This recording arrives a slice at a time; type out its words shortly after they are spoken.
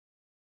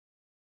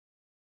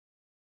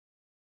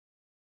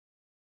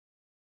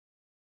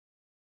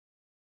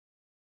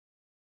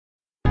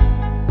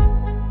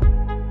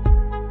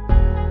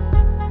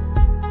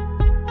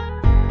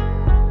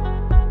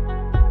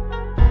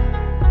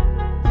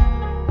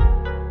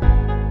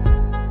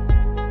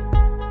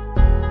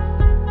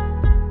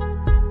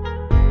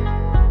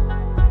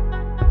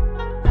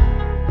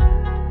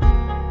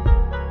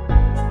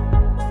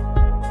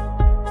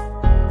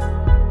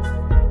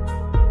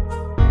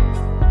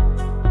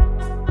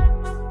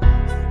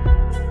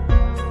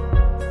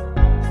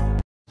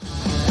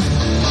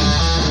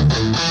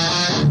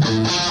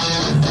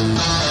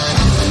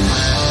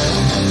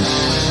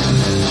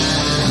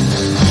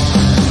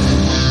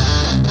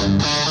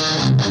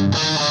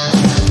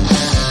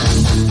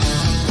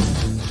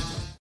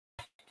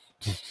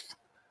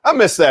I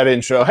missed that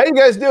intro. How you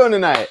guys doing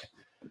tonight?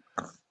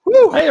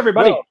 Woo. Hey,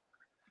 everybody. Well,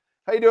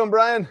 how you doing,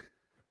 Brian?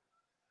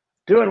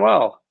 Doing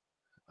well.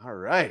 All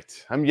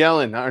right. I'm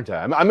yelling, aren't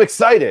I? I'm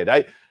excited.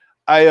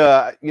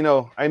 I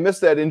miss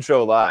that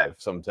intro live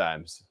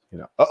sometimes.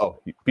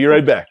 Be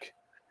right back.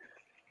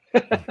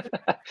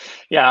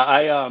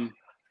 Yeah,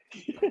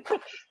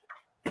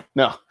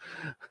 No,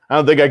 I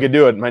don't think I could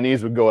do it. My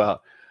knees would go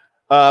out.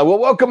 Well,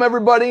 welcome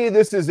everybody.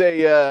 This is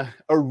a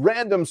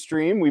random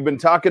stream. We've been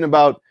talking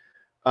about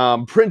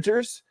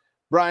printers,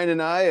 Bryan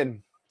and I,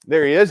 and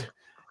there he is.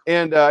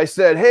 And I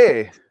said,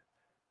 hey,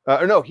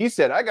 or no, he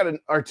said, I got an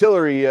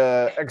Artillery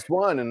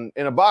X1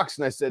 in a box.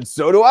 And I said,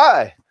 so do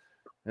I.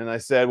 And I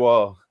said,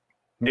 well,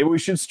 maybe we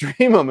should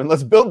stream them and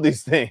let's build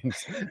these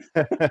things.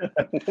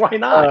 Why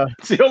not?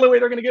 It's the only way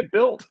they're going to get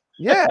built.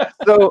 Yeah.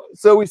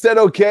 So we said,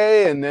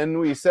 okay. And then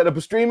we set up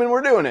a stream and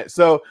we're doing it.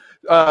 So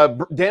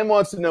Dan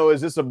wants to know,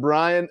 is this a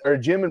Bryan or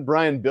Jim and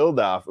Bryan build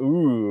off?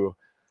 Ooh,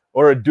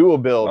 or a dual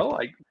build? Well,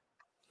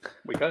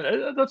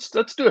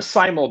 let's do a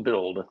simul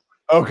build.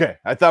 Okay.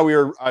 I thought we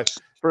were,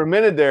 for a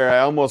minute there, I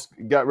almost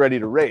got ready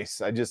to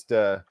race. I just,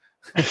 but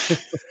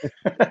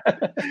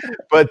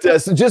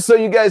so just so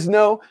you guys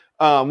know,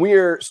 we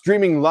are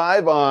streaming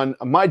live on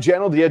my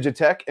channel, The Edge of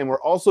Tech, and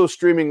we're also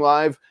streaming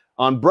live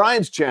on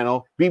Bryan's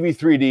channel,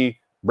 BB3D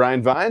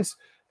Bryan Vines.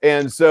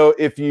 And so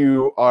if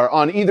you are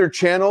on either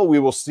channel, we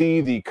will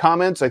see the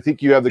comments. I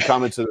think you have the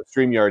comments of the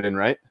StreamYard in,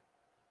 right?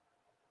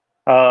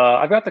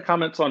 I've got the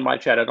comments on my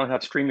chat. I don't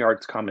have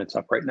StreamYard's comments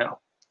up right now.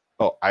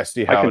 Oh, I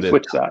see how I can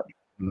switch that.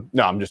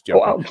 No, I'm just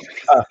joking.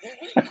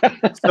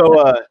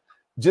 So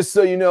just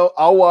so you know,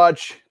 I'll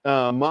watch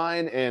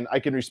mine and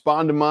I can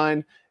respond to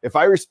mine. If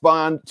I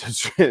respond to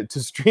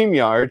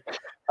StreamYard,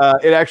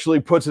 it actually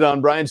puts it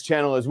on Bryan's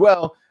channel as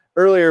well.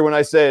 Earlier when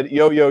I said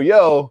yo, yo,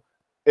 yo,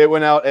 it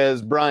went out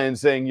as Bryan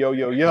saying yo,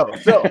 yo, yo.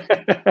 So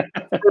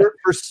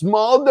for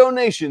small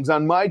donations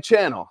on my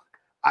channel,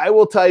 I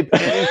will type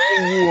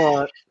anything you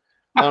want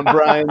on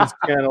Bryan's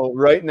channel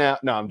right now.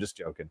 No, I'm just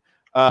joking.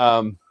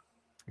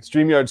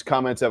 StreamYard's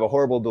comments have a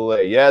horrible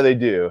delay. Yeah, they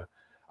do.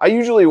 I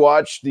usually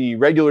watch the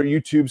regular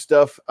YouTube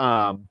stuff,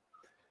 and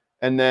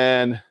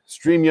then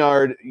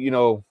StreamYard,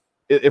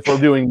 if we're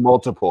doing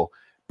multiple.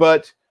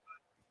 But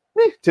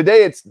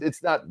today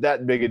it's not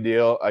that big a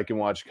deal. I can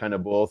watch kind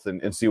of both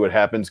and see what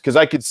happens, because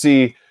I could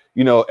see,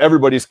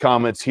 everybody's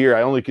comments here.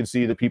 I only can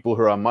see the people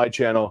who are on my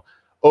channel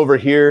over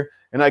here.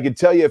 And I can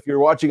tell you, if you're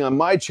watching on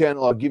my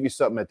channel, I'll give you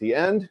something at the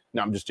end.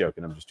 No, I'm just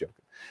joking.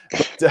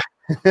 But,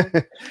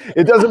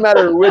 it doesn't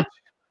matter which.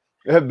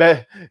 I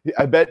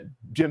bet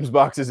Jim's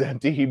box is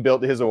empty. He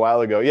built his a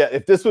while ago. Yeah,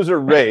 if this was a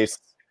race,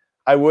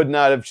 I would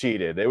not have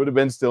cheated. It would have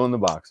been still in the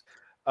box.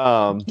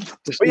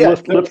 Just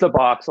lift the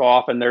box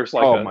off, and there's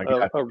like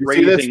a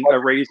raising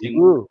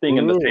thing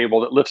in the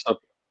table that lifts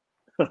up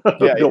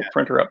the built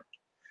printer up.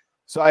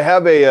 So I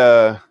have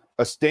a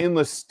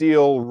stainless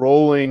steel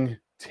rolling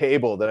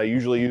table that I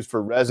usually use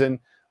for resin.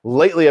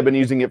 Lately, I've been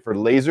using it for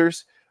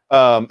lasers,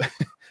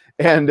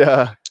 and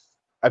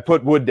I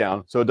put wood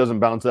down so it doesn't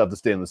bounce off the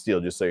stainless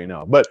steel, just so you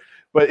know. But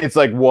it's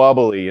like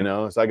wobbly,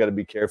 so I got to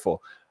be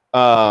careful.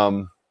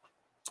 Yeah,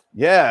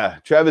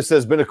 Travis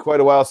says, been quite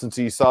a while since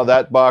he saw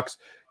that box.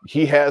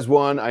 He has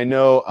one. I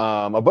know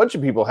a bunch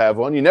of people have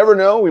one. You never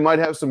know. We might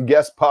have some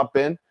guests pop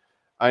in.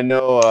 I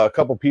know a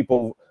couple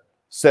people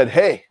said,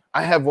 hey,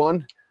 I have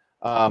one.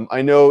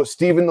 I know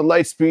Steven the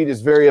Lightspeed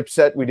is very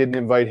upset we didn't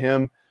invite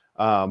him,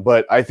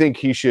 but I think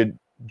he should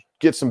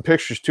get some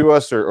pictures to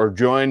us or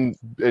join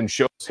and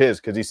show us his,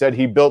 because he said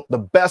he built the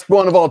best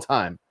one of all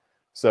time.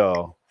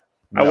 So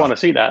I want to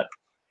see that.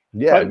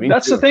 Yeah,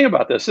 that's the thing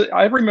about this.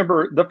 I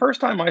remember the first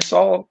time I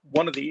saw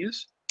one of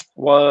these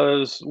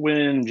was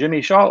when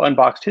Jimmy Shaw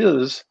unboxed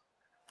his.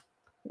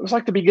 It was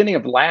like the beginning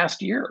of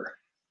last year.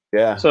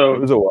 Yeah, so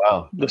it was a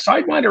while. The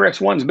Sidewinder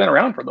X1 has been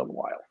around for a little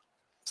while.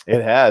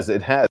 It has.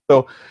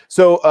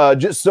 So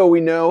just so we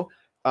know,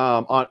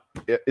 on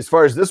as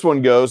far as this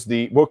one goes,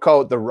 we'll call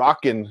it the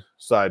Rockin'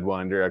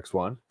 Sidewinder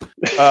X1.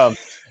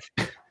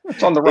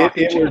 It's on the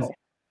Rockin' channel.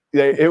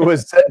 It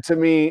was sent to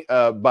me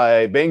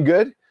by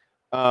Banggood.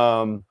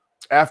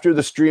 After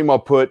the stream, I'll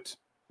put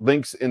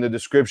links in the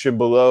description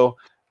below.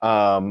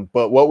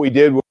 But what we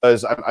did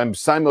was I'm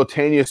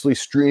simultaneously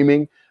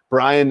streaming.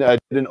 Bryan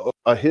did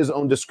his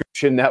own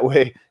description. That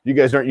way you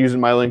guys aren't using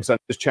my links on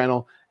his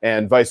channel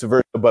and vice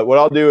versa. But what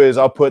I'll do is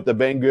I'll put the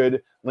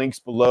Banggood links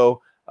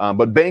below.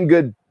 But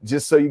Banggood,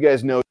 just so you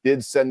guys know,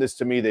 did send this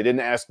to me. They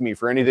didn't ask me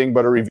for anything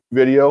but a review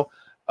video.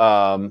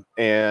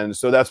 And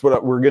so that's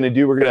what we're going to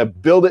do. We're going to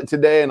build it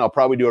today, and I'll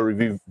probably do a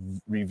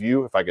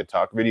review, if I could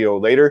talk, video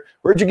later.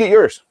 Where'd you get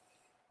yours?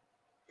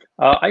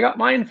 I got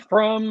mine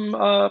from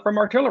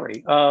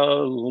Artillery.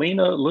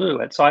 Lena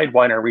Liu at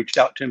Sidewinder reached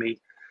out to me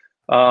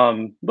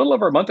a little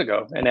over a month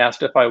ago and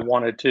asked if I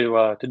wanted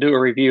to do a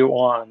review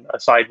on a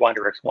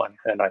Sidewinder X1.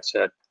 And I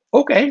said,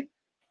 okay.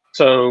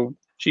 So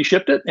she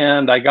shipped it,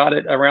 and I got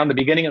it around the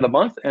beginning of the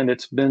month, and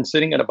it's been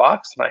sitting in a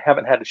box, and I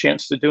haven't had a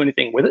chance to do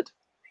anything with it.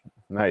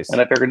 Nice. And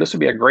I figured this would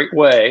be a great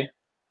way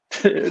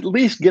to at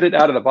least get it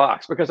out of the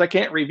box, because I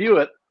can't review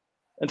it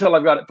until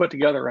I've got it put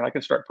together and I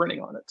can start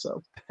printing on it.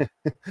 So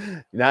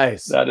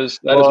nice. That is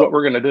what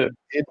we're going to do.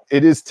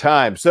 It is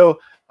time. So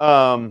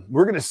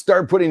we're going to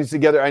start putting these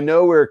together. I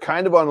know we're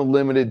kind of on a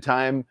limited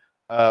time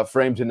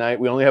frame tonight.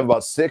 We only have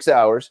about 6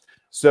 hours.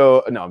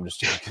 So no, I'm just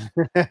joking.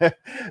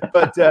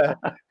 But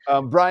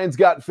Brian's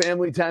got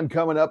family time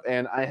coming up,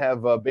 and I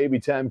have baby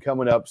time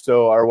coming up.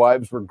 So our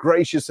wives were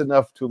gracious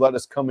enough to let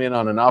us come in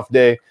on an off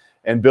day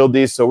and build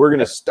these. So we're going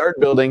to start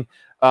building.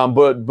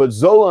 But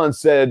Zolan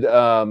said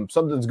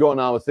something's going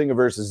on with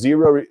Thingiverse.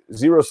 Zero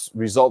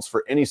results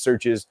for any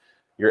searches.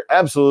 You're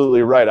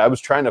absolutely right. I was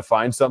trying to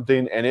find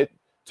something, and it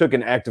took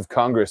an act of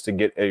Congress to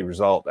get a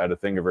result out of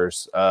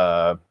Thingiverse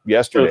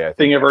yesterday. So I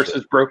think Thingiverse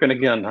is broken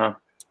again, huh?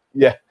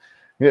 Yeah.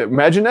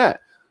 Imagine that.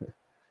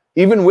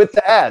 Even with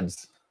the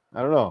ads.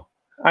 I don't know.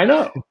 I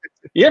know.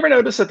 You ever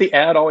notice that the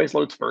ad always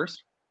loads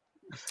first?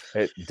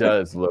 It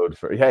does load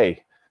first.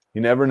 Hey,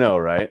 you never know,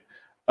 right?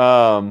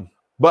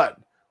 But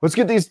let's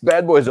get these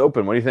bad boys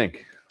open. What do you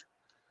think?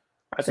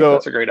 I think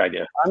that's a great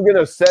idea. I'm going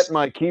to set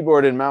my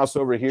keyboard and mouse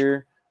over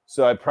here.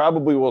 So I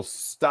probably will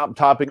stop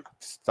typing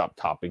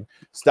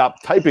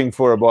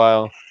for a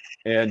while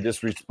and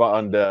just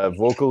respond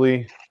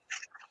vocally.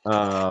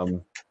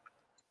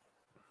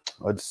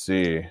 Let's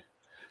see.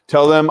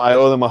 Tell them I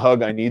owe them a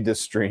hug. I need this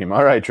stream.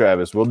 All right,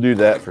 Travis, we'll do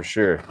that for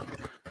sure.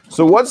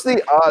 So what's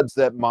the odds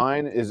that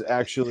mine is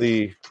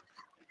actually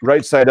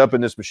right side up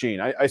in this machine?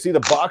 I see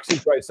the box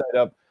is right side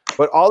up,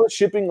 but all the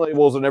shipping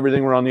labels and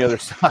everything were on the other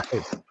side.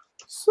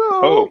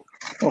 So,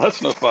 well,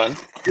 that's no fun.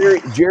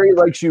 Jerry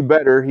likes you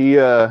better. He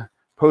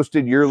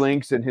posted your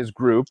links in his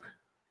group,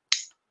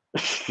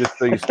 just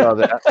so you saw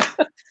that.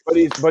 But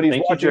he's watching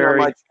on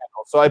my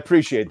channel, so I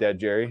appreciate that,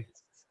 Jerry.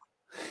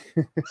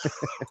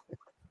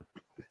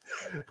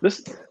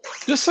 This,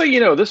 just so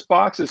you know, this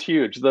box is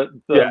huge.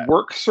 The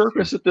work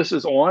surface that this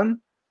is on,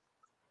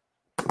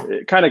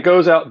 it kind of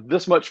goes out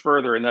this much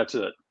further, and that's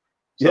it.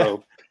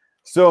 So,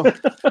 so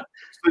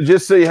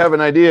just so you have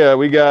an idea,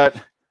 we got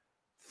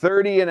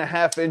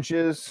 30.5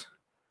 inches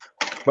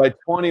by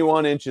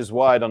 21 inches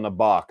wide on the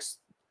box,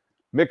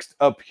 mixed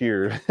up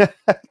here.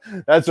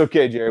 That's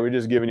okay, Jerry. We're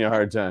just giving you a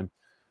hard time.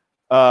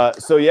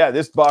 So yeah,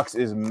 this box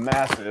is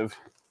massive.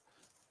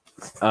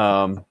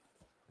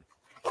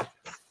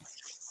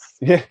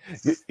 Yeah,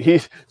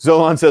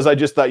 Zolan says, I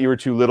just thought you were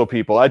two little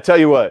people. I tell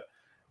you what,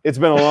 it's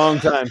been a long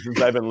time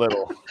since I've been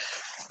little.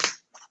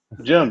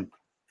 Jim,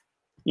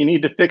 you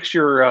need to fix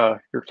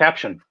your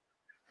caption.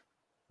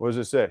 What does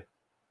it say?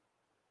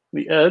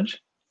 The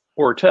Edge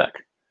or Tech?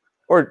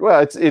 Or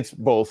well, it's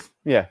both.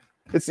 Yeah,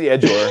 it's the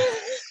Edge or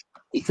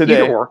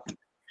today. Either or.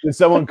 Did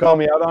someone call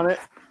me out on it?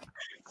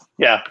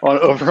 Yeah,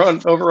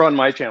 over on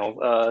my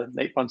channel,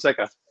 Nate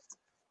Fonseca.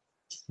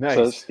 Nice.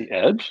 Says the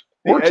Edge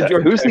or Tech.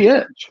 Who's the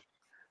Edge?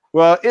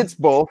 Well, it's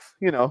both.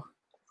 You know,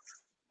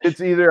 it's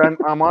either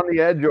I'm on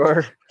the edge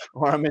or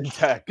I'm in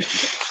tech.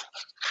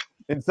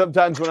 And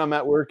sometimes when I'm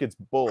at work, it's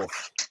both.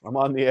 I'm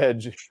on the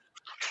edge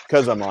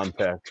because I'm on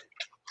tech.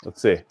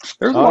 Let's see.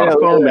 There's a lot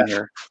of foam in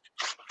here.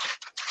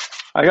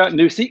 I got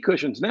new seat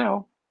cushions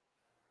now.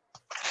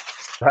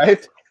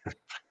 Right?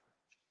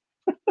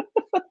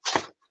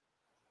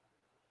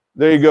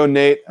 There you go,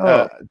 Nate.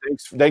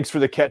 Thanks for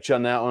the catch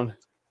on that one.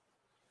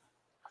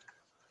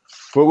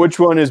 But which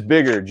one is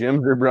bigger,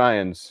 Jim's or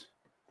Brian's?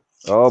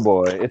 Oh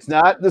boy, it's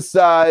not the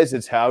size;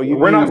 it's how you.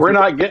 We're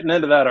not getting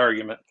into that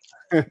argument.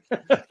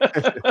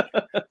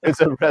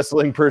 It's a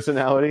wrestling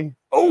personality.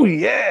 Oh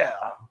yeah,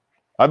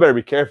 I better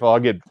be careful. I'll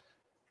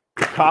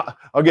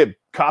get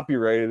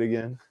copyrighted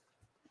again.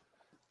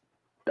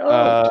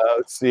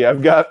 Let's see.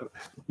 I've got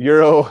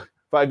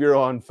 €5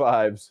 on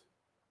 5s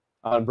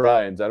on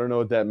Brian's. I don't know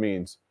what that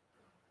means.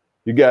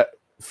 You got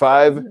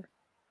 €5,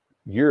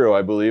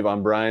 I believe,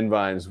 on Brian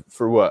Vines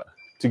for what?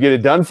 To get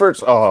it done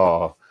first?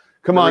 Oh,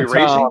 come on, Tom.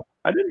 Racing?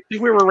 I didn't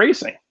think we were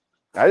racing.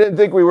 I didn't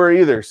think we were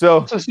either.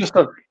 So this is just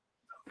a...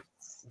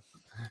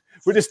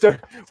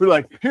 we're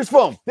like, here's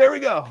foam. There we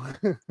go.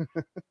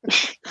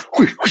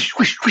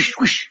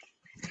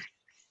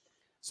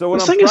 So what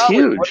this thing is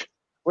huge.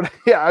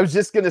 Yeah, I was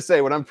just gonna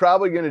say what I'm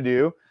probably gonna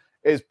do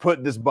is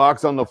put this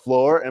box on the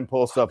floor and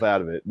pull stuff out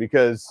of it,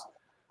 because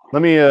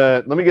let me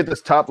get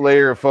this top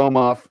layer of foam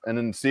off and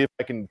then see if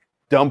I can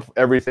dump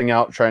everything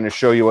out, trying to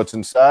show you what's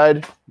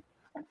inside.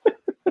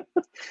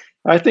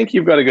 I think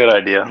you've got a good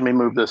idea. Let me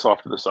move this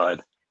off to the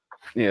side.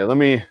 Yeah, let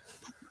me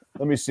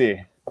see.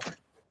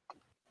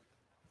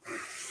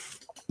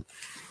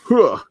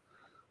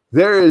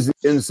 There is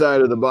the inside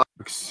of the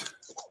box.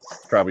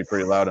 Probably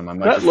pretty loud in my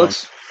microphone. That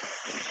looks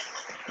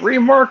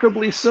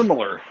remarkably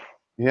similar.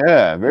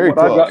 Yeah, very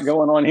close. What I've got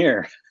going on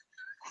here.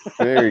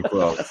 Very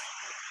close.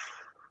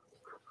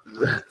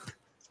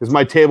 As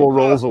my table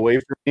rolls away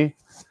from me.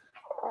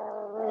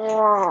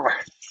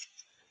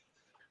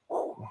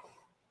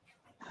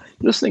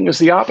 This thing is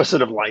the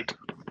opposite of light.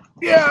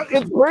 Yeah,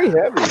 it's very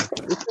heavy.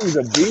 This thing's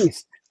a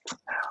beast.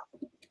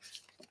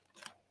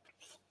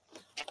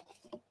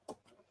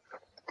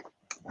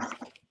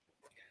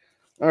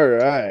 All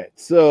right,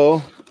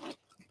 so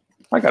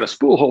I got a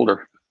spool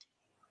holder.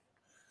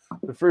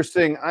 The first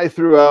thing I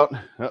threw out,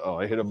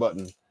 I hit a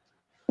button.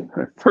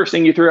 First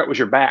thing you threw out was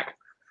your back.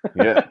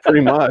 Yeah,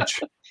 pretty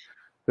much.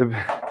 The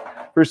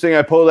first thing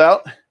I pulled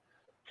out,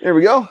 there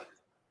we go.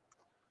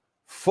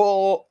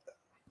 Full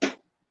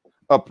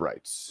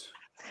uprights.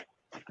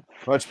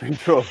 Watch me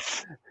throw.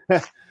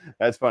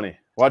 That's funny.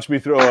 Watch me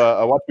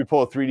throw watch me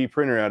pull a 3D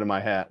printer out of my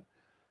hat.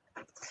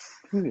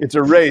 It's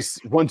a race.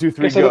 1, 2,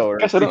 3, go.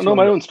 Guess I don't know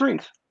my own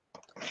strength.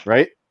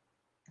 Right?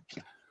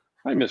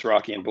 I miss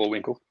Rocky and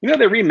Bullwinkle. You know,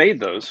 they remade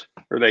those,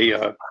 or they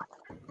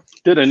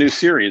did a new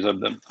series of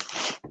them.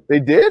 They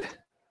did?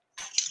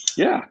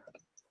 Yeah.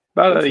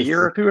 About a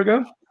year or two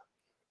ago.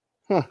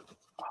 Huh.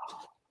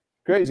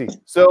 Crazy.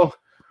 So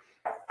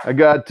I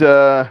got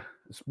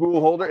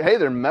spool holder. Hey,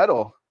 they're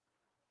metal.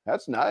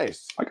 That's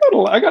nice.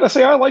 I gotta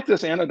say, I like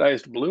this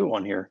anodized blue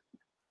one here.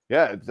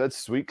 Yeah, that's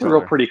sweet It's a color.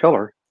 real pretty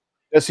color.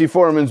 SC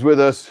Foreman's with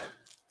us.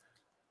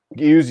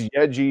 Use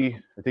Yegi.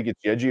 I think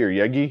it's Yegi or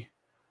Yegi.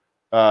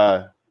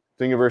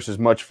 Thingiverse is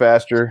much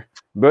faster,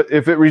 but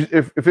if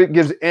it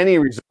gives any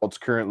results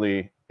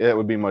currently, it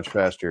would be much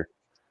faster.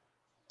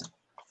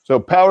 So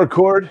power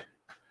cord.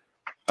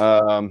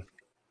 Tell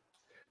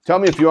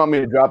me if you want me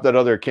to drop that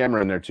other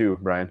camera in there too,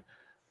 Brian.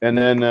 And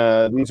then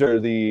these are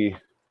the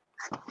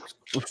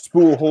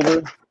spool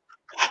holder.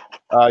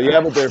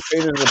 Yeah, but they're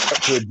faded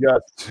to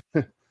adjust.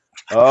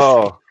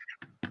 Oh,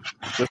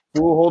 the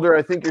spool holder.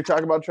 I think you're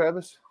talking about,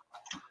 Travis.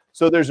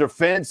 So there's a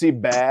fancy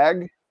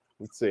bag.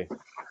 Let's see.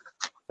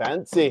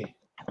 Fancy.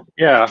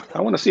 Yeah,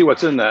 I want to see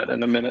what's in that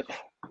in a minute.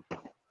 See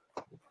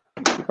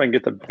if I can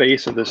get the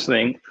base of this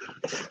thing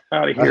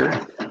out of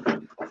here.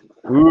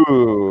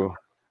 Ooh,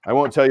 I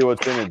won't tell you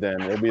what's in it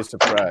then. It'll be a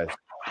surprise.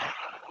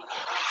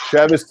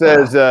 Travis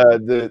says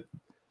the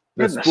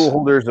spool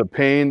holder is a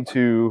pain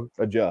to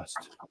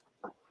adjust.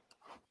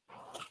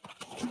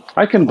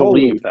 I can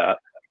believe that.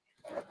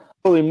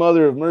 Holy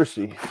Mother of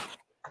Mercy.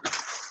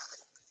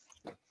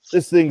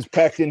 This thing's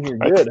packed in here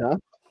good, huh?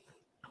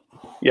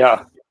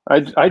 Yeah,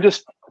 I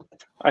just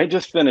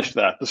finished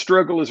that. The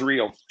struggle is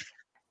real.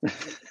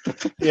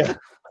 Yeah,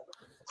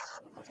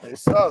 I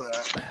saw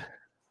that.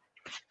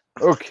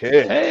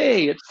 Okay.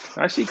 Hey,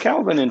 I see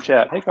Calvin in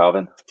chat. Hey,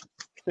 Calvin.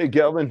 Hey,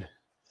 Calvin.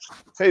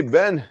 Hey,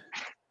 Ben.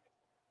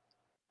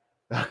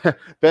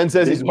 Ben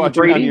says he's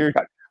watching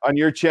on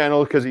your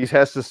channel because he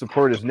has to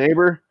support his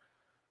neighbor.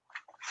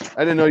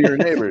 I didn't know you were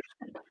neighbors.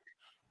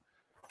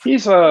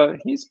 He's a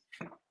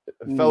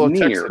fellow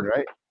near. Texan,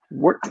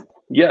 right?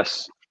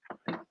 Yes.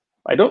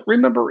 I don't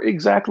remember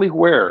exactly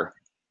where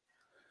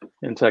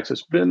in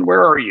Texas. Ben,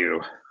 where are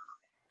you?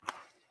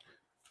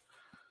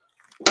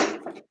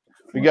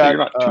 We got you're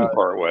not too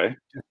far away.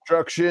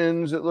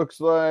 Instructions, it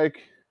looks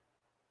like.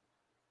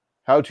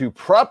 How to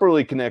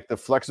properly connect the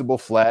flexible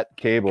flat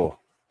cable.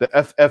 The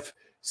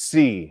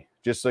FFC,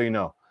 just so you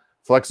know.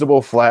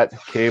 Flexible flat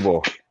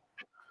cable.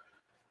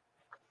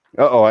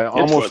 Uh-oh, I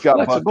almost got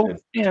flexible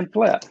busted. And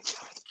flat.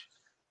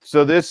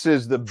 So this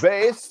is the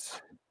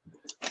base,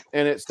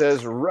 and it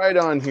says right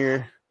on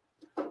here,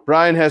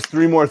 Brian has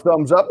 3 more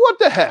thumbs up. What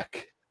the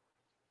heck?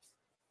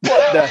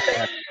 What the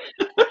heck?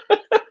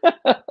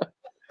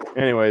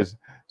 Anyways,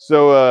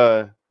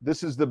 so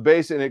this is the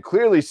base, and it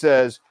clearly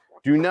says,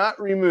 do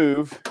not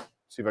remove,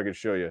 see if I can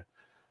show you,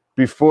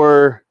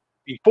 before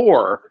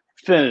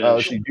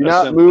finish. Do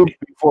not move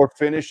before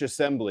finish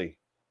assembly.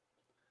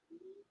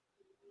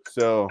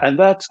 So, and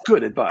that's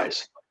good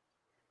advice.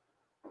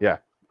 Yeah.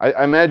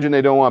 I imagine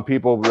they don't want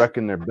people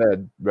wrecking their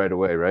bed right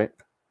away, right?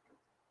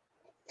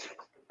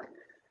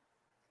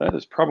 That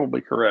is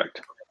probably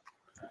correct.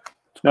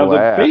 Now,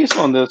 the base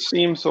on this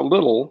seems a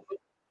little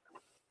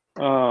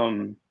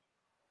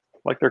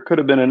like there could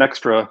have been an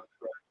extra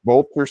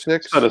bolt or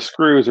 6 set of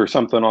screws or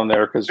something on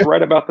there, because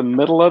right about the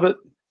middle of it,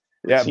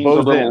 yeah, seems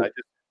a little.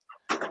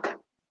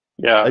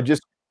 I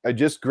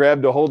just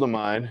grabbed a hold of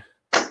mine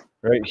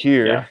right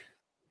here. Yeah.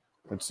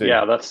 Let's see.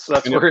 Yeah, that's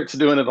where it's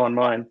doing it on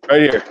mine.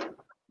 Right here.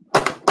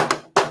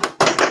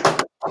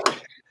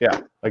 Yeah,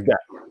 like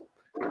that.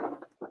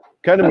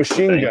 Kind of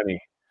machine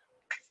gunny.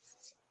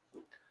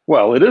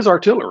 Well, it is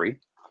artillery.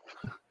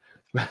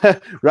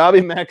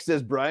 Robbie Max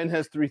says Brian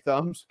has 3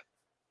 thumbs.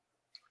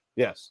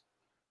 Yes.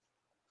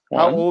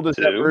 How old is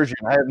that version?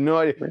 I have no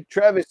idea.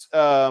 Travis,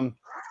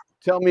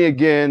 tell me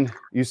again.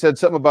 You said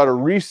something about a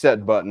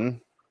reset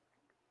button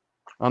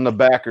on the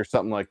back or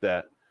something like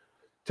that.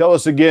 Tell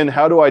us again,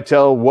 how do I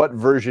tell what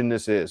version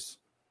this is?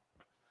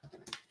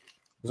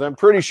 Because I'm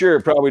pretty sure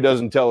it probably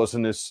doesn't tell us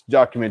in this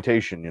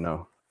documentation, you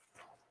know.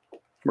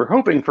 We're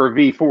hoping for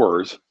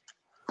V4s.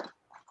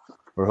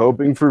 We're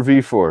hoping for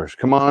V4s.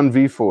 Come on,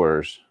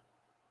 V4s.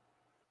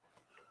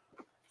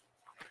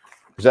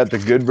 Is that the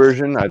good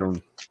version?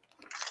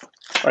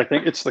 I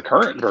think it's the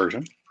current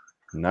version.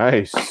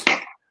 Nice.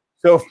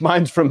 So if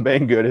mine's from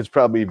Banggood, it's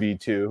probably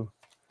V2.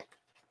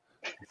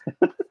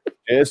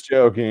 Just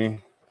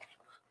joking.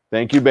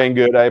 Thank you,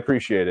 Banggood. I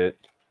appreciate it.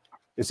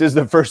 This is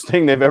the first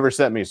thing they've ever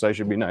sent me, so I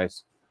should be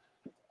nice.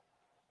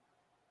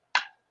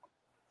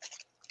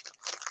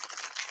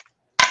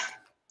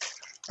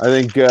 I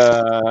think,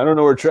 I don't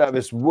know where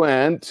Travis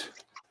went.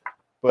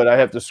 but I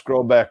have to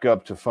scroll back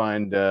up to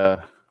find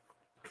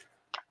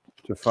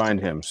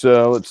him.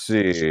 So let's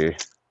see.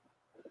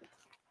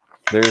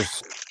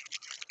 There's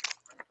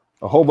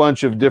a whole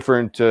bunch of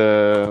different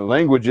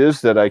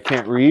languages that I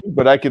can't read,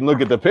 but I can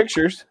look at the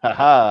pictures.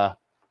 Haha.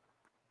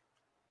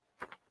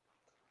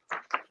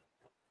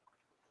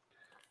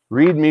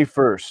 Read me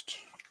first.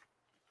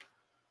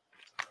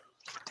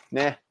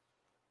 Nah.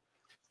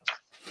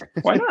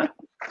 Why not?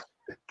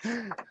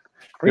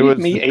 Read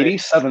me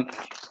 87th.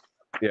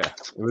 Yeah,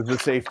 it was the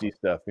safety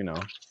stuff, you know.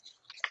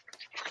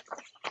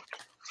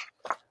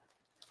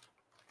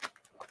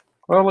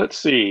 Well, let's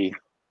see.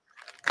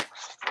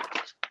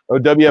 Oh,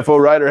 WFO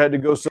Rider had to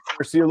go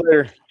somewhere. See you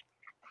later.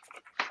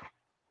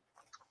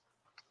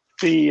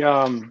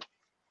 The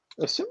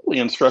assembly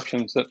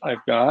instructions that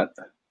I've got.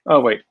 Oh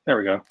wait, there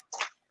we go.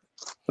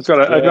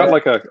 I've got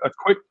like a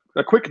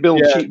quick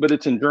build sheet, but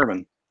it's in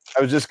German.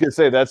 I was just gonna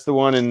say that's the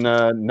one in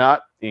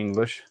not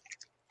English.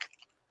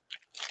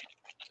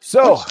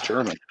 So that's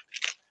German.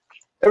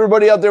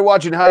 Everybody out there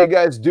watching, how you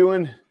guys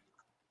doing?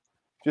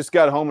 Just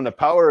got home and the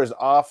power is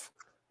off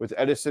with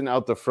Edison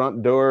out the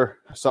front door.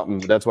 Something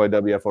that's why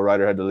WFO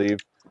Rider had to leave.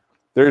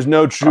 There's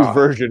no true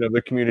version of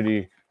the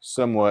community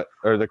somewhat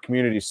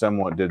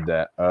did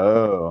that.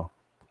 Oh,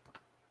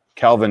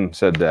 Calvin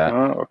said that.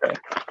 Oh, okay.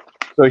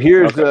 So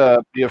here's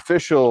the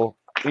official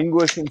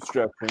English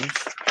instructions.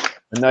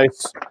 A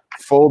nice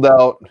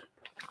fold-out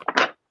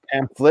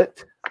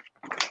pamphlet.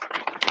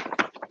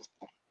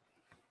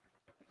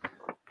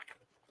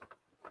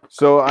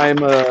 So I'm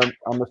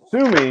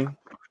assuming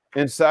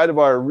inside of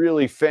our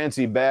really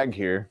fancy bag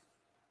here.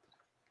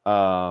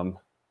 All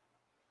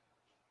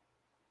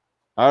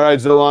right,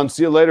 Zolan,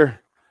 see you later.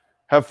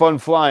 Have fun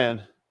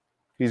flying.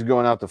 He's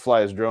going out to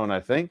fly his drone,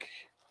 I think.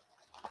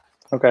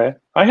 Okay.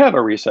 I have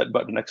a reset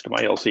button next to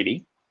my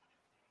LCD.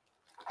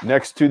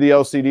 Next to the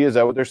LCD, is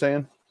that what they're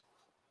saying?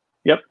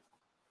 Yep.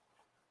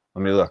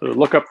 Let me look. So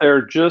look up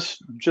there,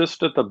 just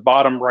at the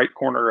bottom right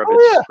corner of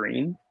its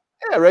screen.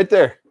 Yeah, right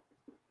there.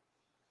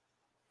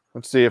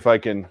 Let's see if I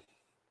can.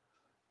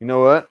 You know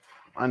what?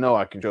 I know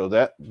I can show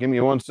that. Give me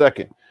 1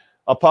 second.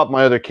 I'll pop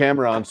my other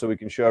camera on so we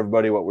can show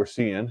everybody what we're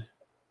seeing.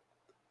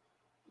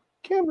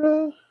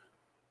 Camera.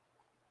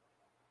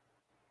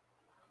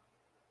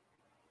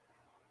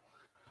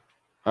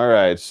 All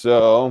right,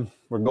 so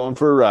we're going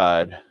for a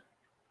ride.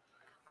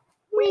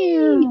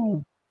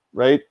 Whee!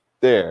 Right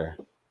there.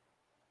 I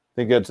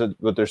think that's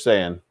what they're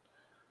saying.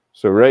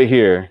 So right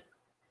here.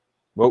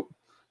 Whoa.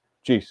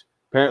 Jeez.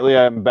 Apparently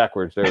I'm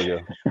backwards. There we go.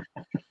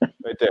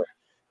 Right there.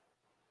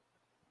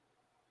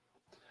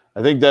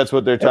 I think that's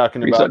what they're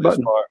talking about as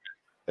far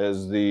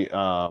as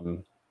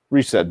the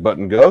reset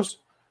button goes.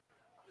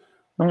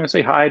 I'm going to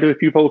say hi to a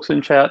few folks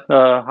in chat.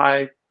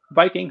 Hi,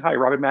 Viking. Hi,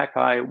 Robin Mac.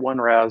 Hi,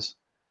 One Raz.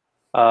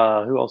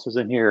 Who else is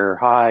in here?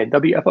 Hi,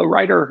 WFO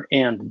Rider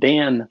and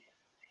Dan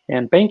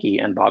and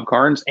Banky and Bob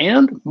Carnes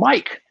and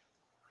Mike,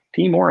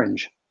 Team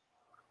Orange.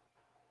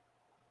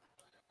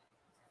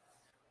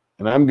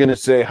 And I'm going to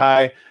say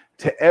hi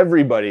to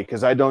everybody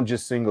because I don't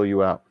just single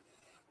you out.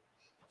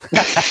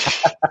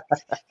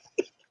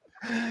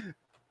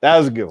 That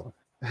was a good one.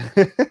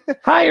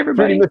 Hi,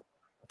 everybody.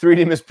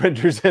 3D Miss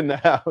Printers in the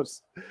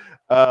house.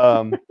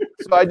 So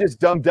I just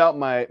dumped out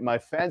my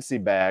fancy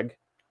bag,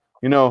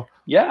 you know.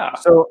 Yeah.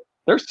 So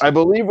I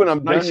believe when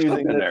I'm done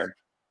using this, there,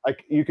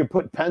 like you can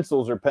put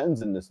pencils or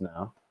pens in this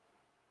now.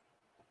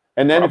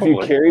 And then if you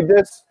carried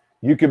this,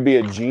 you could be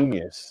a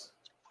genius.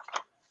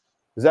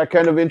 Is that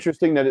kind of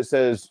interesting that it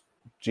says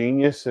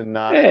genius and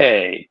not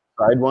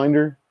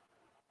Sidewinder?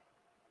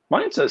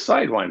 Mine says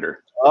Sidewinder.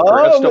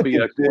 Oh, look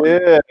at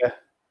this.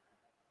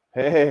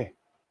 Hey,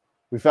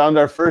 we found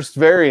our first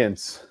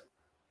variants.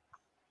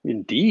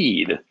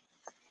 Indeed.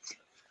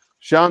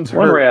 Sean's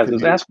One Raz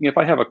is asking if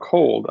I have a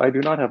cold. I do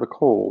not have a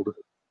cold.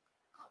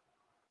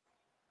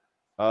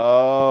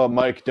 Oh,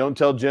 Mike, don't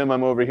tell Jim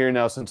I'm over here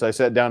now since I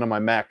sat down on my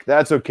Mac.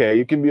 That's okay.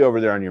 You can be over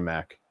there on your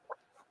Mac.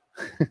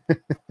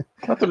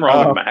 Nothing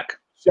wrong with Mac.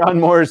 Sean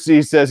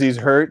Morrissey says he's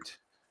hurt,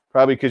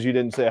 probably because you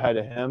didn't say hi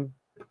to him.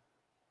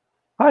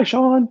 Hi,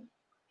 Sean.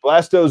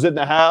 Blasto's in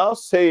the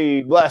house.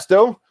 Hey,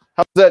 Blasto,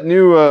 how's that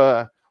new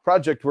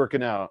project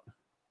working out?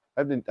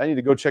 I need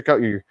to go check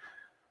out your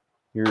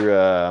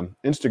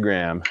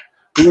Instagram.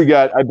 Who we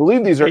got? I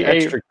believe these are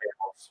extra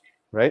cables,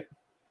 right?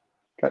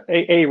 Got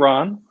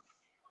Ron.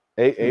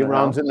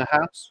 Ron's in the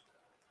house.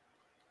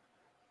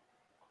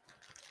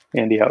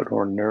 Andy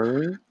Outdoor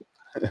Nerd.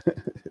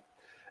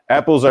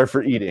 Apples are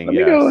for eating.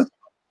 Let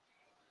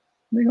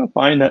me go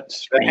find that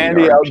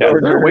StreamYard chat.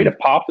 Is there a way to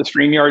pop the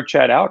StreamYard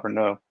chat out or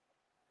no?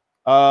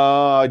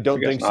 I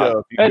don't think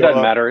so. It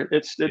doesn't matter.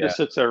 It just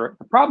sits there.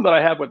 The problem that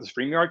I have with the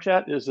StreamYard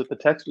chat is that the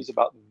text is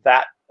about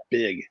that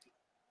big.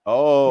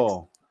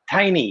 Oh. It's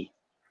tiny.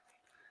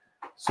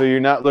 So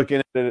you're not looking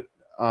at it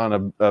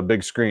on a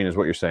big screen is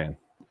what you're saying.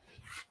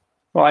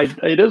 Well,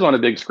 it is on a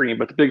big screen,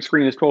 but the big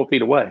screen is 12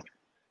 feet away.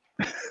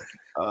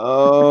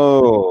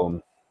 Oh.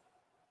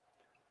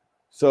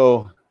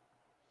 So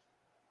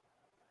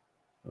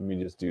let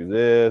me just do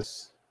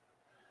this.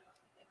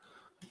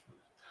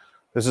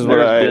 This is There's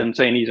what I Ben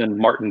saying he's in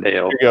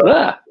Martindale. There you go.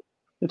 Ah,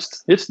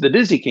 it's the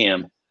Dizzy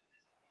Cam.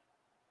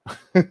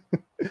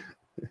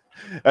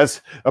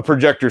 That's a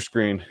projector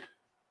screen.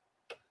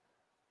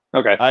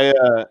 Okay.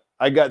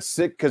 I got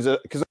sick because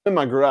I'm in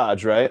my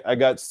garage, right? I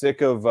got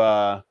sick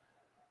of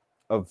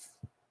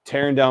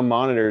tearing down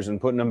monitors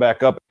and putting them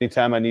back up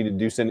anytime I need to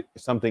do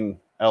something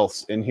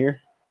else in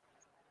here.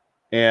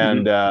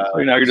 And So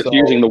now you're just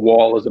using the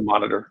wall as a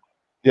monitor.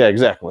 Yeah,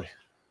 exactly.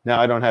 Now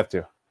I don't have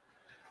to.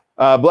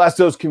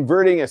 Blasto's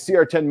converting a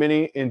CR10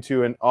 Mini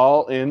into an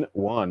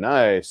all-in-one.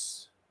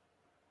 Nice.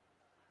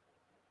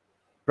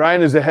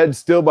 Bryan is ahead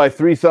still by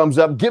 3 thumbs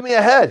up. Give me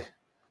a head.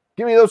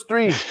 Give me those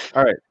 3.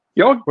 All right.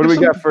 Yo, what do we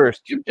got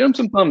first? Give him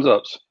some thumbs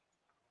ups.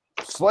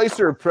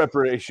 Slicer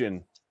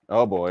preparation.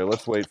 Oh boy,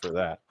 let's wait for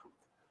that.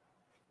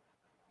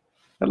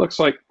 That looks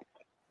like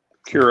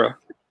Cura.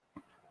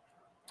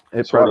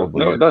 It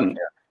probably no, it doesn't.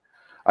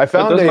 I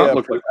found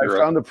like I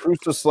found a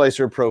Prusa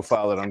slicer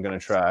profile that I'm going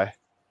to try.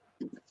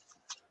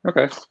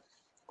 Okay.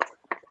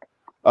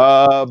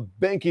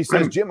 Banky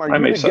says, Jim, are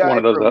you the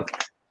guy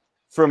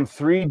from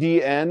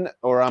 3DN,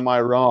 or am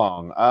I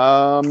wrong?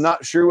 I'm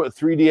not sure what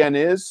 3DN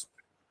is,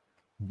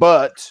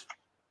 but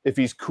if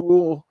he's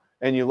cool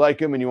and you like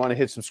him and you want to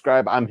hit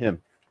subscribe, I'm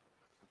him.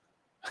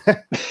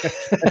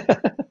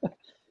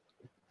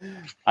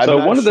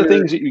 So one of the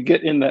things that you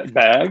get in that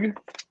bag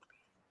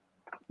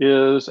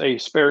is a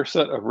spare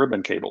set of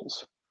ribbon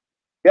cables.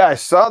 Yeah, I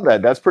saw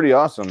that. That's pretty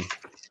awesome.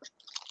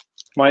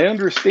 My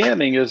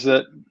understanding is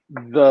that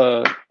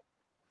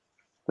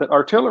that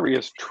Artillery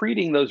is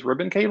treating those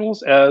ribbon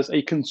cables as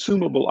a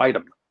consumable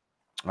item.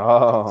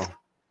 Oh,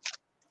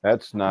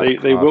 that's not.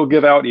 They will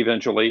give out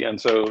eventually, and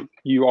so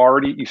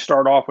you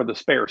start off with a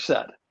spare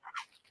set.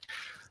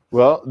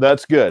 Well,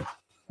 that's good.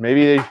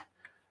 Maybe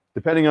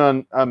depending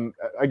on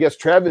I guess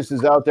Travis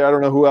is out there. I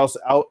don't know who else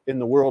out in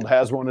the world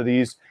has one of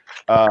these.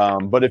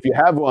 But if you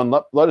have one,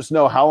 let us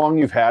know how long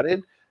you've had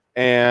it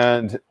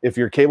and if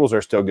your cables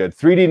are still good.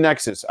 3D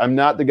Nexus. I'm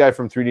not the guy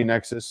from 3D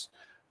Nexus.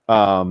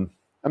 I'm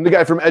the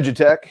guy from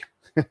Edutech.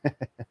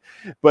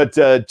 But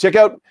check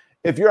out,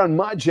 if you're on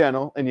my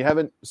channel and you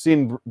haven't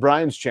seen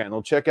Bryan's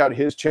channel, check out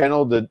his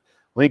channel. The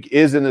link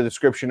is in the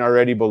description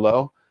already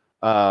below.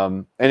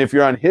 And if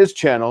you're on his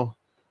channel,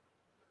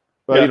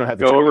 well, you don't have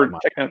to go over.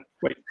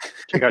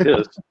 Check out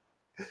his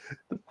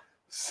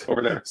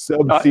over there.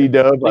 Sub C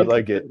Dub, I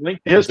like it.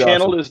 His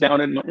channel is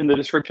down in the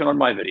description on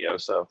my video.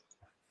 So,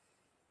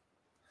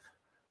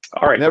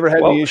 all right. Never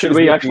had any issues. Should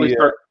we actually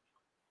start?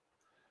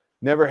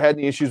 Never had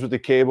any issues with the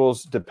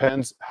cables.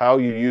 Depends how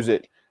you use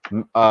it.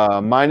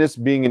 Minus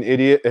being an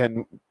idiot,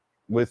 and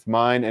with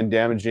mine and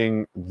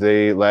damaging,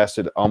 they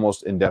lasted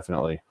almost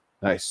indefinitely.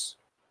 Nice.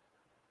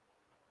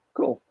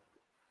 Cool.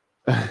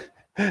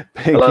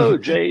 Hello,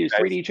 Jay's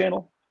 3D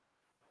channel.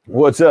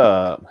 What's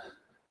up?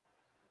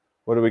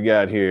 What do we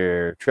got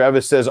here?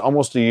 Travis says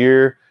almost a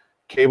year.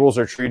 Cables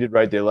are treated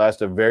right. They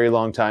last a very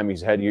long time.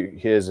 He's had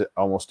his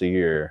almost a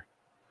year.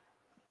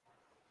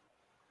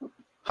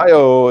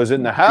 Hi-oh is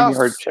in the house.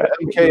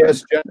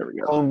 MKS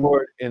phone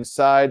board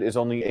inside is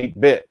only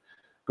 8-bit.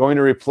 Going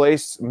to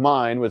replace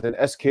mine with an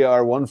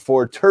SKR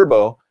 14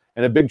 Turbo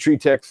and a Big Tree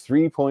Tech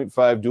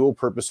 3.5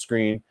 dual-purpose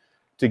screen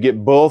to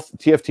get both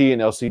TFT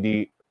and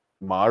LCD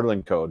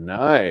modeling code.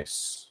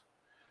 Nice.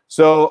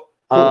 So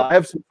I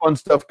have some fun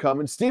stuff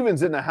coming.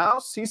 Steven's in the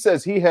house. He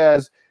says he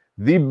has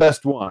the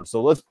best one.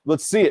 So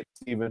let's see it,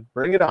 Steven.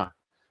 Bring it on.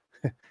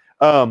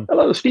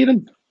 Hello,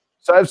 Steven.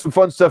 So I have some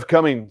fun stuff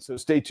coming. So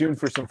stay tuned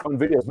for some fun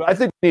videos. But I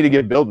think we need to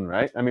get building,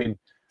 right? I mean,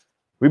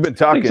 we've been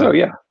talking. I think so,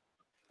 yeah.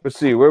 Let's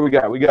see where we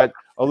got. We got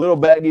a little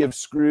baggie of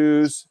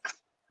screws.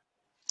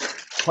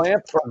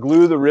 Clamp or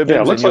glue the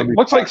ribbons. Yeah,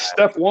 looks like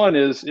step one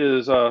is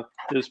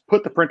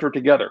put the printer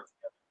together.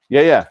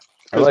 Yeah.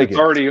 I like it's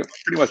already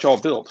pretty much all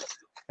built.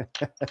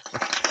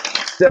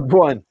 Step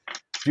one: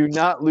 do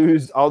not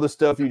lose all the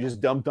stuff you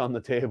just dumped on the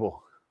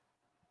table.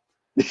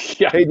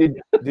 Yeah. Hey,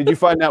 did you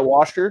find that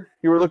washer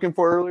you were looking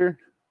for earlier?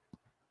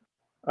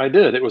 I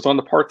did. It was on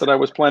the part that I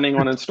was planning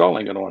on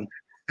installing it on,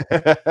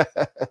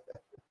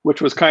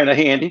 which was kind of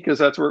handy because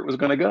that's where it was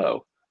going to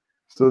go.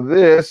 So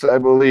this, I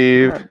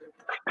believe,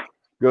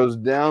 goes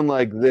down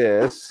like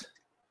this,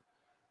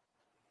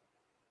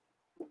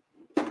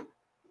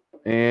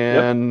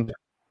 and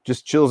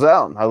just chills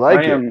out. I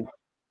like it.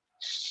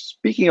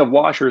 Speaking of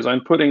washers,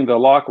 I'm putting the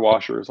lock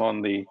washers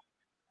on the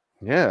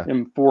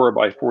M4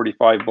 by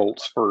 45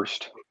 volts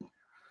first.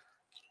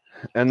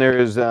 And there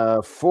is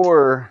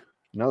 4.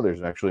 No,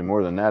 there's actually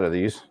more than that of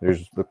these.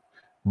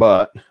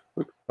 But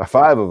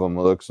 5 of them,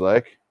 it looks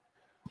like.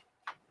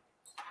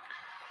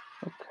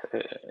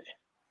 Okay.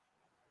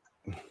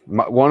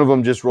 One of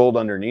them just rolled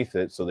underneath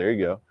it, so there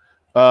you go.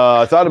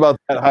 I thought about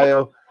that,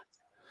 Hayo.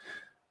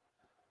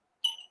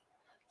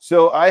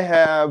 So I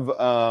have,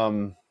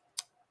 I'm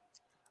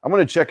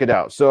going to check it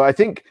out. So I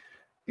think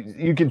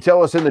you can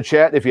tell us in the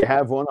chat if you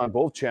have one on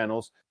both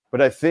channels,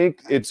 but I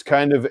think it's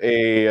kind of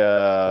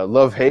a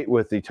love-hate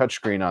with the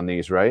touchscreen on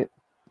these, right?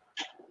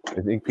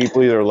 I think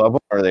people either love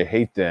them or they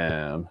hate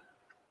them.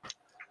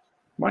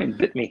 Mine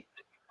bit me.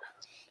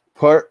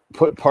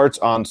 put parts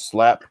on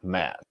slap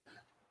mat.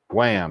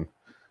 Wham.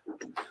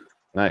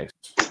 Nice.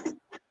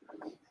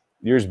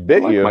 Yours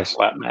bit you. My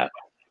slap mat.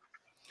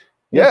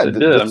 Yeah, yes, it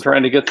did. I'm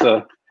trying to get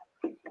the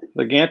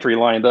gantry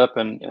lined up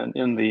and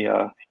in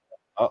the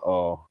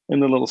in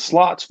the little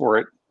slots for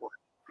it.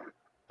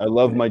 I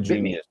love my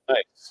genius.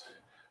 Nice.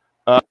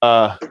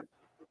 I'm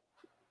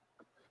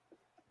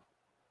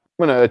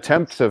gonna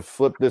attempt to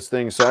flip this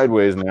thing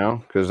sideways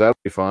now because that'll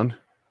be fun,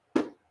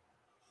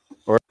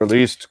 or at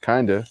least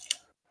kind of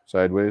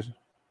sideways.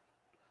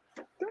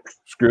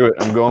 Screw it,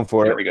 I'm going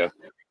for it. There we go.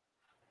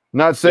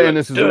 Not saying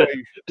this is the way.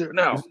 You should do it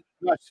now.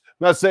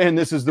 Not saying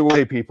this is the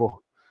way,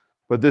 people,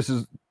 but this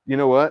is. You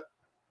know what?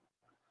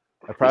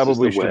 I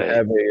probably should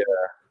have a.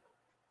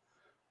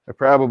 I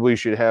probably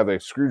should have a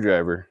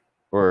screwdriver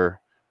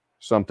or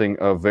something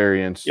of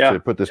variance to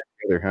put this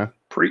together, huh?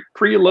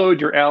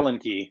 Preload your Allen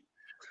key.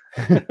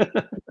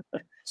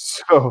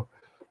 So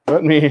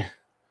let me.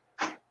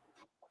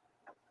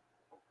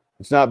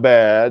 It's not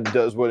bad.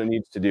 Does what it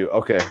needs to do.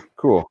 Okay,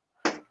 cool.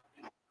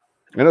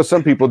 I know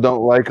some people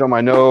don't like them.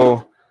 I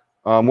know.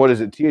 What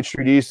is it?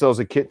 TH3D sells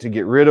a kit to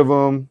get rid of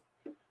them.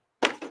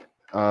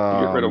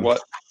 Get rid of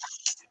what?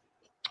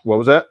 What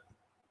was that?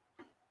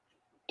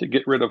 To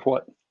get rid of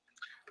what?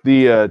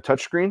 The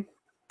touchscreen.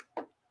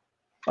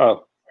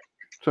 Oh.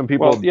 Some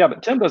people. Well, yeah,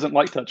 but Tim doesn't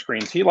like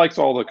touchscreens. He likes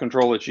all the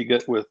control that you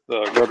get with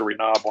the rotary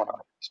knob on a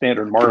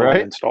standard Marlin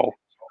install.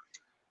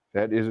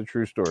 That is a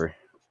true story.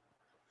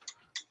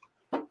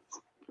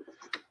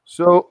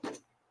 So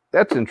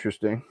that's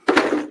interesting.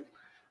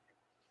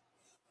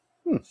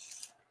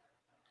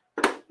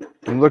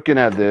 I'm looking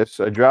at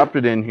this. I dropped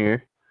it in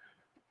here.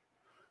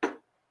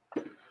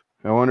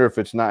 I wonder if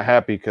it's not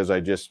happy because I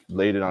just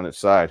laid it on its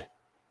side.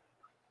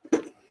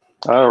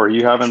 Oh, are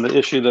you having the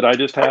issue that I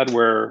just had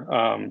where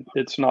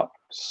it's not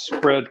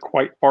spread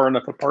quite far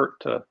enough apart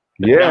to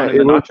fit down in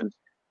the notches?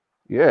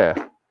 Yeah.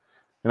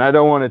 And I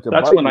don't want it to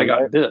That's bite when I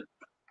got bit.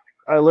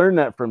 I learned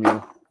that from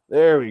you.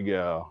 There we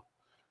go.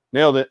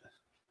 Nailed it.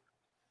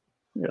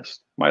 Yes.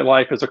 My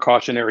life is a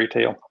cautionary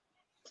tale.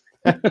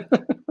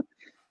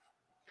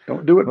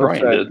 Don't do what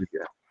Bryan did.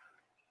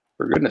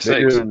 For goodness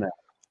sakes.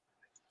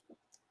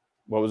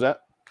 What was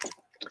that?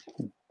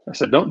 I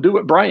said, don't do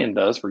what Bryan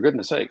does, for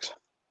goodness sakes.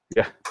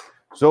 Yeah.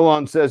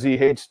 Solon says he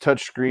hates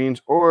touch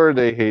screens or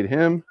they hate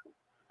him.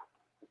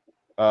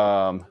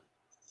 I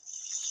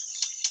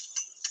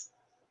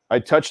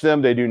touch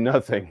them, they do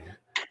nothing.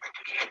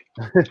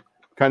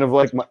 Kind of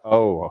like my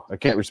I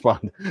can't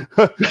respond.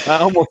 I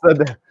almost said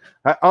that.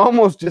 I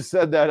almost just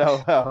said that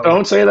out loud.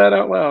 Don't say that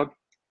out loud.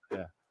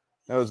 Yeah.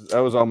 That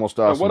was almost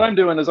awesome. So what I'm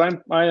doing is I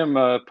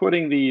am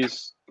putting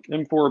these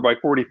M4 by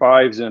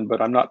 45s in,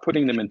 but I'm not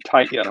putting them in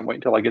tight yet. I'm waiting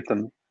until I get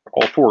them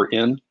all four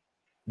in.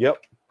 Yep.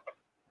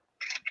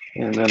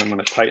 And then I'm going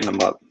to tighten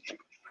them up.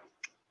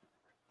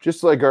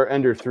 Just like our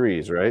Ender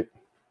 3s, right?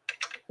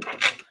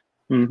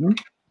 Mm-hmm.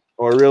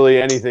 Or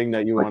really anything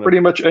that you want to... Pretty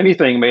much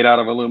anything made out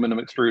of aluminum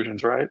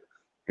extrusions, right?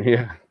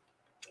 Yeah.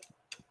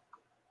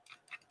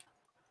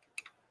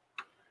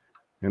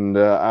 And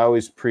I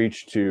always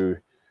preach to,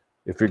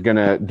 if you're going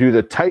to do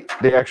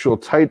the actual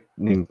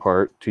tightening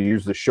part, to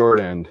use the short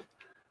end.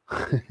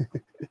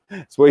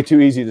 It's way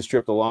too easy to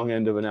strip the long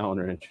end of an Allen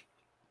wrench.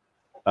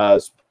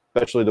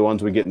 Especially the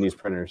ones we get in these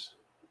printers.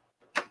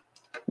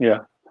 Yeah.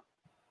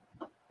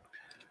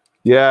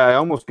 Yeah, I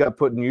almost got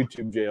put in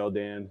YouTube jail,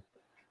 Dan.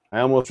 I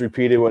almost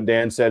repeated what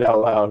Dan said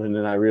out loud, and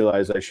then I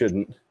realized I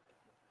shouldn't.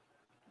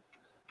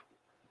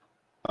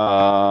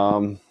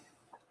 As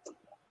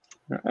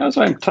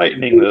I'm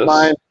tightening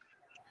this.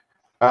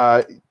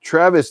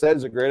 Travis, that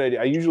is a great idea.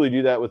 I usually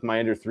do that with my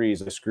Ender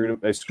 3s.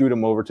 I screwed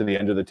them over to the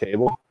end of the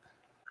table.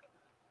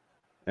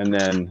 And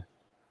then,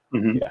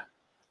 yeah.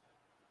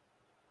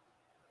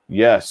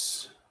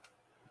 Yes.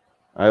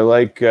 I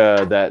like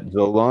that,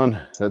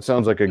 Zolan. That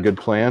sounds like a good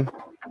plan.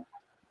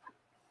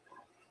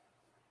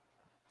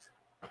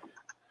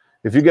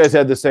 If you guys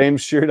had the same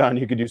shirt on,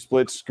 you could do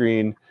split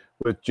screen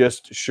with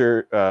just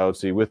shirt.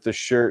 Let's see, with the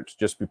shirt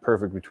just be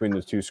perfect between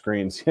the two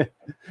screens. That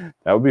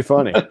would be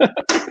funny.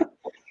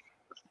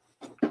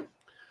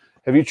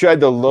 Have you tried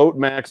the Lote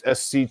Max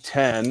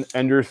SC10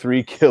 Ender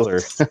 3 killer?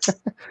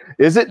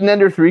 Is it an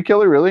Ender 3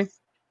 killer, really?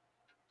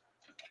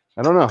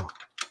 I don't know.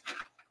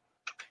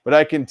 But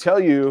I can tell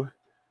you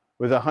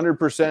with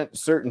 100%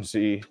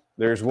 certainty,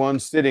 there's one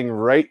sitting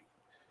right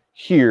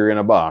here in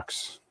a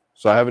box.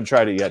 So I haven't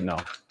tried it yet, no.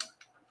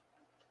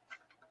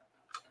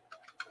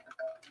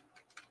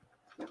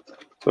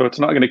 So it's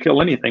not going to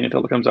kill anything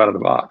until it comes out of the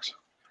box.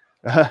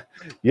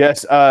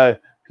 Yes.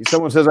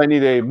 Someone says I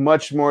need a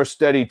much more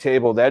steady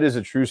table. That is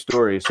a true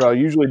story. So I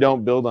usually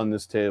don't build on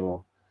this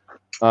table.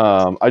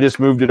 I just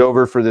moved it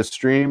over for this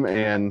stream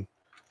and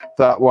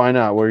thought, why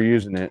not? We're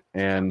using it,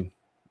 and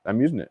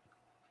I'm using it.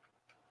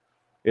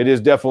 It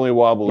is definitely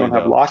wobbly. You don't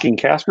have locking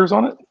casters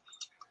on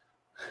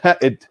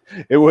it?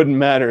 It wouldn't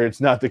matter. It's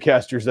not the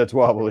casters that's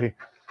wobbly.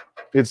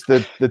 It's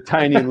the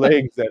tiny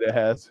legs that it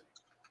has.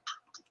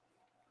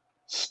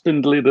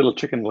 Spindly little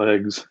chicken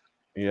legs.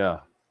 Yeah.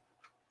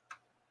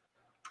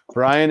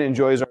 Bryan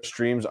enjoys our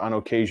streams on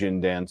occasion,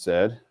 Dan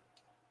said.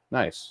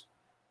 Nice.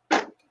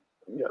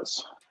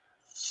 Yes.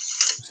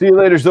 See you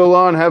later,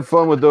 Zolan. Have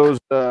fun with those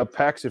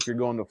packs if you're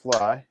going to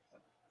fly.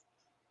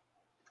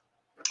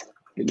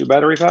 Get new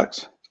battery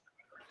packs?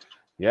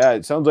 Yeah,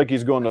 it sounds like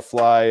he's going to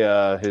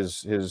fly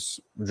his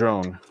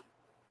drone.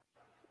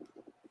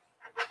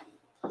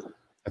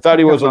 I thought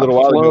he was a little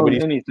while ago, but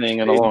he's anything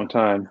in a long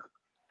time.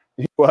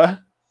 What?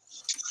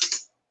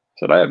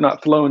 Said I have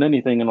not flown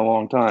anything in a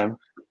long time.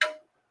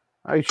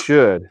 I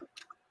should.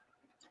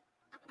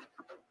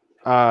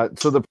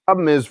 So the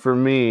problem is for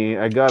me,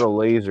 I got a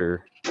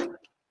laser.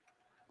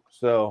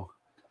 So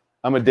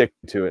I'm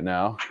addicted to it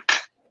now.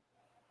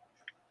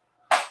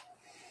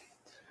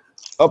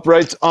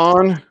 Uprights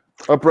on,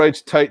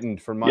 uprights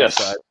tightened for my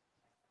side.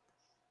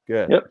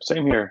 Good. Yep,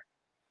 same here.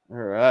 All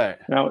right.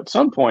 Now at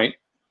some point,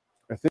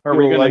 I think are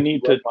we going to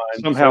need to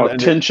somehow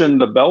tension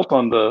the belt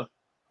on the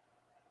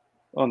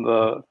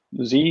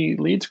Z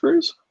lead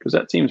screws? Because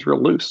that seems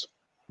real loose.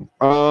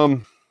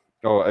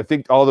 I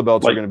think all the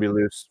belts are going to be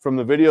loose. From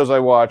the videos I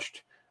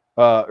watched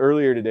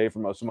earlier today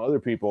from some other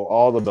people,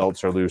 all the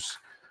belts are loose.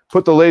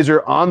 Put the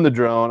laser on the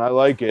drone. I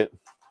like it.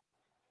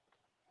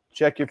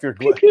 Check if your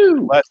glass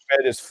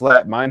bed is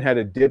flat. Mine had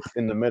a dip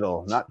in the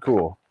middle. Not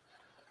cool.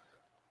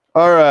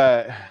 All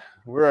right.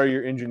 Where are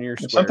your engineer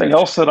squares? Something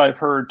else that I've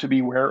heard to be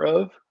aware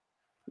of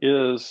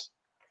is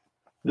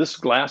this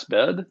glass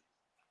bed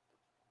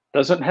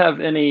doesn't have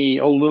any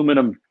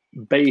aluminum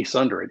base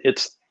under it.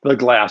 It's the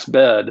glass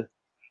bed.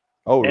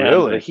 Oh,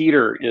 really? And the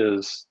heater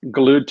is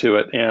glued to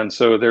it, and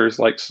so there's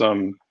like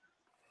some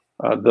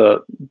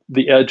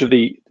the edge of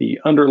the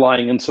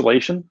underlying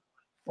insulation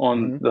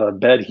on the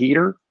bed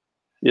heater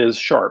is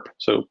sharp.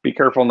 So be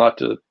careful not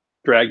to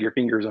drag your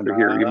fingers under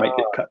here. You might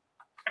get cut.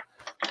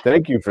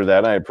 Thank you for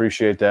that. I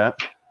appreciate that.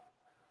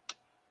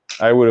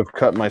 I would have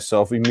cut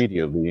myself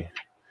immediately.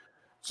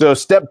 So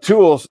step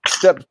 2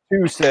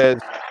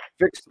 says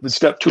fix the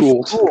step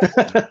tools.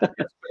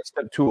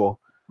 Step tool.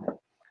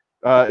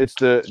 It's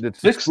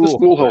fix the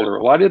spool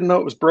holder. Well, I didn't know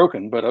it was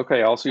broken, but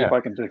okay, I'll see if I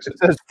can fix it. It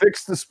says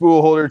fix the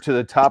spool holder to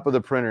the top of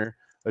the printer.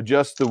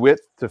 Adjust the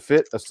width to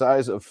fit a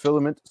size of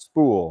filament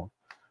spool.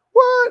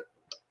 What?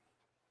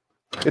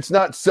 It's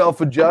not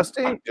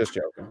self-adjusting? Just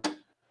joking.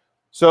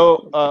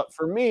 So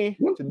for me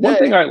today, one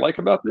thing I like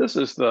about this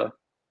is the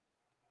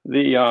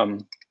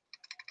filament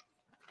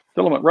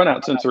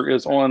runout sensor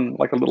is on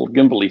like a little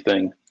gimbal-y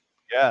thing.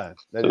 Yeah,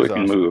 that so is it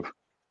can move.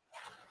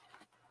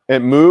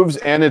 It moves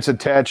and it's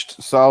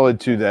attached solid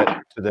to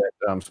that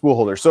spool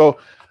holder. So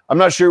I'm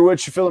not sure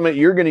which filament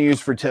you're going to use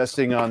for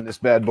testing on this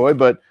bad boy,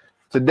 but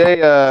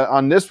today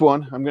on this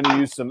one, I'm going to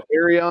use some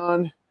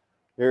Arion.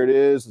 There it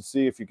is. Let's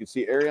see if you can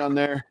see Arion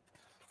there.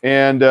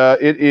 And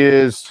it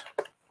is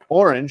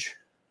orange,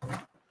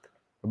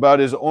 about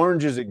as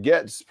orange as it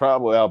gets.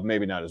 Probably, well,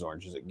 maybe not as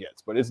orange as it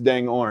gets, but it's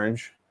dang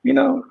orange. You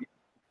know,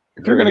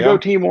 if you're going to go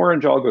Team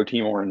Orange, I'll go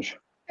Team Orange.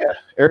 Yeah,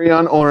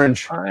 Arion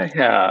orange. I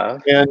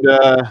have. And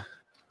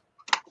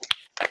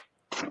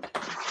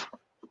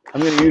I'm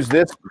going to use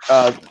this.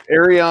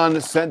 Arion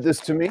sent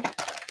this to me.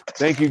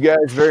 Thank you guys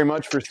very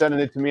much for sending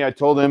it to me. I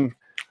told them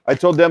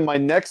my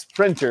next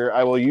printer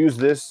I will use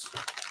this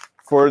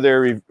for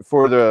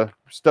the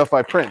stuff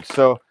I print.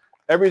 So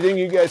everything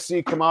you guys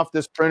see come off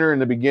this printer in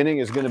the beginning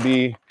is going to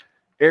be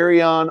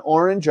Arion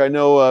orange. I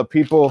know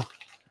people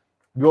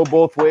go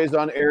both ways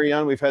on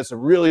Arion. We've had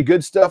some really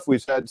good stuff.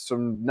 We've had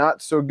some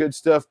not so good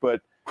stuff, but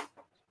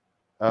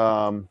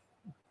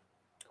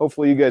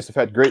hopefully you guys have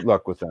had great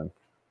luck with them.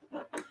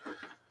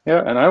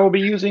 Yeah, and I will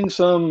be using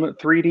some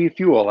 3D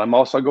Fuel. I'm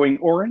also going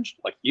orange,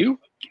 like you.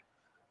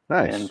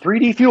 Nice. And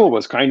 3D Fuel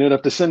was kind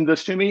enough to send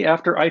this to me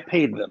after I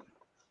paid them.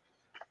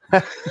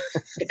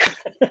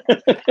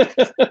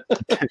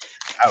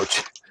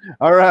 Ouch.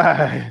 All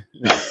right.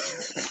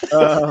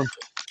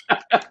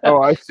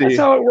 Oh, I see. That's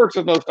how it works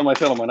with most of my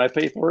filament. I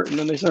pay for it, and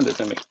then they send it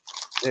to me.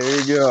 There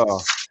you go.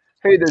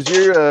 Hey, does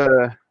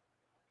your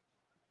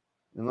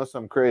unless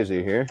I'm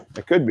crazy here,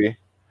 it could be.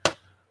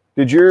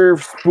 Did your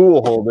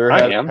spool holder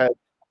have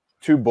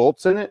 2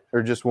 bolts in it,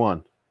 or just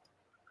one?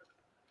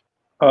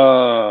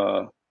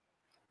 2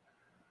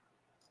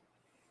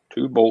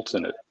 bolts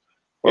in it.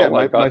 Well, yeah,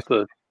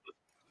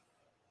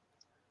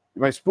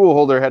 my spool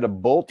holder had a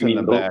bolt in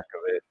the back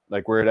of it,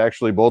 like where it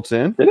actually bolts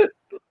in. Did it?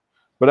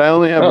 But I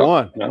only have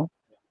one. No.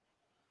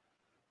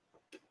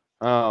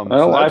 Well,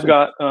 so I've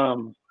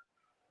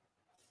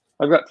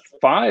got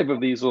 5 of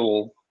these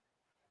little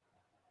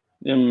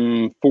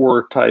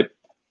M4 type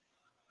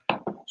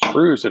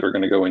screws that are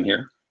going to go in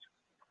here.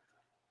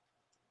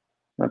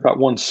 I've got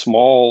one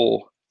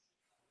small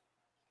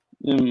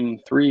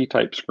M3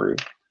 type screw.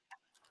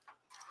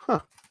 Huh.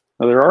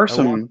 Now there are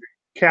some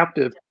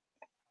captive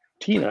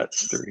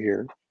T-nuts through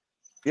here.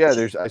 Yeah,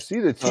 I see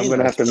the T-nuts. I'm going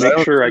to have to make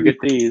sure I get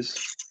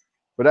these.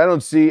 But I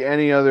don't see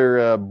any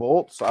other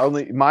bolts.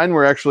 Mine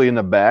were actually in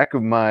the back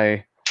of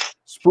my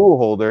spool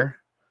holder,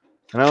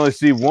 and I only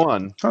see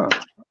one. Huh.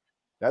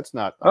 That's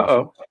not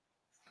awesome.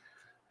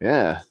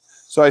 Yeah.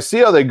 So I see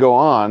how they go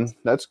on.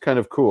 That's kind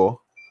of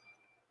cool.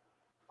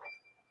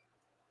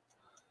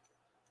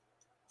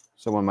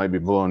 Someone might be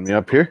blowing me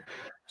up here.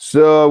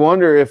 So I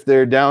wonder if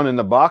they're down in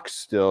the box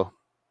still.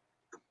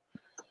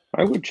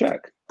 I would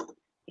check,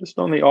 just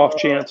on the off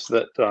chance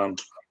that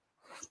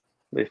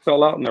they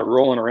fell out and they're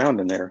rolling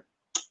around in there.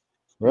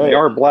 Right. They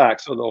are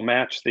black, so they'll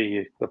match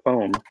the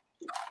foam.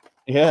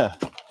 Yeah.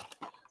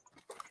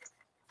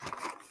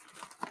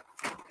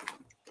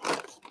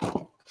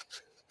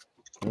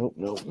 Nope,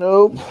 nope,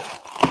 nope.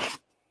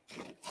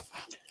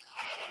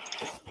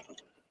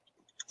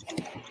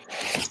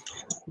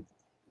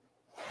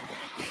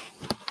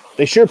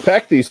 They sure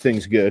pack these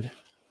things good.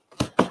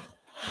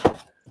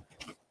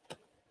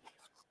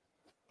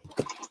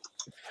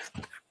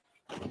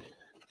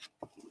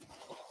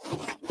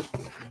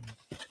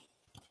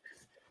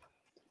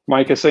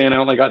 Mike is saying I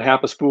only got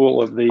half a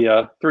spool of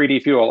the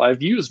 3D fuel.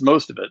 I've used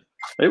most of it.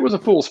 It was a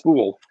full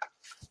spool.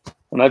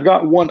 And I've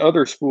got one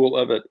other spool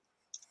of it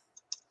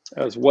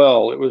as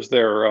well. It was they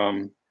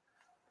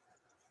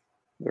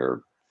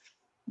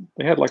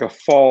had like a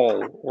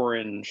fall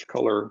orange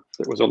color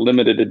that was a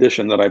limited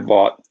edition that I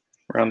bought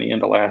around the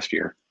end of last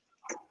year.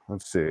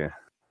 Let's see.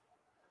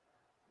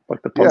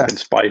 Like the pumpkin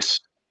spice.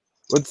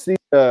 Let's see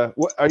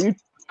what are you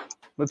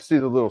let's see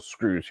the little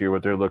screws here,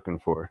 what they're looking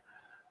for.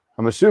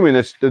 I'm assuming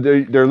it's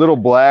they're little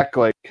black,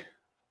 like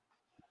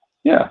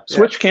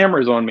switch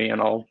cameras on me and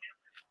I'll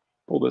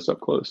pull this up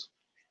close.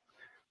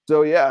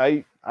 So yeah,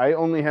 I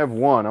only have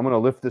one. I'm gonna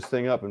lift this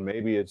thing up and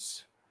maybe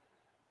it's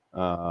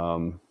let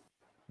me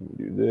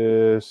do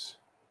this.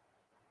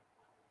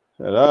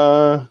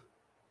 Ta-da.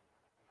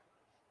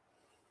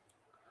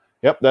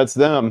 Yep, that's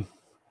them.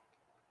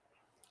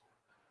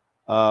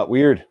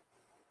 Weird.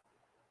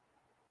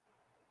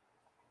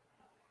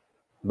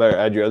 Better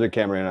add your other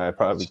camera in. I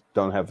probably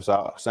don't have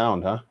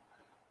sound, huh?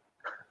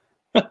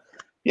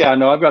 Yeah,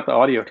 no, I've got the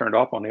audio turned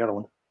off on the other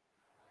one.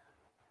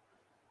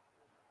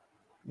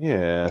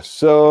 Yeah,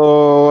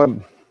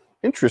 so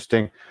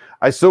interesting.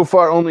 I so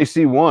far only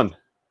see one.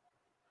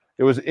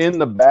 It was in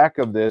the back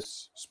of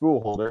this spool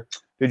holder.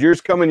 Did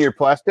yours come in your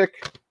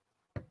plastic?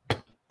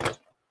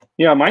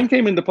 Yeah, mine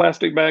came in the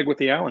plastic bag with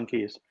the Allen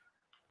keys.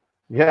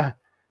 Yeah.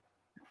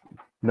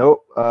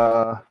 Nope.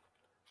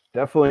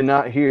 Definitely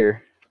not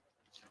here.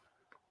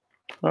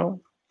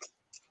 Well,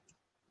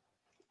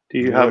 do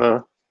you have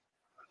a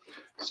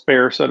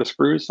spare set of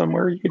screws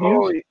somewhere you could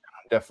use? Yeah,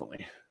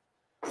 definitely.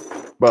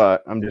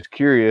 But I'm just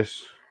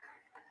curious.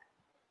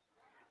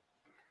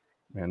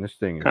 Man, this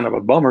thing is kind of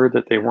a bummer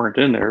that they weren't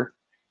in there.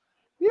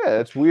 Yeah,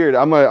 it's weird.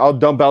 I'll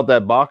dump out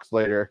that box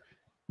later.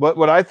 But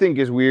what I think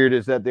is weird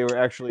is that they were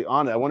actually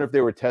on it. I wonder if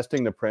they were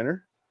testing the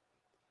printer.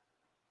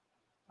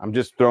 I'm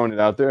just throwing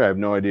it out there. I have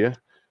no idea.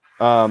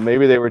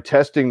 Maybe they were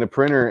testing the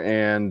printer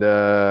and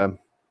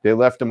they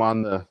left them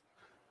on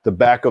the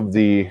back of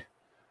the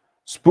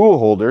spool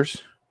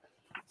holders.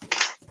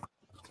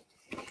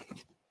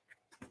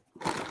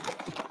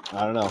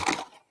 I don't know.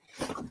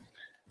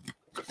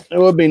 It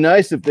would be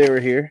nice if they were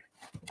here,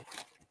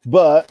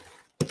 but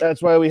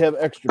that's why we have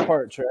extra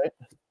parts, right?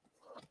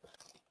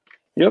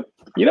 Yep.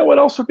 You know what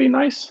else would be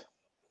nice?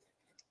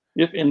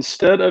 If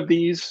instead of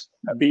these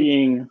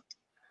being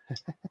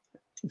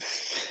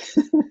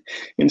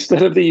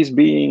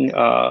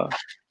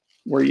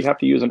where you have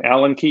to use an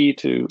Allen key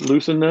to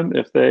loosen them,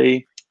 if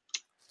they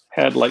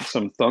had like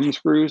some thumb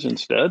screws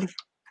instead.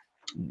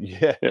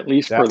 Yeah. At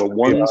least for the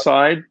one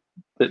side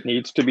that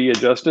needs to be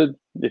adjusted,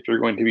 if you're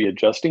going to be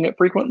adjusting it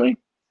frequently.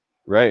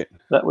 Right.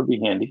 That would be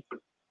handy.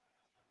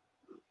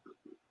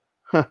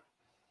 Huh.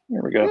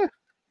 There we go. Yeah.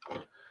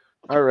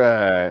 All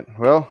right.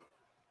 Well,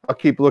 I'll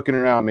keep looking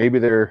around. Maybe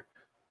they're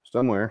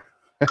somewhere.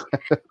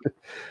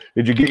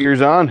 Did you get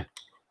yours on?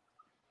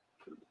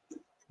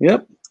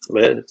 Yep.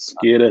 Let's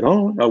get it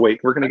on. Oh, wait.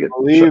 We're going to get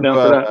shut down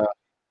for that.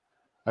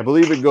 I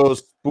believe it goes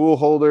spool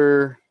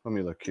holder. Let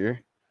me look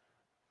here.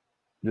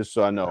 Just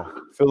so I know.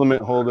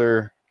 Filament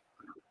holder.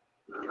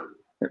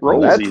 It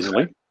rolls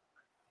easily.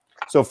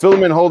 So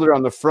filament holder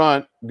on the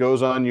front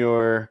goes on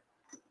your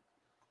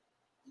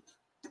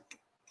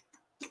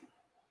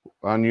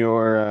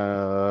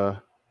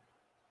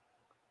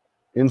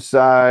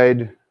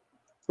inside.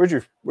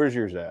 Where's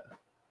yours at?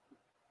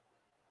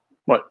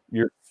 What?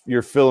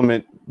 Your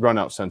filament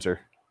runout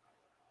sensor.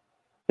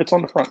 It's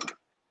on the front.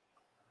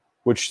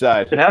 Which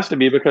side? It has to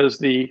be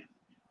because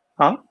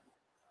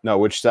No,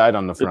 which side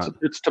on the front?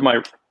 It's to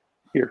my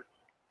here.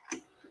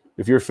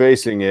 If you're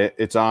facing it,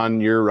 it's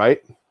on your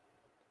right?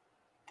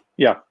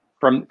 Yeah.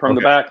 From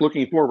the back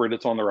looking forward,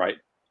 it's on the right.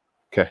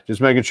 Okay,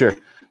 just making sure.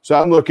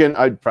 So I'm looking.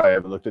 I probably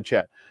haven't looked at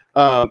chat.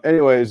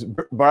 Anyways,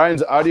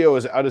 Brian's audio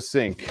is out of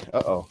sync.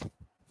 Uh-oh.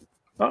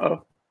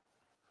 Uh-oh.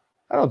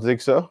 I don't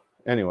think so.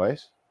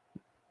 Anyways.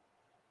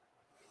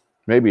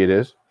 Maybe it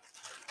is.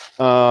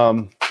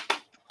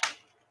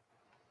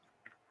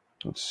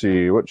 Let's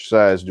see. Which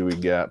size do we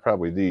got?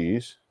 Probably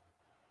these.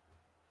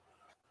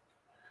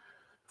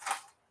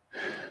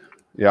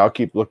 Yeah, I'll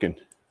keep looking.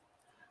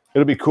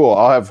 It'll be cool.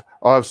 I'll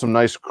have some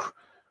nice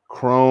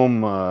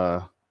chrome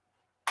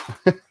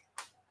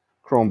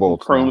chrome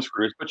bolts. Chrome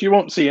screws, but you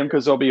won't see them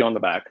because they'll be on the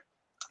back.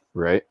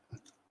 Right.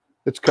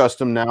 It's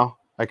custom now.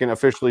 I can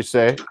officially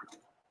say.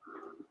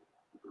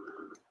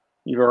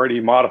 You've already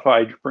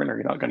modified your printer.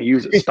 You're not going to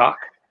use it stock.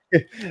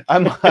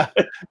 I'm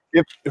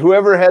if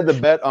whoever had the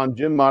bet on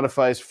Jim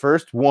Modify's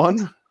first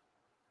one.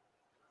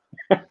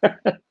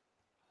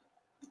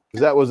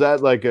 Was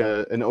that like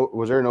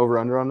was there an over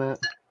under on that?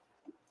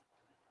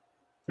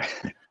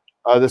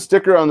 The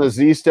sticker on the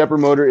Z stepper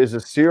motor is a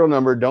serial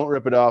number. Don't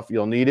rip it off.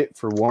 You'll need it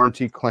for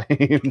warranty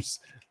claims.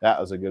 That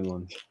was a good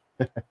one.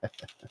 The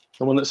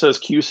one that says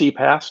QC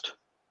passed?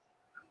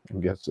 I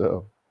guess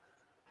so.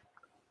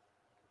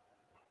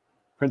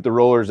 Print the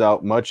rollers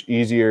out. Much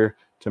easier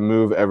to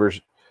move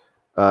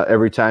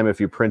every time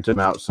if you print them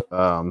out,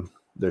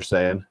 they're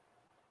saying.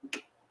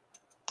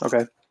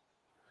 Okay.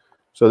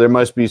 So there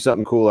must be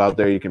something cool out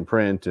there you can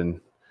print, and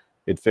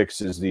it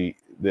fixes the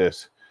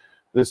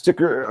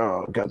sticker.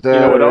 Oh, got that.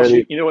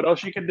 You know what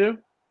else you could do?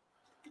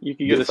 You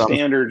could get a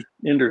standard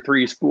Ender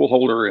 3 spool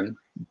holder and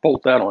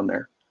bolt that on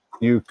there.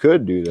 You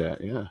could do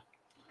that, yeah.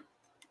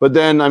 But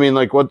then, I mean,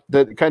 like, what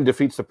that kind of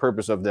defeats the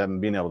purpose of them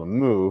being able to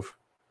move.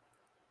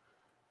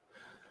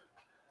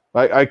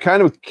 I'm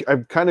kind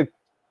of.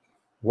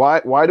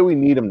 Why do we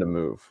need them to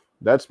move?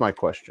 That's my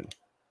question.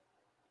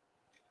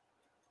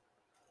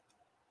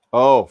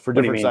 Oh, for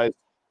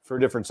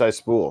different size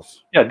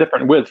spools. Yeah,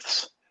 different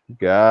widths.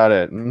 Got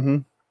it. Mm-hmm.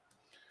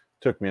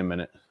 Took me a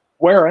minute.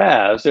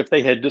 Whereas if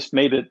they had just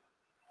made it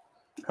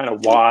kind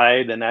of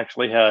wide and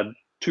actually had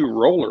 2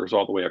 rollers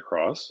all the way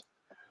across.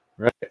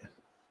 Right.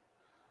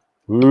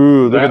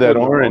 Ooh, look at that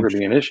orange. That would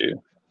be an issue.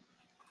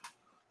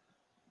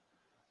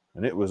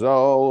 And it was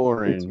all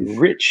orange. It's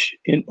rich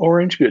in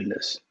orange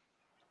goodness.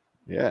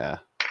 Yeah.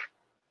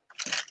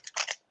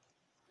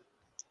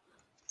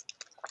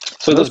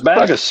 So this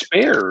bag of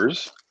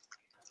spares,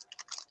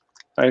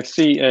 I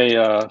see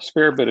a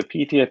spare bit of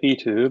PTFE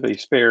tube, a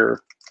spare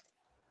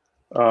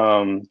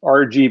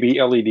RGB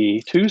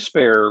LED, 2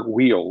 spare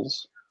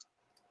wheels,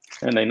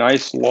 and a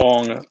nice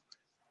long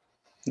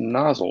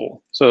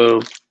nozzle.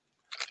 So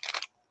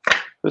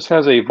this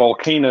has a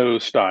volcano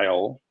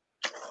style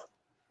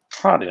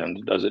hot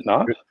end, does it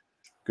not?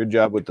 Good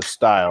job with the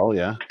style,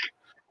 yeah.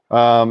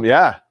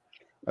 Yeah,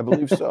 I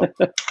believe so.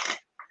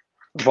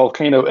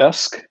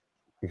 Volcano-esque.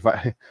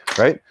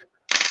 Right?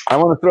 I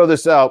want to throw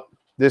this out.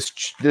 This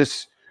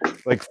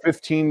like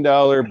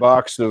 $15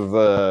 box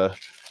of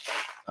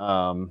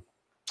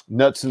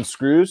nuts and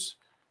screws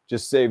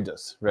just saved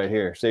us right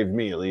here. Saved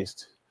me at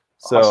least.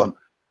 So awesome.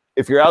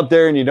 If you're out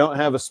there and you don't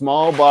have a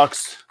small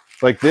box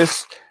like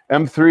this,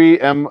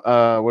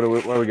 M3, what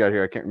do we got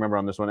here? I can't remember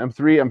on this one.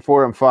 M3,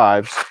 M4,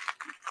 M5s.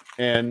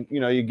 And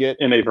you get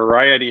in a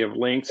variety of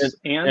lengths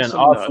and an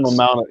awesome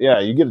amount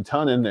of you get a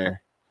ton in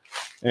there.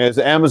 And it's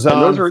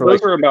Amazon. And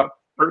those are about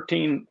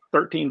 $13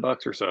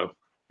 or so.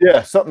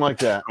 Yeah, something like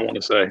that. I want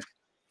to say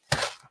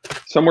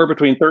somewhere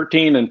between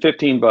 13 and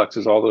 15 bucks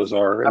is all those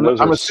are. And those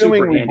are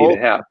super handy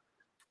to have.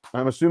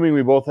 I'm assuming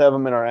we both have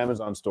them in our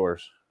Amazon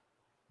stores.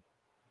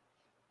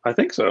 I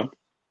think so.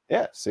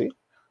 Yeah, see?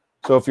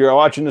 So if you're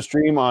watching the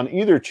stream on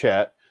either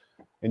chat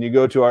and you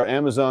go to our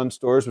Amazon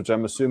stores, which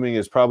I'm assuming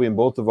is probably in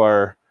both of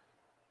our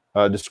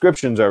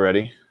descriptions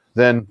already,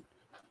 then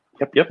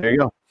yep. There you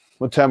go.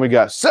 What time we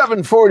got?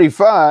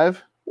 7:45.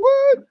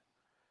 What?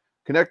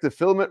 Connect the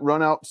filament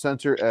runout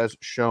sensor as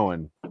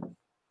shown.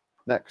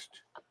 Next.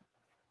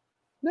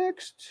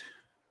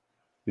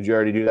 Did you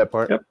already do that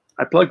part? Yep.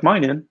 I plugged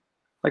mine in.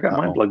 I got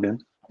mine plugged in.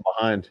 I'm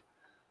behind.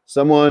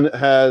 Someone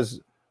has,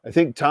 I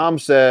think Tom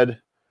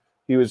said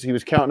he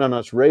was counting on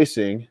us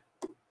racing.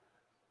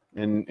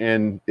 And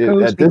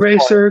at this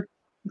racer.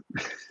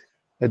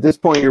 At this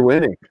point you're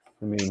winning.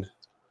 I mean,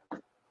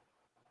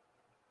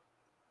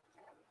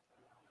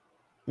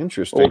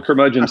 interesting. Old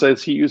curmudgeon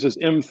says he uses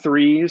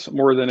M3s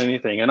more than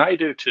anything, and I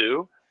do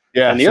too.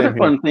 Yeah. And the other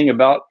fun thing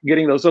about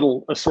getting those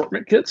little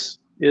assortment kits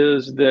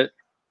is that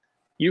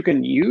you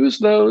can use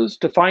those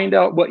to find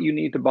out what you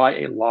need to buy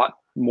a lot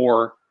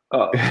more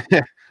of.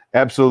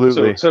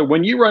 Absolutely. So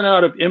when you run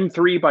out of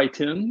M3 by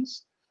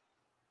 10s,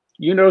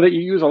 you know that you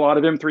use a lot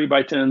of M3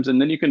 by 10s,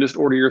 and then you can just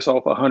order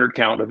yourself 100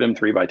 count of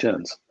M3 by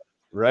 10s.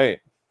 Right.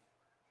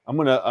 I'm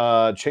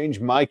gonna change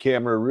my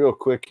camera real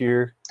quick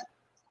here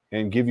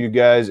and give you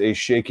guys a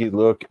shaky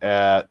look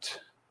at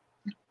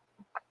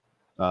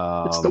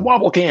it's the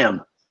wobble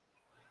cam.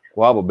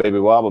 Wobble, baby,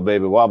 wobble,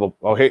 baby, wobble.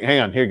 Oh, hey,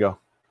 hang on, here you go.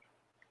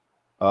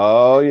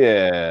 Oh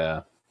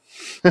yeah.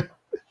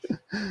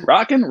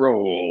 Rock and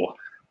roll.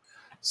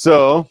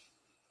 So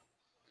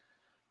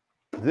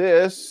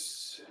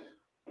this,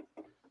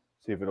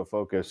 see if it'll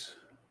focus.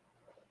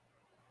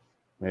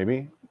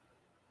 Maybe.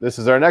 This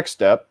is our next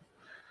step.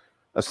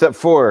 Step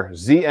 4,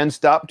 Z end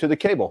stop to the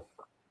cable.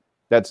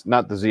 That's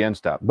not the Z end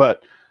stop,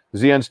 but the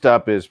Z end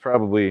stop is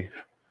probably,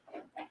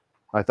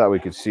 I thought we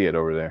could see it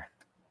over there.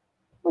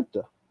 What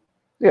the?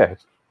 Yeah.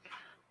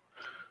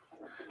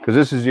 Because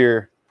this is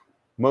your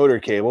motor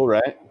cable,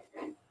 right?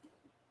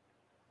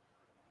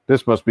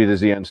 This must be the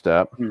Z end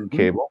stop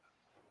cable.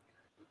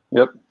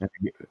 Yep.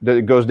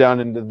 It goes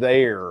down into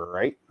there,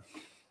 right?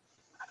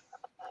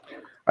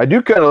 I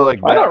do kind of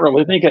like that. I don't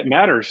really think it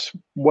matters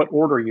what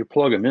order you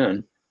plug them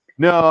in.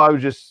 No, I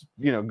was just,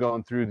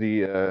 going through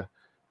the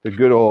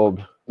good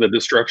old The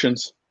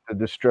destructions. The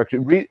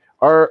destruction. Read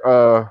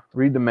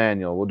the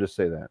manual. We'll just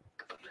say that.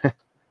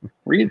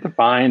 Read the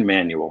fine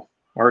manual.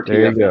 RTFM.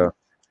 There you go.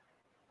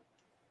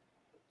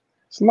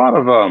 It's a lot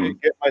of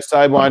get my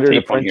Sidewinder to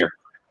tape on print. here.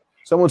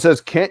 Someone says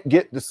can't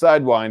get the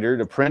Sidewinder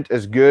to print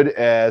as good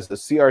as the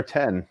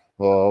CR10.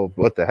 Well,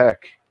 what the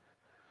heck?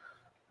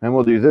 And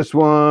we'll do this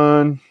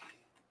one.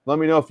 Let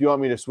me know if you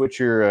want me to switch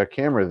your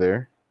camera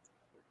there.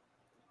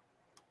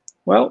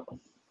 Well,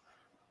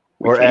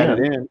 or add it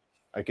in.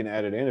 I can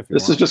add it in if you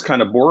want. This is just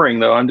kind of boring,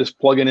 though. I'm just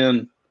plugging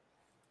in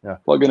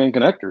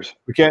connectors.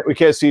 We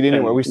can't see it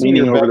anywhere. We see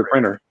it over the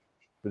printer,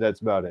 but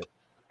that's about it.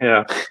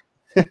 Yeah.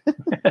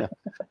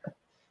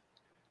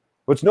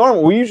 What's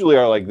normal? We usually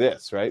are like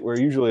this, right? We're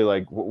usually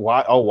like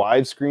all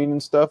widescreen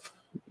and stuff.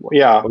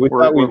 Yeah, we're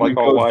like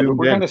all wide. But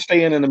we're going to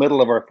stay in the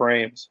middle of our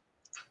frames.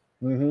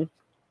 Mm-hmm.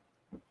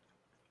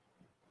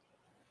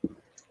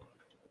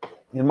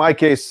 In my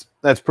case,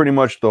 that's pretty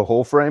much the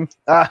whole frame.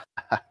 All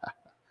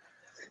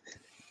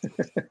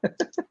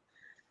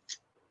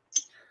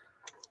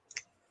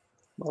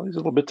these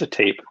little bits of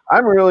tape.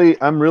 I'm really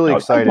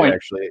excited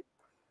actually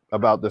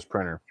about this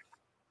printer.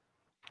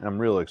 I'm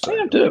really excited.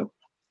 I am too.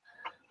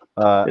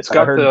 It's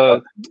got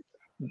the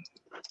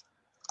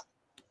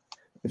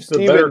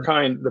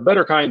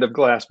better kind of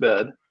glass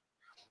bed.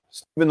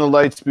 Stephen the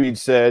Lightspeed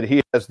said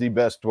he has the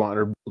best one,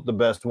 or the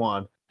best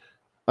one.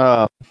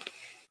 Let's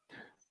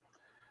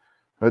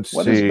see.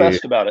 What is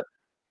best about it?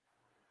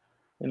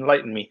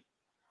 Enlighten me.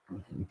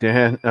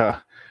 Dan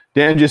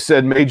just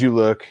said, made you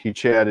look. He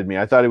chatted me.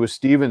 I thought it was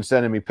Steven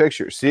sending me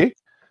pictures. See?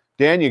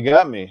 Dan, you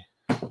got me.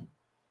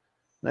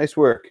 Nice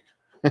work.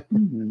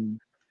 Mm-hmm.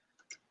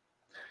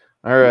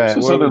 All right. Where's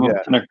this other little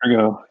connector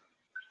go?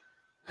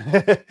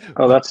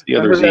 Oh, that's the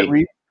other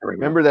Z.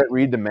 Remember that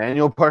read the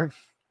manual part?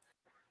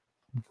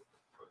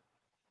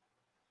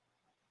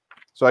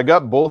 So I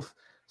got both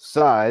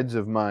sides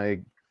of my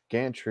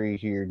gantry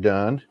here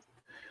done.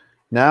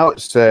 Now it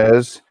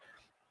says,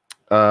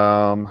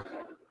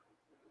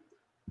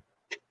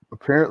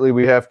 apparently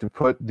we have to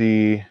put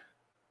the,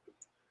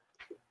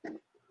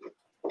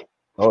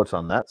 it's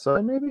on that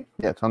side maybe?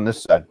 Yeah, it's on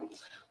this side.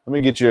 Let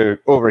me get you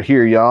over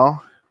here,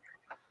 y'all.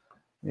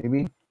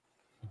 Maybe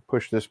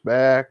push this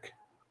back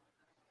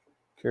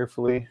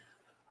carefully.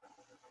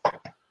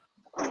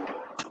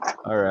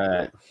 All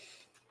right.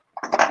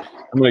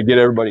 I'm going to get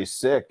everybody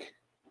sick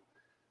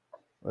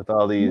with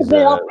all these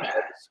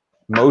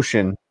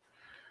motion.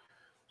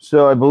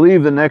 So I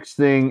believe the next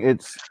thing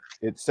it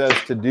says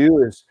to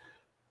do is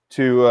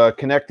to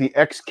connect the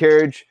X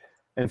carriage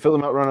and fill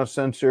them out runoff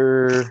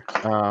sensor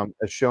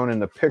as shown in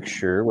the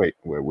picture. Wait.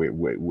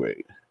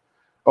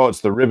 Oh, it's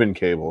the ribbon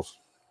cables.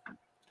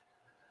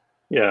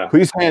 Yeah.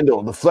 Please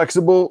handle the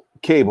flexible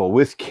cable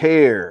with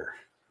care.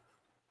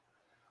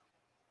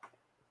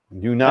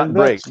 Do not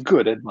break. That's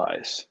good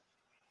advice.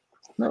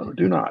 No,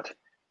 do not.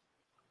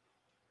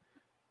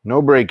 No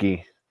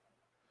breaky.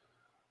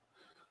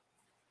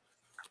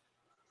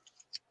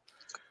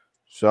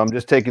 So I'm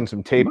just taking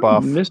some tape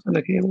off. Missing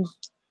the cables?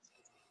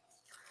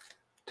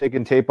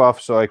 Taking tape off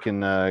so I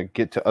can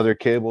get to other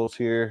cables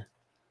here.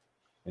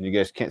 And you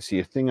guys can't see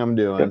a thing I'm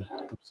doing. Yep.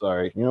 I'm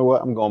sorry. You know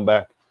what? I'm going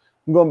back.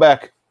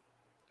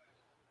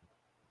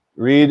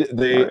 Read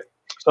the... Right.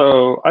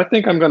 So I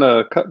think I'm going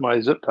to cut my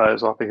zip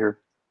ties off of here.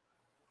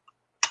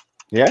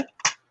 Yeah?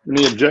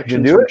 Any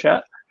objections from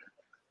chat?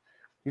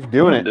 He's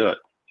doing it. Do it.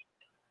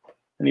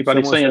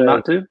 Anybody saying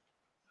not to?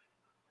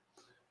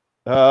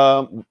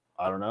 I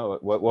don't know.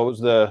 What was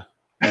the...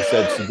 You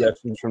said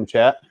suggestions from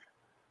chat?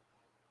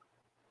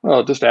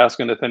 Well, just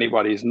asking if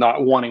anybody's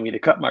not wanting me to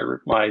cut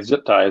my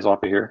zip ties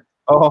off of here.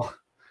 Oh.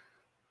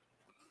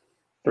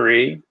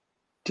 3,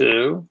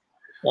 2,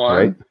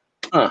 1.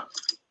 Right.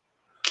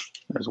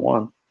 There's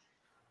one.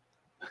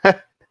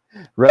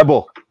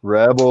 Rebel.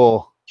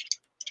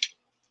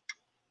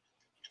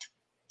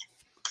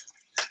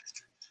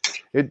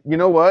 You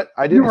know what?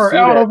 I didn't. You are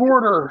out of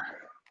order.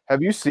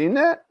 Have you seen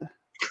that?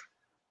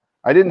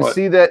 I didn't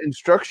see that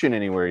instruction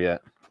anywhere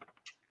yet.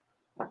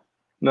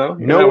 No,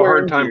 you have a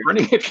hard time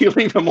printing if you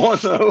leave them on,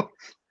 though.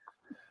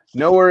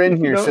 Nowhere in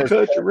here says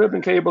cut your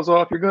ribbon cables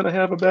off. You're going to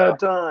have a bad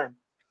time.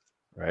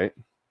 Right.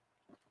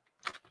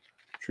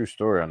 True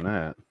story on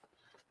that.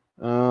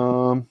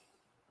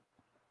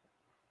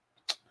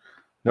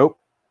 Nope.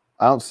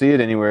 I don't see it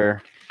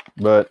anywhere,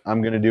 but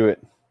I'm going to do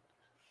it.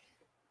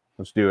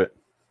 Let's do it.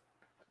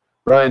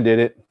 Bryan did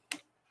it.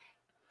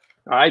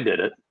 I did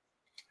it.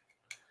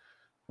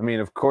 I mean,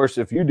 of course,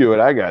 if you do it,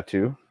 I got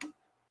to.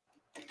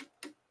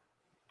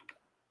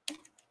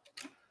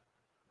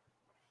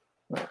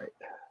 All right.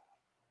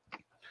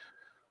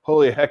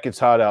 Holy heck, it's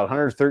hot out.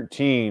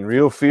 113.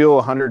 Real feel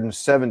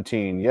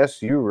 117.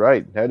 Yes, you're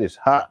right. That is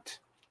hot.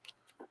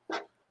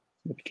 If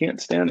you can't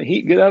stand the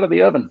heat, get out of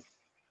the oven.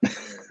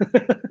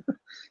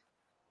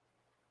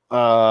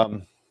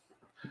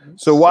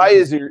 So why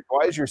is your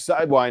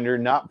Sidewinder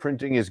not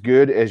printing as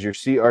good as your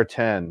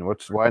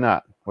CR10? Why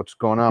not? What's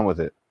going on with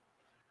it?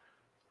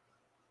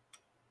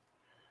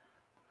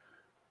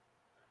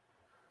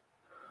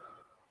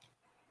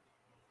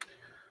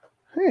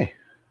 I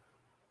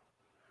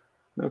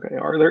Okay.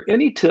 Are there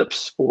any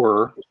tips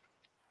for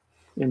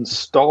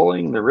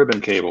installing the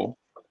ribbon cable?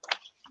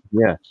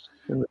 Yeah.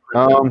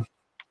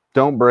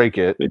 Don't break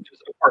it.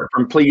 Just apart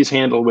from please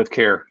handle with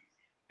care.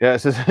 Yeah, it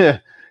says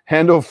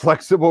handle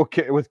flexible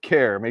with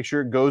care. Make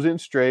sure it goes in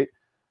straight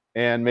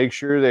and make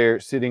sure they're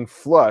sitting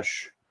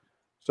flush.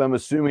 So I'm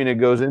assuming it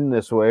goes in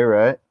this way,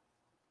 right?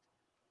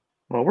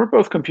 Well, we're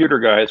both computer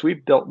guys.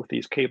 We've dealt with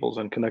these cables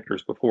and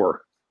connectors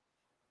before.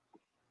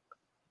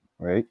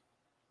 Right.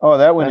 Oh,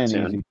 that went That's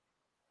in easy.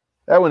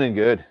 That went in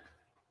good.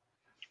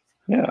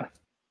 Yeah.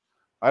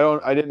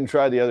 I didn't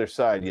try the other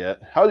side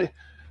yet.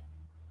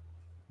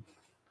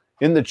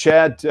 In the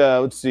chat,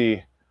 let's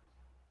see.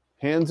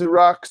 Hands of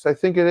Rocks, I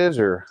think it is,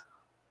 or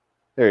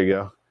there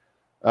you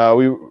go.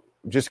 We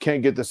just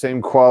can't get the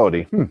same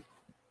quality.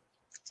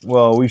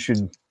 Well, we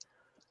should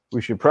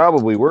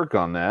probably work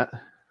on that.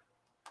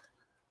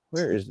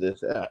 Where is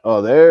this at?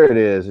 Oh, there it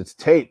is. It's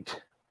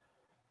taped.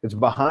 It's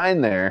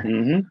behind there.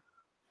 Mm-hmm.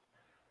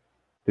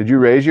 Did you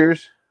raise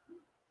yours?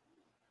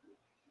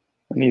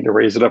 I need to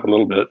raise it up a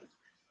little bit.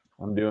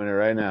 I'm doing it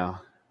right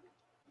now.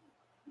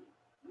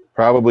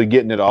 Probably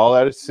getting it all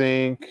out of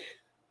sync.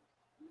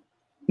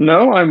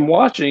 No, I'm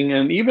watching,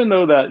 and even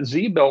though that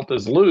Z belt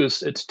is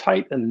loose, it's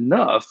tight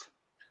enough,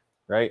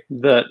 right,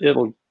 that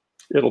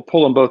it'll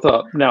pull them both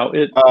up. Now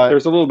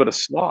there's a little bit of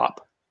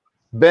slop.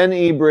 Ben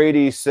E.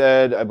 Brady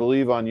said, I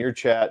believe on your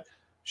chat,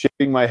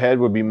 shaving my head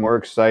would be more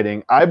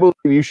exciting. I believe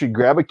you should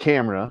grab a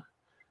camera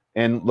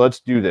and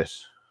let's do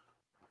this.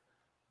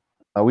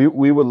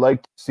 We would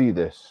like to see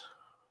this.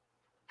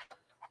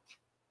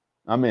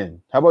 I'm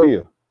in. How about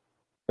you?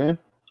 Ben?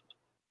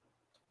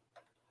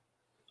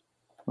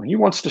 Well, he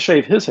wants to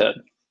shave his head.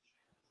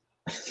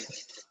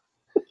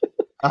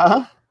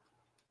 Uh-huh.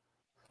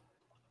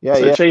 Yeah,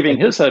 so yeah. Shaving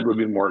his head would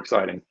be more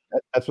exciting.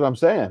 That's what I'm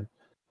saying.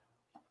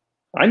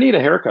 I need a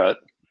haircut,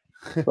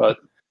 but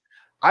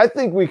I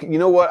think we can, you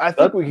know what? I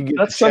think we could get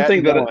that's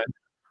something going.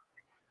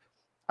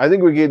 I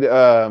think we could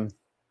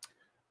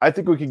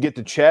get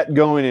the chat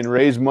going and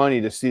raise money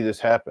to see this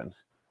happen.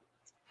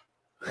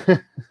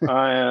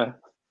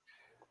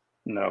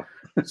 No.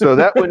 So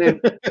that went in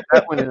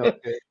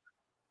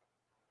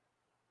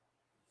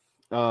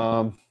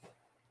okay.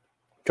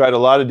 Tried a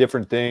lot of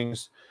different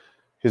things.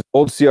 His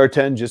old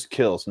CR10 just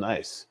kills.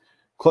 Nice.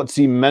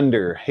 Klutzy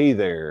Mender, hey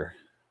there.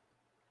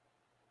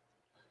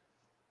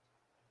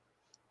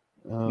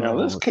 Now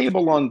this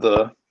cable on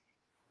the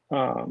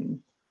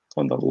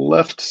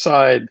left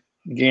side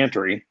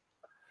gantry.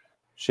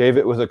 Shave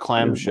it with a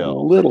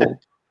clamshell. Little.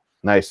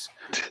 Nice.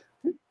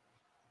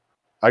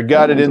 I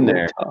got it in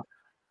there. Tough.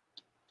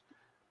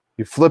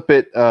 You flip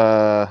it.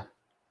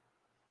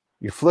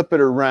 You flip it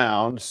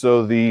around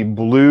so the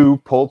blue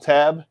pull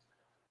tab.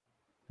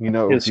 You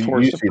know, you see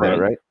that,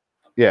 right?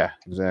 Yeah,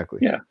 exactly.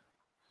 Yeah.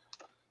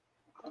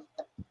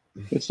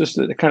 It's just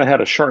that it kind of had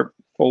a sharp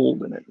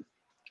fold in it.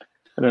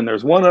 And then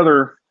there's one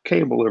other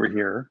cable over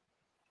here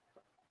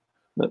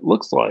that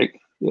looks like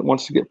it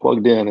wants to get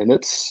plugged in, and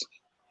it's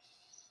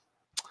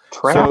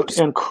trapped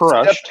and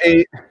crushed.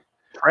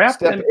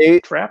 Trapped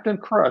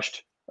and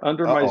crushed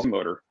under my Z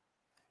motor.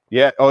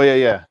 Yeah. Oh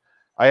yeah.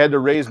 I had to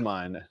raise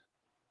mine.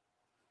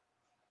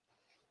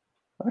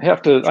 I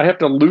have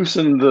to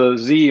loosen the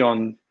Z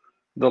on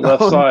the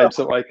left side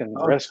so I can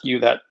rescue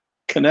that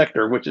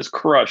connector, which is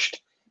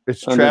crushed.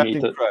 It's trapped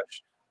and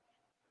crushed.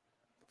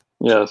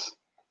 Yes.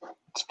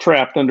 It's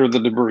trapped under the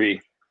debris.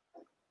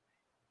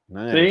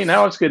 Nice. See,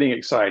 now it's getting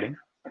exciting.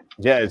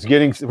 Yeah,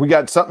 we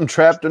got something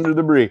trapped under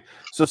the debris.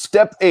 So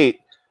step 8,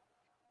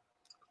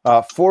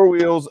 4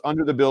 wheels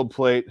under the build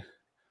plate.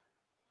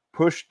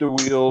 Push the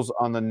wheels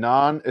on the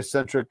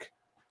non-eccentric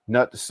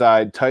nut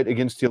side tight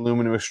against the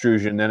aluminum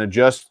extrusion. Then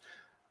adjust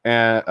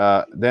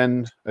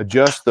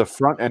the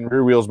front and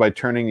rear wheels by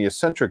turning the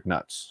eccentric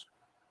nuts.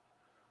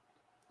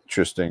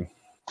 Interesting.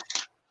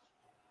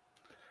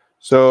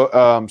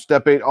 So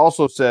step 8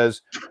 also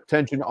says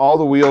tension all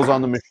the wheels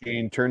on the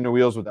machine. Turn the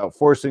wheels without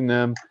forcing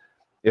them.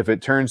 If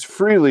it turns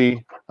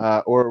freely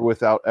or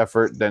without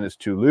effort, then it's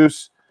too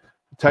loose.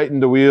 Tighten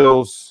the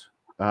wheels.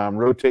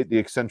 Rotate the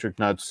eccentric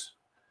nuts.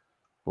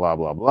 Blah,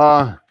 blah,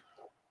 blah.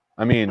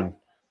 I mean,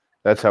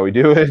 that's how we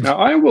do it. Now,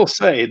 I will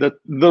say that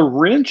the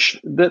wrench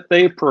that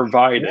they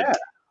provided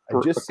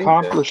for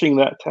accomplishing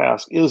that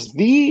task is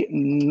the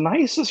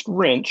nicest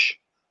wrench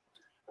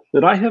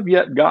that I have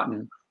yet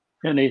gotten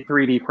in a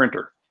 3D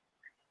printer.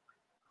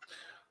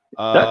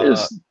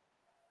 That's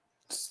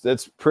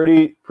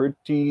pretty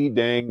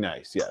dang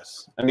nice.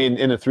 Yes, I mean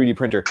in a 3D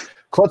printer.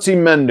 Klutzy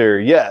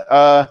Mender,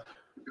 yeah.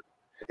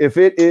 If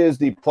it is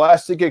the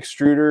plastic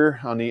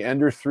extruder on the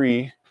Ender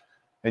 3,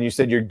 and you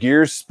said your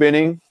gear's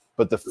spinning,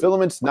 but the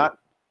filament's not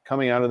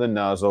coming out of the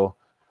nozzle,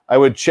 I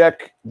would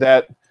check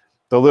that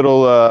the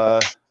little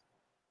I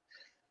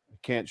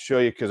can't show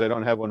you because I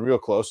don't have one real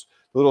close.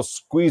 The little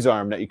squeeze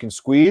arm that you can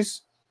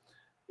squeeze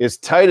is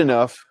tight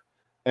enough.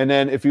 And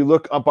then if you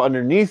look up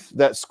underneath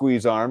that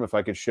squeeze arm, if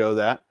I could show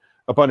that,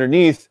 up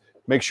underneath,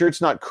 make sure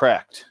it's not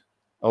cracked.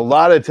 A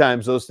lot of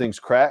times those things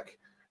crack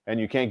and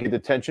you can't get the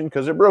tension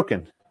because they're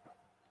broken.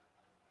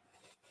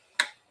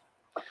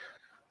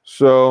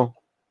 So,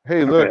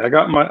 hey, look. Okay, I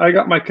got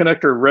my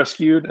connector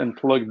rescued and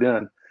plugged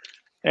in.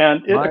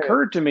 And it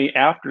occurred to me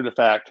after the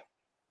fact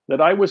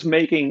that I was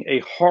making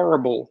a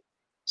horrible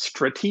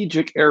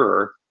strategic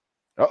error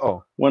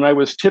when I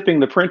was tipping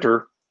the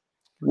printer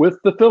with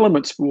the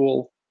filament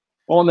spool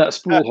on that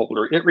spool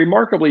holder. It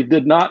remarkably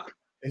did not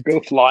go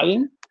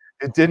flying.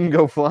 It didn't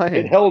go flying.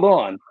 It held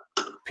on.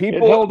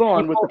 It held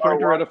on with the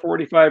printer at a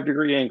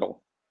 45-degree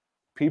angle.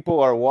 People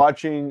are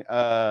watching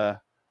the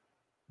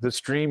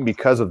stream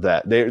because of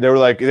that. They were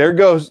like, there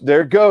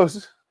it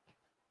goes.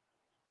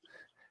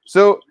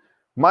 So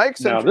my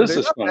eccentric, now this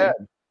is funny. bad.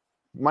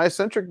 My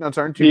eccentric nuts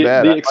aren't too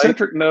bad. The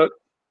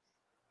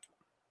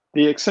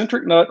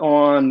eccentric nut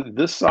on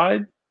this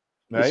side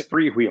is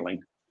freewheeling.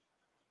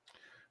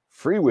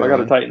 Freewheeling. So I got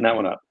to tighten that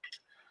one up.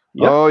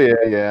 Yep. Oh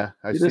yeah.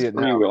 I see it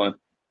now. Freewheeling.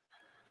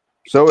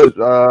 So is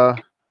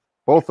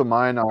both of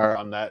mine are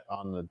on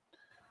the.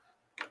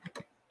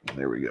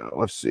 There we go.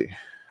 Let's see.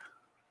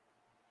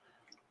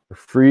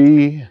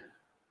 Freewheeling.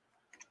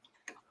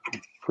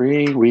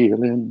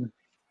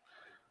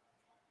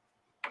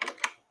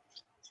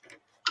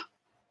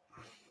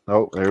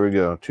 Oh, there we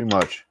go. Too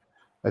much.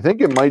 I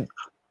think it might.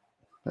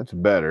 That's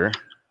better.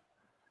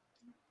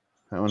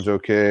 That one's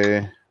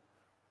okay.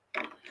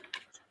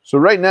 So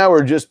right now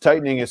we're just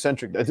tightening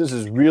eccentric. This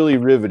is really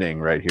riveting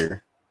right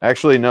here.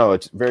 Actually, no,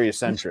 it's very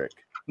eccentric.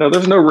 No,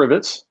 there's no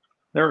rivets.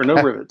 There are no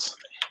rivets.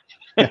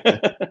 It's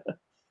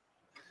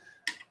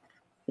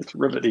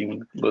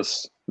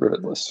rivetingless,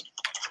 rivetless.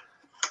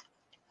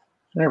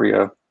 There we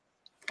go.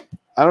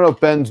 I don't know if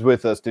Ben's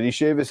with us. Did he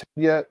shave his head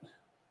yet?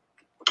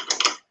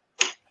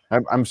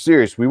 I'm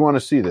serious. We want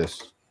to see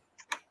this.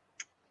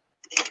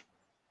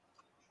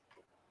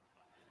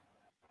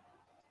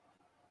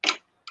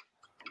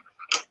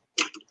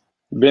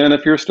 Ben,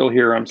 if you're still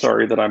here, I'm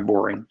sorry that I'm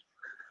boring.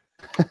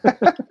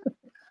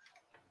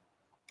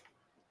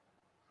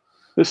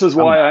 This is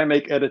why I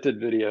make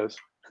edited videos.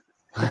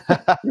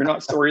 You're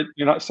not sorry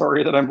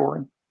that I'm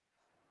boring?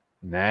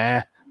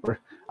 Nah.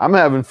 I'm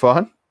having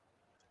fun.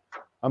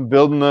 I'm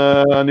building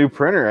a new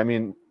printer. I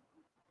mean,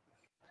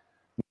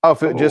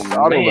 if it just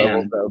auto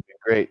level, that would be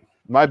great.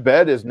 My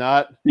bed is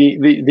not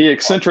the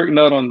eccentric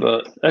nut on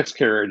the X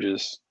carriage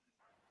is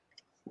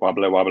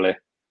wobbly.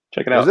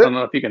 Check it out. I don't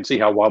know if you can see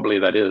how wobbly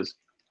that is.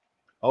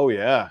 Oh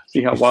yeah.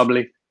 See how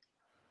wobbly?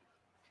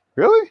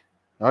 Really?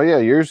 Oh yeah,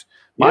 yours.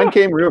 Mine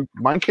came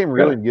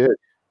really good.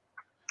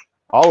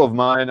 All of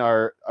mine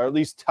are at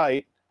least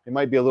tight. It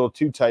might be a little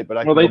too tight,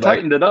 but they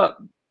tightened it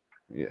up.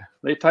 Yeah.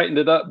 They tightened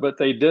it up, but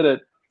they did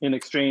it in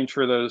exchange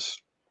for those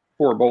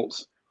 4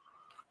 bolts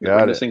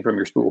you're missing from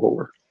your spool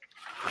holder.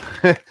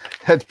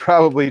 That's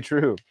probably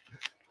true.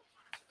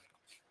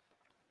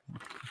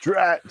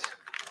 Drat.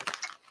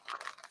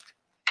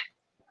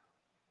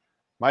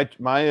 My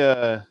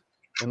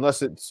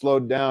unless it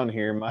slowed down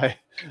here,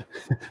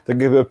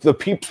 the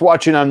peeps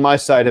watching on my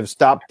side have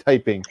stopped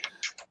typing.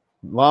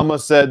 Llama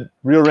said,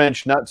 "Real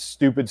wrench, not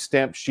stupid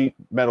stamped sheet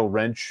metal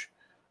wrench."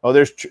 Oh,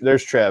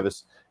 there's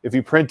Travis. If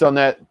you print on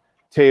that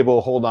table,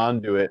 hold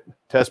on to it.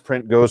 Test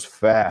print goes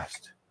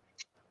fast.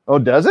 Oh,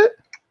 does it?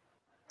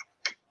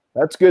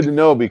 That's good to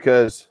know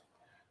because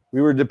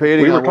we were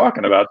debating. We were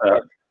talking about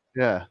that.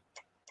 Yeah.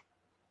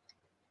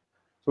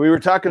 So we were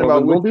talking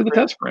about we'll do the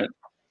test print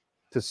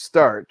to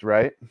start,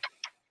 right?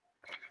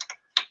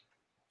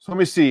 So let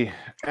me see.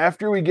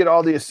 After we get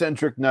all the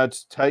eccentric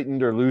nuts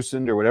tightened or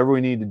loosened or whatever we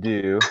need to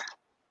do,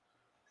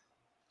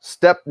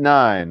 step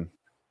 9,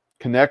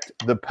 connect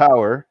the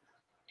power.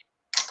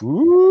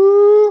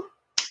 Woo!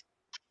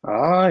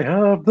 I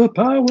have the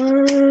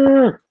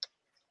power.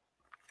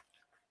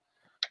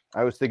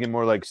 I was thinking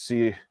more like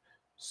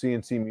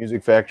CNC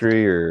Music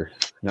Factory or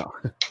no.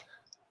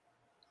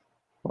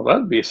 Well,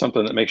 that'd be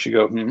something that makes you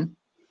go,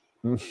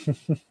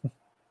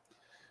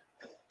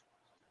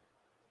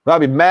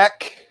 Robbie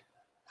Mack.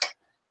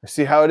 I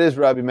see how it is,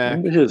 Robbie Mack.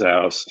 Into his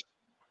house.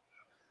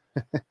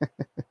 So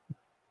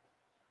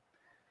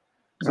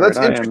that's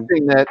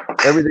interesting that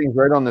everything's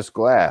right on this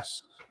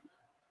glass.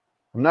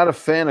 I'm not a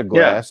fan of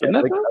glass. Yeah,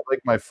 I like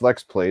my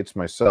flex plates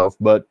myself,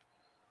 but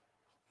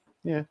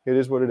yeah, it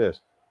is what it is.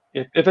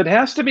 If it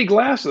has to be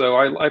glass, though,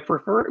 I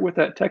prefer it with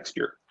that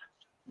texture.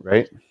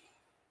 Right?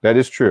 That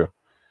is true.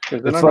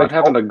 Because then I'm not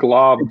having a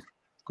glob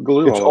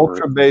glue it's all over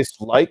ultra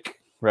base like,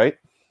 right?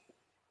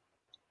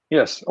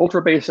 Yes,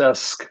 ultra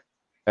base-esque.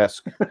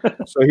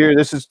 So here,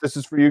 this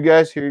is for you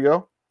guys. Here you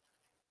go.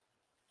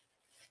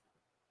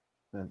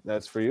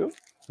 That's for you.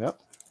 Yep.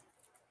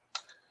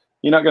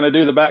 You're not going to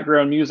do the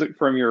background music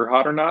from your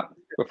hot or not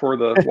before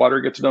the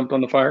water gets dumped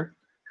on the fire?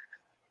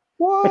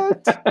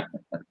 What?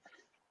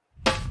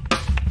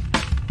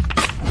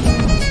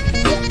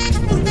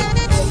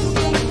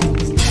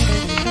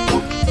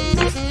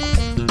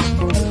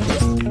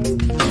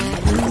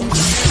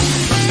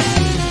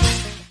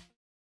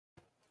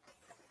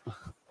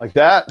 Like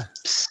that?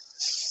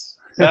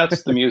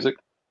 That's the music.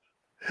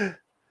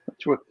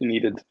 That's what you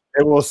needed.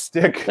 It will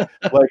stick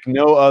like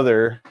no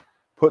other.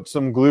 Put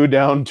some glue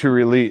down to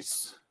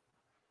release.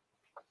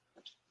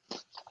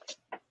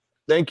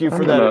 Thank you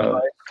for that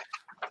advice.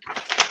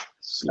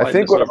 I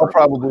think what I'll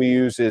probably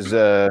use is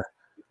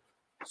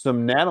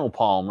some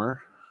nanopolymer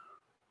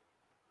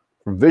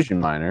from Vision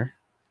Miner,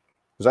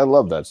 because I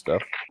love that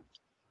stuff.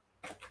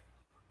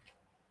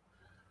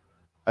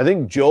 I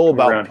think Joel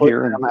about putting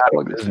them out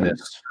of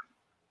business.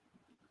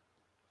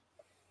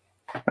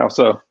 How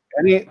so?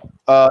 Any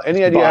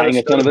idea buying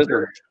a ton of it,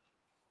 or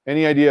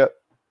any idea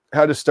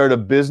how to start a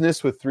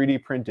business with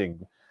 3D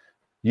printing?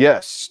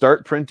 Yes,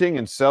 start printing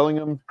and selling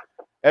them,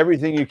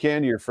 everything you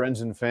can, to your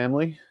friends and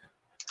family,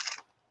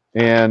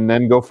 and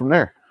then go from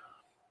there.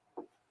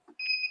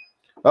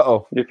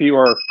 If you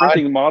are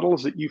printing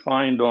models that you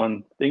find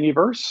on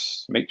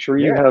Thingiverse, make sure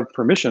you have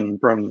permission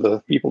from the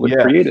people that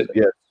created it.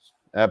 Yes,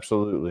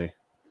 absolutely.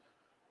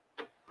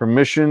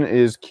 Permission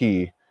is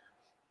key.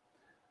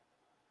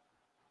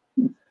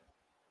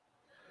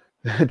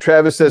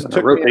 Travis says,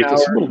 "Took rotate me an hour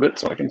this a little bit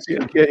so I can see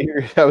it." Get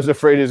here. I was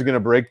afraid he was going to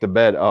break the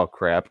bed. Oh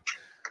crap!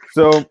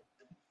 So,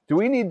 do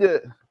we need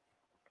to?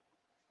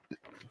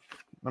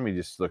 Let me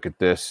just look at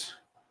this.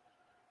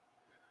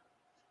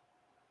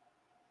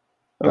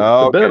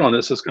 The bed on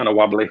this is kind of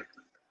wobbly.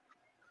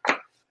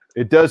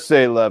 It does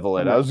say level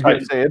it. I was going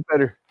to say it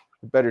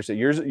better say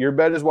your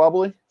bed is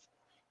wobbly.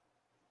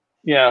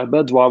 Yeah, the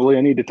bed's wobbly.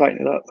 I need to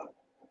tighten it up.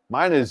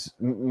 Mine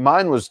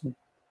was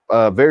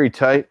very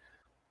tight.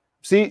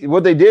 See,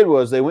 what they did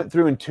was they went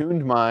through and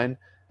tuned mine,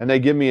 and they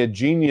give me a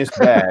genius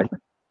bag.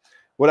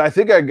 What I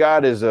think I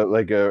got is a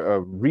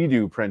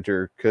redo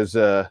printer, because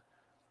I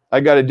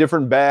got a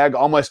different bag.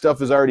 All my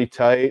stuff is already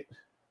tight.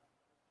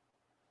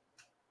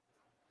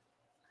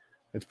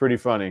 It's pretty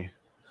funny.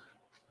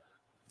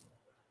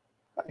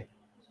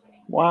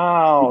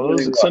 Wow,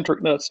 those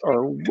eccentric nuts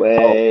are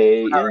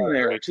way in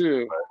there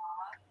too.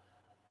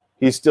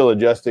 He's still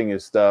adjusting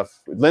his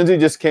stuff. Lindsay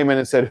just came in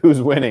and said,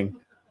 "Who's winning?"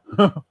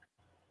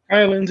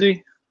 Hi,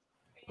 Lindsay.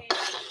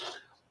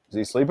 Is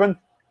he sleeping?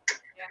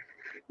 Yeah.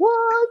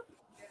 What?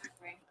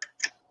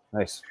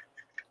 Nice.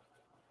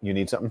 You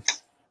need something?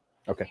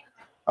 Okay.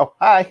 Oh,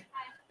 hi.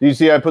 Do you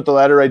see I put the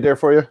ladder right there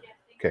for you?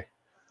 Okay.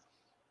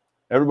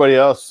 Everybody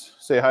else,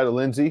 say hi to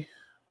Lindsay.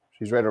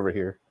 She's right over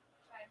here.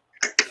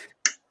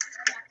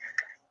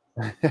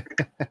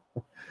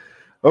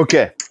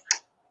 Okay.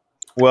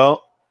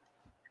 Well,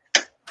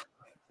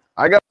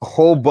 I got a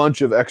whole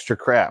bunch of extra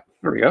crap.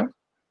 There we go.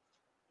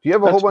 Do you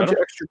have a whole bunch of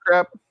extra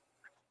crap?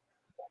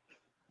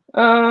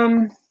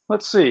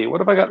 Let's see.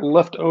 What have I got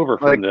left over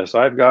from this?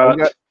 I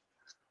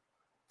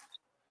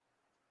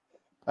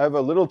have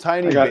a little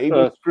tiny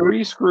baby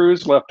 3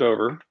 screws left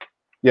over.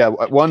 Yeah,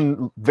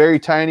 one very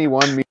tiny,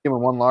 one medium,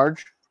 and one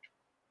large.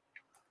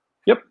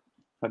 Yep.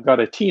 I've got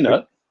a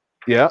T-nut.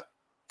 Yeah.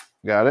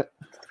 Got it.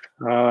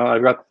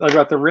 I've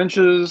got the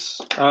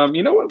wrenches.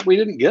 You know what we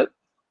didn't get?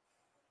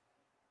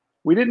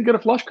 We didn't get a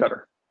flush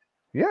cutter.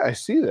 Yeah, I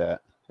see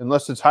that.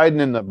 Unless it's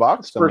hiding in the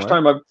box somewhere. First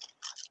time I've.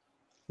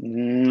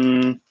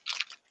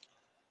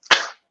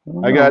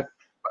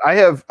 I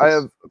have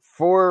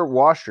 4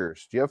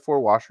 washers. Do you have 4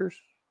 washers?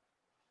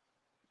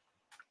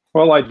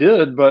 Well, I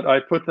did, but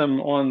I put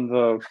them on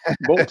the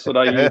bolts that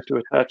I used to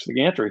attach the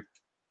gantry.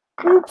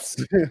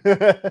 Oops. I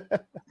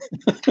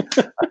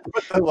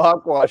put the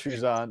lock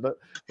washers on, but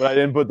I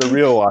didn't put the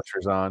real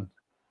washers on.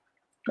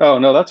 Oh,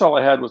 no, that's all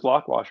I had was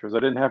lock washers. I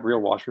didn't have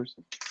real washers.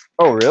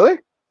 Oh, really?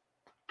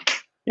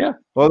 Yeah.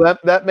 Well,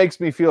 that makes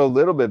me feel a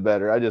little bit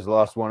better. I just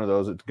lost one of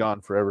those. It's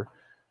gone forever.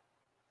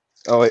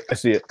 Oh, wait, I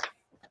see it.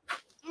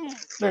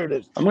 There it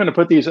is. I'm going to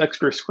put these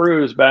extra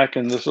screws back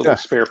in this little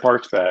spare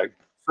parts bag.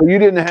 So you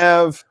didn't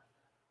have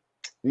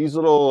these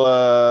little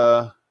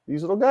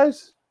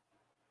guys?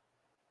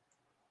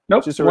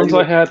 Nope. Just the ones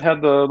I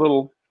had the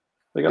little.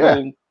 They got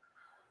a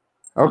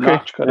little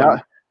notch cut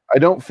out. I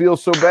don't feel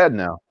so bad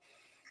now.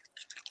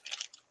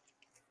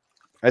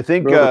 I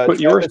think put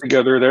yours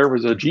together. There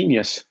was a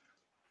genius.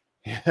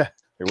 Yeah,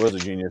 there was a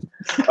genius.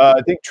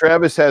 I think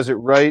Travis has it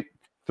right.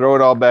 Throw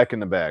it all back in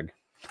the bag.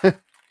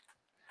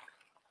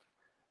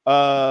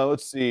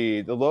 Let's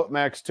see. The load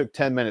max took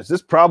 10 minutes.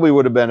 This probably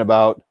would have been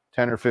about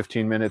 10 or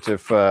 15 minutes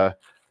if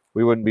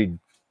we wouldn't be.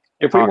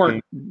 If we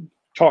weren't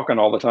talking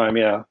all the time,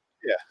 yeah.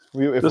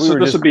 Yeah.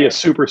 This would be a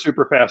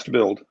super fast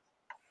build.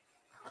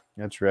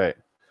 That's right.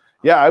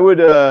 Yeah, I would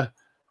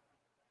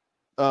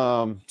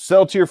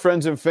sell to your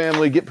friends and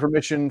family. Get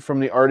permission from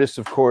the artist,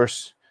 of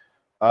course.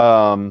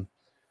 Otherwise,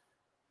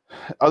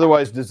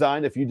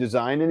 design. If you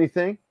design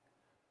anything,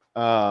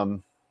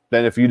 then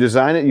if you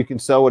design it, you can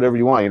sell whatever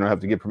you want. You don't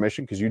have to get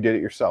permission because you did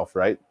it yourself,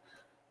 right?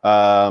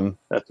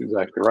 That's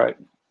exactly right.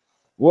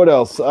 What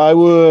else?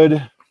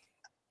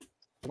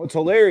 What's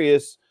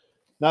hilarious,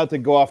 not to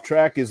go off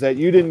track, is that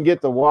you didn't get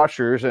the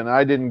washers and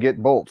I didn't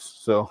get bolts.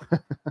 So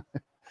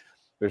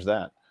there's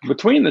that.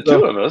 Between the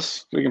two of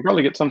us, we can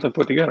probably get something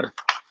put together.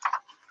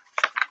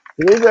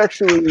 There's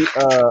actually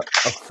a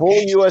full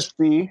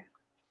USB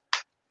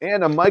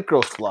and a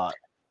micro slot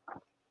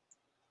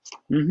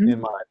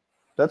in mine.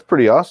 That's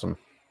pretty awesome.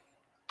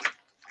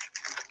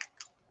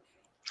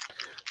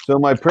 So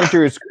my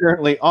printer is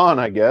currently on,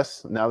 I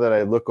guess, now that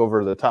I look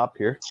over the top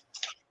here.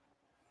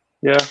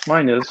 Yeah,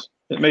 mine is.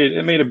 It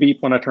made a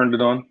beep when I turned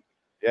it on.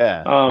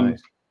 Yeah.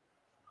 Nice.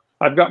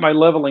 I've got my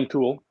leveling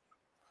tool.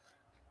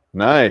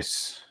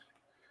 Nice.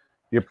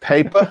 Your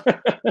paper?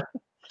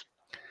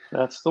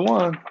 That's the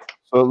one.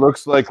 So it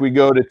looks like we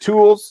go to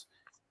tools,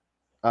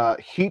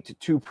 heat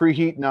to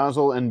preheat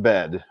nozzle and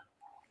bed.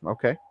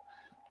 Okay.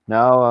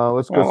 Now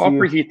let's go see. I'll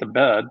preheat the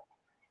bed.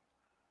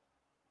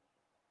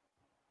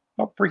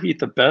 I'll preheat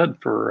the bed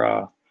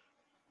for,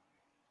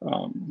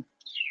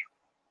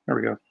 there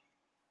we go.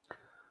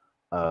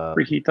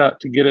 Preheat that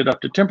to get it up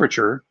to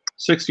temperature,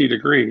 60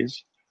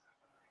 degrees.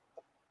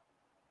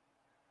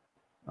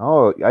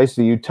 Oh, I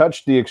see. You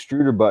touched the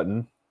extruder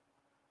button.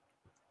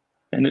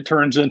 And it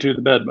turns into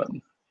the bed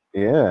button.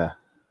 Yeah.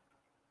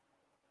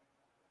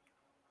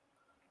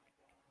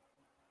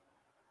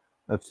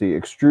 Let's see.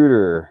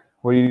 Extruder.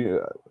 What do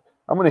you...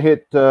 I'm going to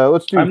hit...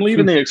 let's do... I'm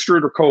leaving the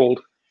extruder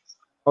cold.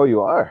 Oh,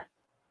 you are?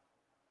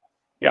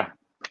 Yeah.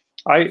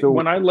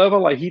 When I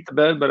level, I heat the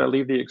bed, but I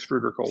leave the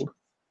extruder cold.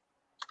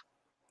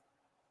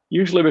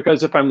 Usually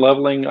because if I'm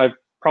leveling, I've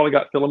probably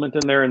got filament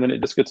in there, and then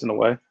it just gets in the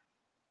way.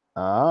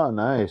 Ah,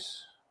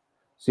 nice.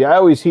 See, I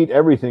always heat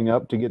everything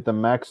up to get the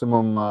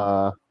maximum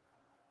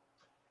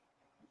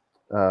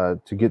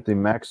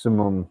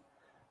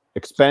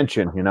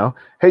expansion, you know.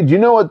 Hey, do you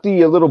know what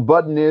the little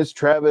button is,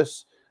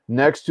 Travis?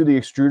 Next to the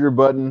extruder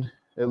button,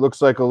 it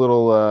looks like a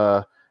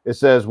little it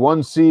says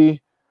 1C,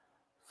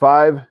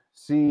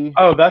 5C.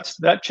 Oh,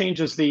 that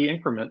changes the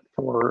increment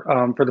for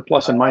the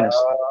plus and minus.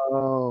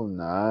 Oh,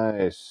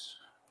 nice.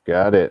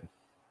 Got it.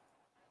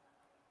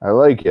 I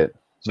like it.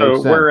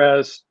 So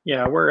whereas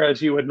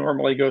you would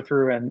normally go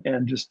through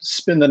and just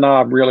spin the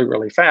knob really,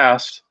 really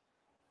fast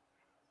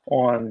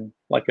on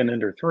like an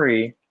Ender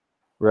 3.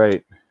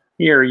 Right.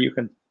 Here you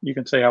can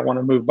say I want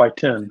to move by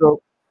 10.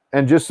 So,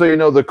 and just so you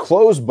know, the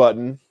close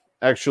button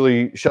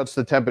actually shuts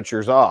the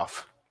temperatures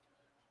off.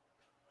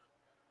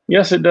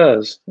 Yes, it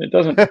does. It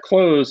doesn't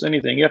close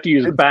anything. You have to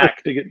use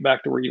back to get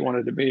back to where you want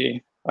it to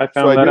be. I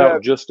found that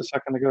out just a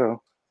second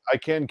ago. I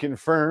can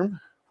confirm.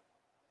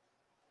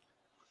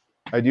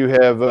 I do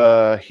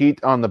have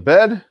heat on the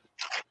bed,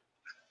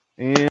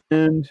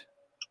 and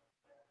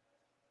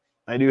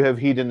I do have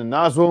heat in the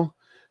nozzle.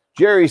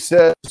 Jerry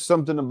says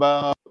something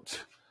about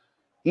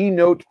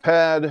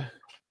eNotepad,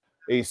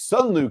 a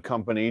Sunlu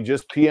company,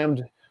 just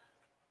PM'd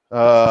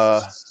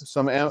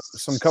some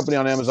company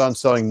on Amazon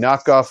selling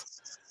knockoff,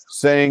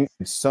 saying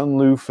it's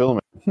Sunlu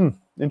filament.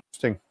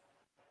 Interesting.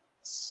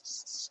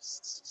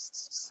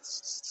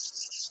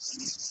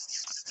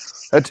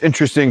 That's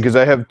interesting because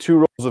I have 2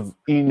 rolls of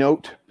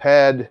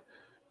eNotepad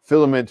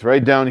filament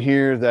right down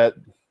here that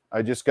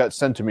I just got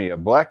sent to me, a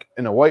black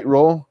and a white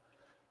roll,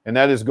 and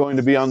that is going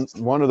to be on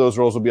one of those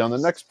rolls will be on the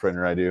next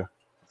printer I do.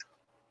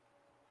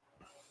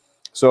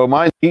 So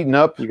mine's heating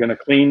up. You're going to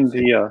clean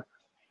the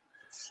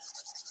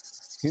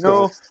you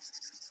know,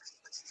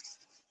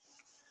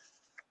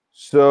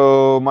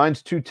 so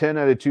mine's 210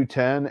 out of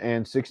 210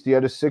 and 60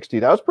 out of 60.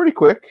 That was pretty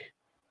quick.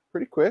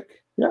 Pretty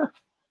quick. Yeah.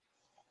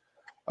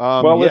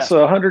 Well, it's a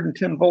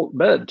 110 volt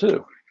bed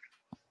too.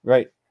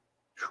 Right.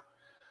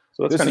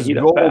 So it's this is heat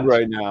gold up fast.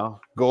 right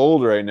now.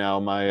 Gold right now.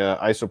 My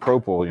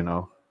isopropyl, you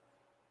know.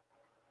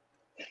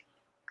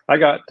 I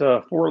got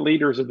 4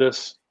 liters of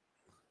this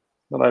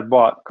that I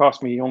bought.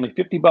 Cost me only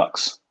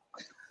 $50.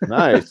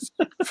 Nice.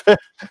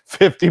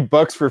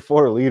 $50 for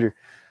 4 liter.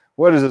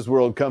 What is this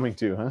world coming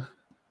to, huh?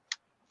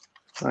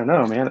 I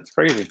know, man. It's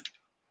crazy.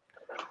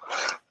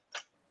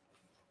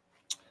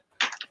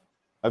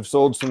 I've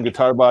sold some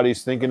guitar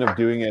bodies thinking of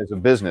doing it as a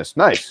business.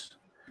 Nice.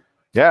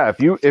 Yeah,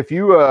 if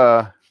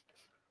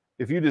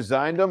you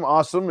designed them,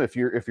 awesome. If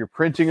you're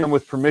printing them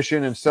with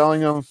permission and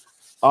selling them,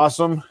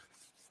 awesome.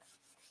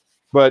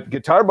 But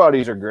guitar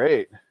bodies are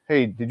great.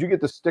 Hey, did you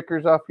get the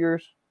stickers off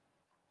yours?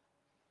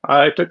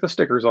 I took the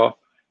stickers off,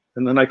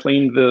 and then I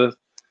cleaned the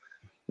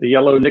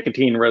yellow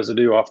nicotine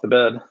residue off the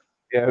bed.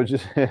 Yeah, it was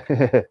just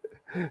the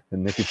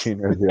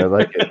nicotine residue. I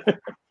like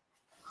it.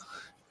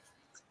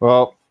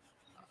 Well,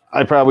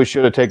 I probably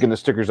should have taken the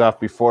stickers off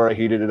before I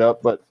heated it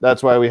up, but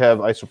that's why we have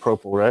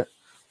isopropyl, right?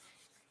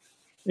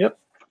 Yep.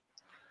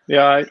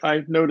 Yeah,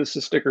 I noticed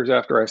the stickers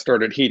after I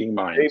started heating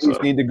mine.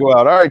 Babies need to go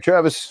out. All right,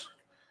 Travis.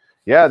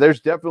 Yeah, there's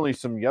definitely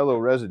some yellow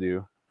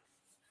residue.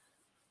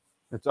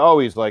 It's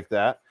always like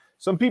that.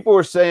 Some people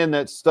were saying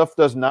that stuff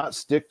does not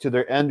stick to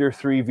their Ender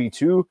 3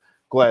 V2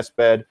 glass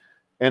bed,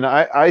 and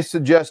I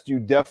suggest you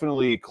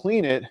definitely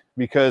clean it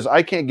because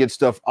I can't get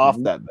stuff off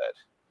that bed.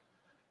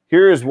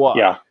 Here is why.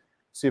 Yeah.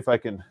 See if I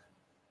can.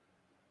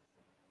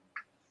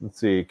 Let's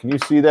see. Can you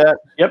see that?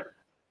 Yep.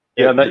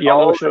 Yeah, that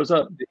yellow shows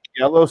up. The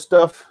yellow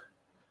stuff.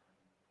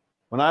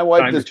 When I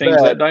wipe this change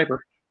that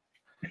diaper.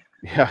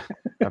 Yeah,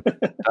 I've done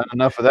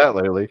enough of that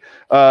lately.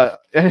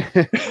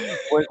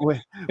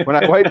 When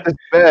I wipe this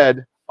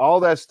bed, all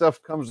that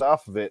stuff comes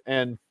off of it,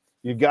 and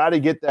you got to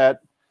get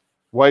that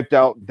wiped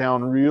out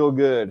down real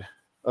good.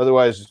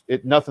 Otherwise,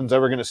 nothing's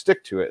ever going to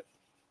stick to it.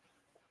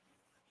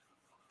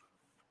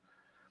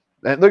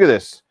 And look at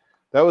this.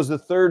 That was the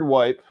 3rd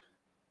wipe.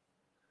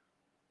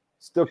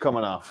 Still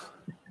coming off.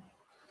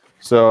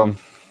 So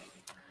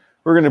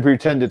we're going to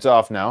pretend it's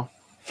off now.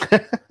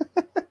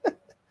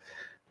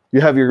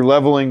 You have your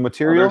leveling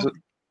material?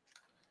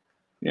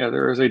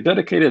 There is a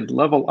dedicated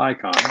level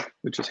icon,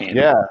 which is handy.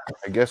 Yeah,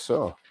 I guess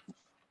so.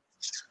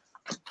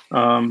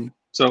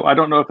 So I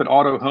don't know if it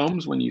auto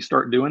homes when you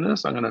start doing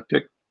this. I'm going to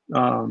pick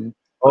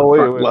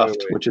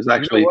left, which is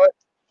actually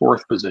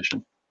fourth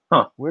position.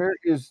 Huh. Where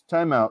is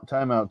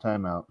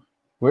timeout?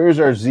 Where is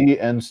our Z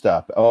end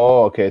stop?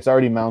 Oh, okay. It's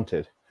already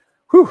mounted.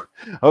 Whew.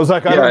 I was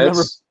like, I don't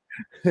remember.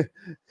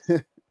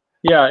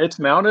 Yeah, it's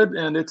mounted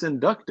and it's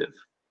inductive.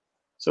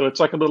 So it's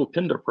like a little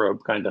Pinder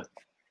probe, kind of.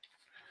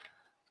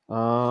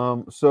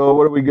 So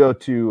what do we go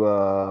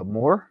to?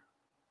 More?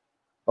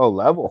 Oh,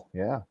 level.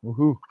 Yeah.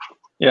 Woohoo.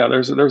 Yeah,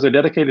 there's a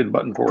dedicated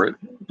button for it.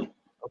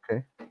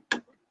 Okay.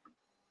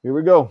 Here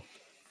we go.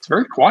 It's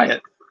very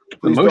quiet.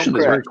 The motion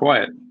is very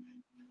quiet.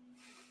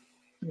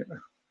 Yeah.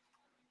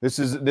 This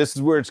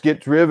is where it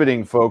gets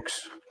riveting,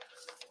 folks.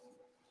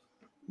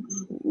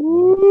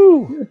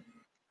 Woo.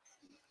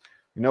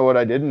 You know what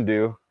I didn't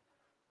do?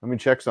 Let me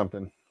check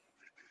something.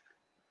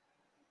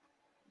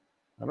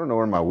 I don't know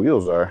where my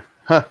wheels are.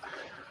 Huh.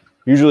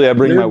 Usually I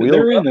bring my wheels.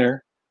 They're in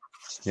there.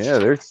 Yeah,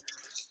 they're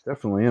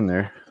definitely in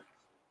there.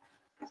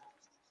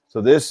 So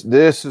this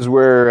is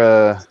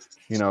where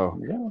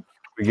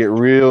we get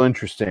real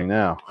interesting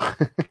now.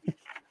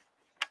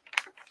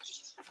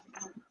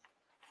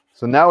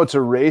 So now it's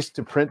a race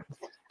to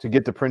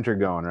get the printer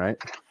going, right?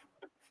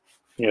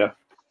 Yeah.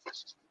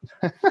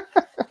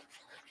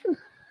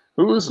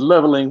 Who's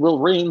leveling will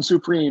reign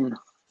supreme.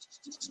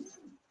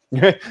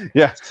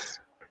 Yeah.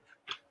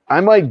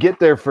 I might get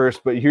there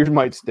first, but yours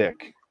might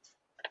stick.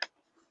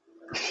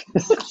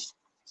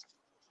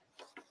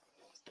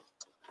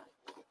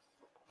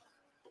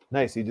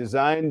 Nice. He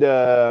designed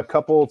a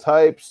couple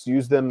types,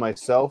 used them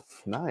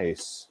myself.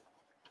 Nice.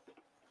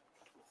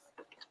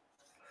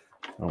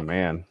 Oh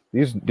man,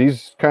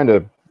 these kind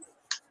of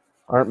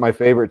aren't my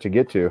favorite to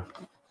get to.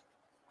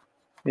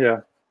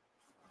 Yeah.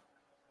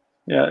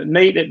 Yeah,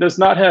 Nate, it does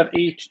not have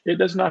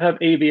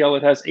AVL,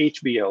 it has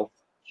HBL,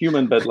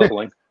 human bed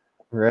leveling.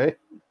 Right.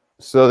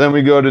 So then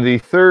we go to the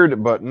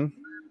third button.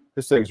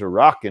 This thing's a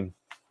rocking.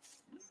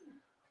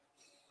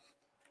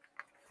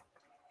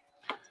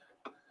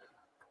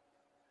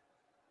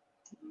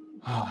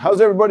 How's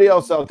everybody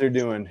else out there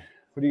doing?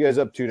 What are you guys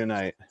up to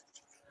tonight?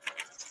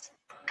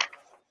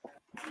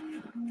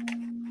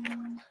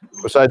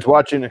 Besides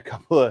watching a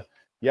couple of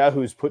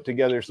Yahoos put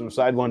together some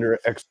Sidewinder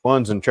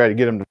X1s and try to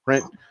get them to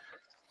print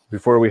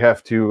before we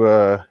have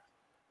to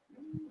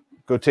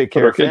go take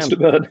care of kids to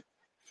bed.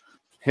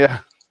 Yeah.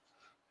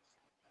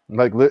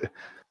 Like,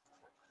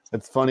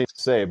 it's funny to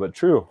say, but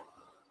true.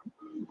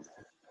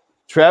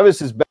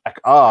 Travis is back.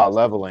 Ah,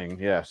 leveling.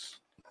 Yes.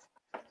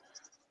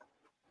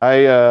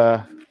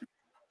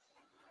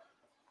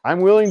 I'm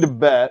willing to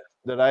bet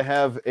that I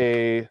have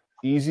a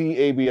easy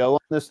ABL on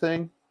this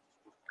thing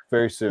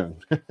very soon.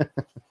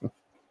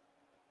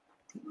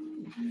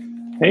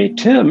 Hey,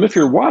 Tim, if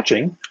you're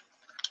watching.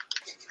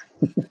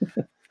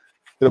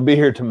 It'll be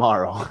here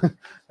tomorrow,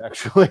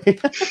 actually.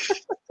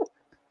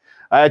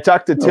 I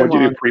talked to Tim.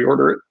 Would you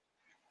pre-order it?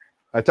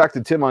 I talked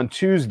to Tim on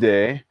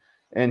Tuesday,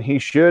 and he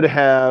should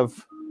have.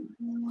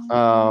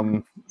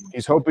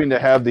 He's hoping to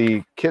have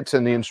the kits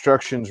and the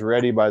instructions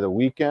ready by the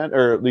weekend,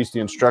 or at least the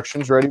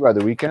instructions ready by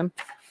the weekend.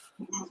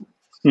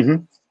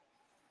 Mm-hmm.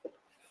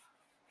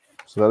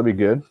 So that'll be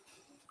good.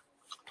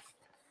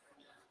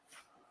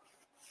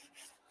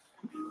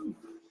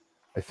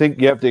 I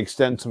think you have to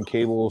extend some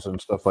cables and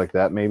stuff like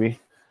that, maybe.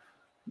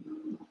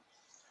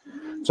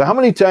 So how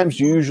many times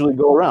do you usually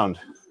go around?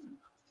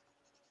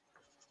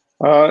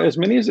 As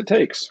many as it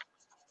takes.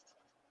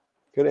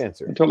 Good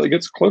answer. Until it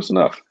gets close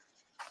enough.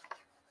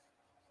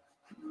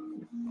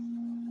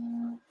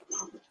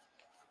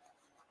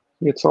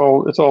 It's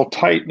all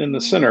tight in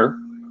the center.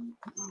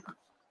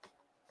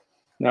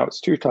 Now it's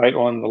too tight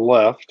on the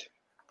left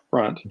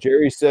front.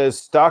 Jerry says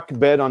stock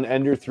bed on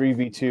Ender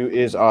 3v2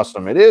 is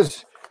awesome. It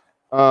is.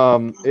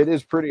 It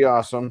is pretty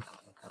awesome.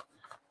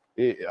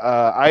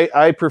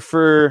 I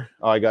prefer.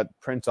 Oh, I got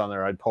prints on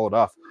there. I'd pull it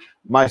off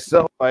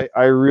myself.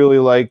 I really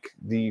like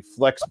the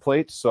flex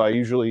plates, so I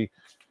usually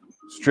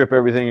strip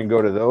everything and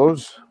go to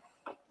those.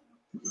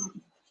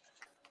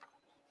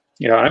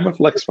 Yeah, I'm a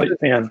flex plate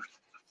fan.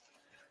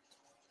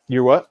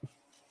 You're what?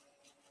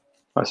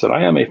 I said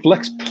I am a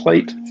flex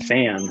plate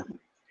fan.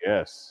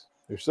 Yes,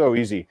 they're so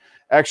easy.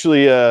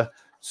 Actually,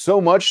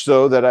 so much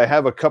so that I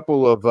have a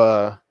couple of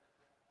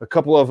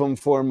them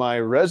for my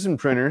resin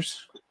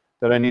printers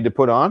that I need to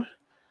put on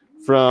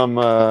from.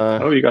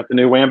 Oh, you got the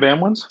new Wham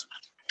Bam ones?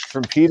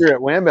 From Peter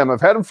at Wham Bam.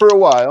 I've had them for a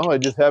while. I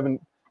just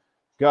haven't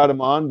got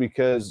them on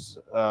because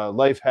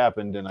life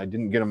happened and I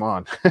didn't get them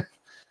on.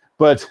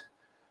 But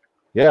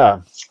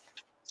yeah,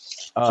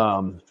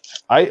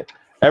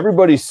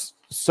 everybody's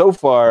so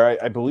far.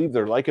 I believe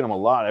they're liking them a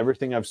lot.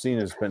 Everything I've seen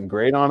has been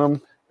great on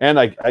them, and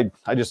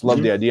I just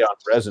love the idea on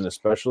resin,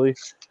 especially.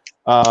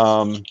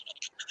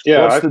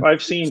 Yeah,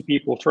 I've seen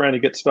people trying to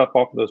get stuff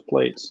off of those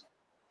plates.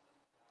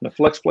 The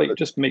flex plate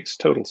just makes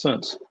total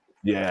sense.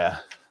 Yeah.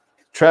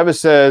 Travis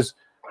says,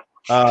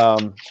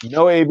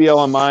 No ABL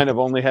on mine. I've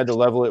only had to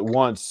level it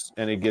once,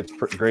 and it gets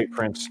great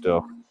prints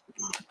still.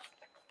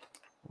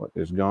 What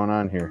is going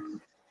on here?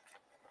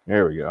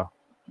 There we go.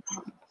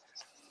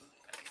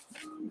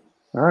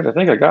 All right, I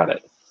think I got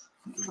it.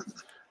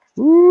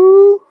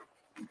 Woo!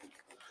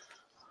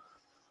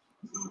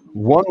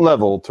 One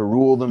level to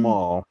rule them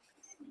all.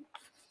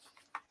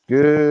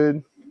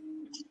 Good.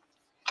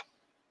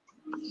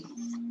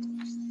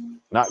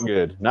 Not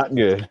good. Not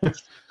good.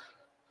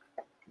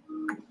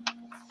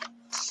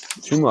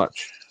 Too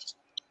much.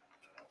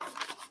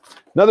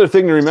 Another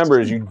thing to remember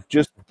is you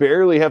just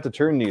barely have to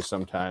turn these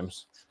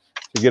sometimes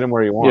to get them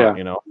where you want,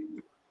 you know.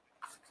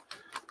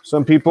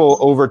 Some people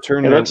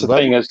overturn their that's the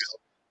thing is,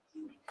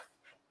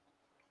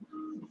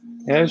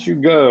 as you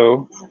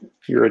go,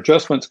 your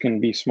adjustments can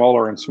be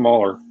smaller and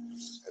smaller.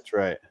 That's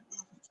right.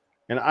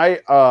 And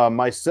I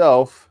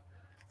myself,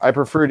 I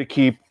prefer to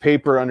keep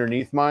paper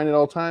underneath mine at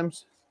all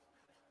times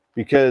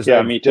because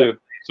me too.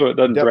 So it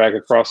doesn't drag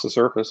across the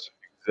surface.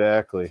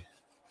 Exactly.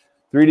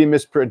 3D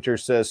Misprinter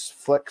says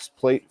flex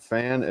plate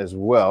fan as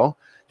well.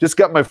 Just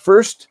got my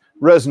first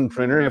resin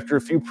printer. After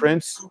a few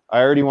prints,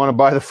 I already want to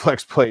buy the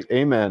flex plate.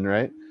 Amen,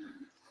 right?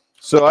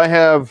 So I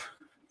have,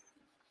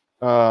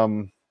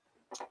 I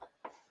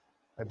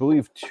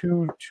believe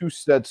two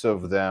sets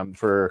of them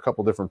for a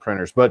couple different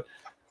printers. But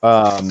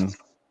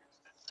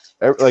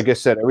like I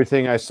said,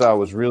 everything I saw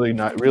was really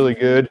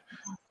good.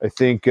 I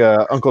think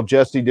Uncle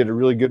Jesse did a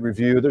really good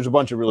review. There's a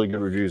bunch of really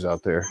good reviews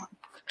out there.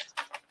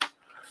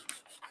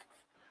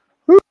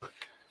 Whew.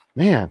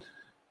 Man,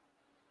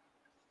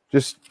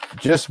 just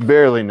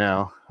barely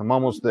now. I'm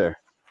almost there.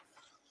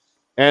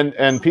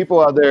 And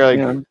people out there,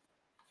 like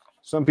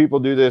some people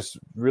do this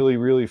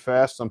really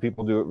fast. Some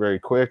people do it very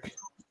quick.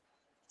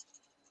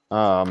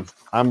 I'm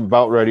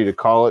about ready to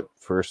call it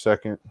for a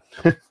second.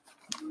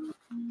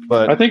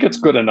 But I think it's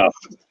good enough.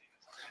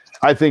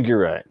 I think you're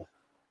right.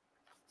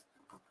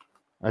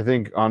 I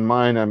think on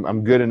mine,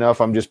 I'm good enough.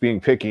 I'm just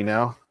being picky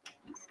now.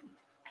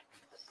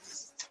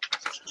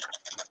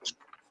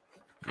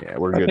 Yeah,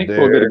 we're good there. I think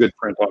we'll get a good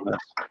print on this.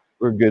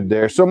 We're good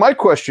there. So my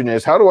question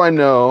is, how do I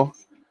know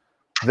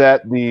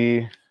that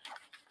the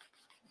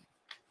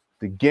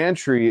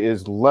gantry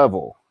is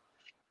level?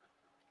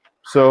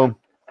 So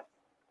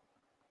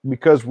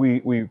because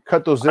we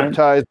cut those zip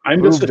ties.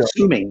 I'm just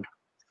assuming.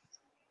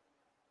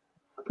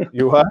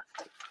 You what?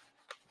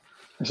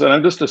 I said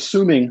I'm just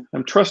assuming.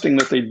 I'm trusting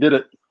that they did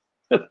it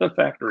at the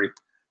factory.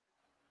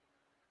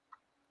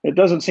 It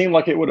doesn't seem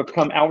like it would have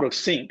come out of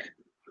sync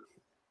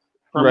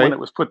from when it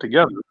was put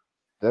together.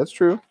 That's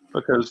true.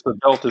 Because the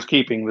belt is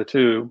keeping the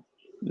two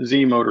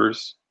Z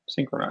motors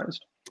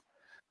synchronized.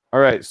 All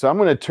right, so I'm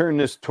going to turn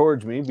this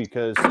towards me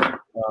because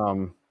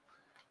I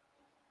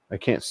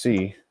can't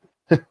see.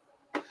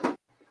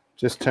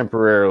 Just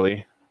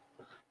temporarily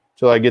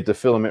till I get the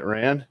filament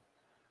ran.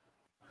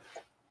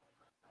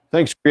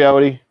 Thanks,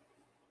 Reality.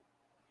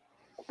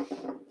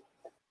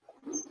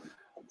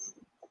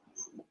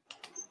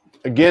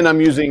 Again,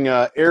 I'm using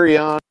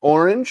Arion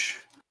Orange,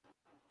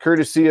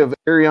 courtesy of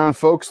Arion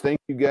folks. Thank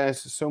you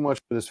guys so much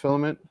for this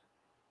filament.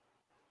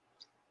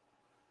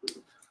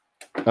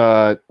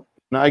 When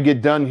I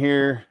get done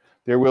here,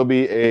 there will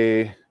be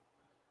a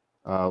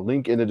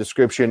link in the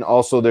description.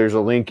 Also, there's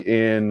a link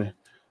in,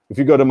 if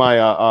you go to my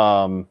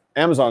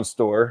Amazon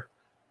store,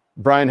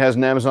 Bryan has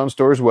an Amazon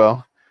store as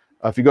well.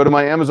 If you go to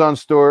my Amazon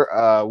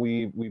store,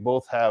 we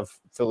both have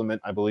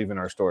filament, I believe, in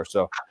our store.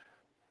 So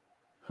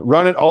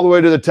run it all the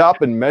way to the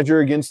top and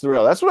measure against the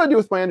rail. That's what I do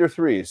with my Ender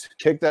 3s.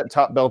 Take that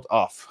top belt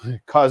off.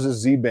 It causes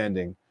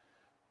Z-banding.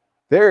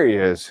 There he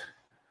is.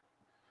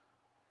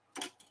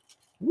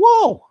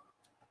 Whoa!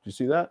 Did you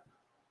see that?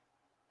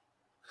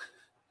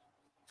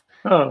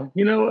 Oh,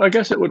 you know, I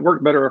guess it would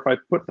work better if I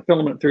put the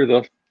filament through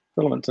the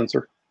filament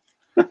sensor.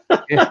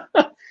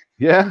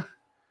 Yeah.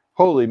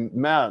 Holy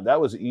man,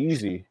 that was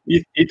easy.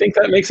 You think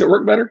that makes it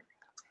work better?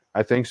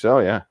 I think so,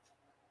 yeah.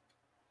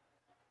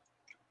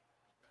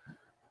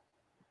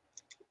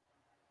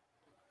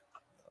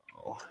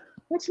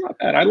 That's not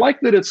bad. I like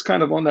that it's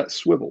kind of on that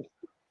swivel.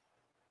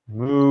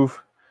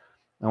 Move.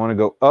 I want to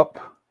go up.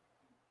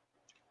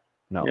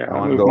 No, yeah, I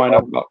want to go mine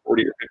up about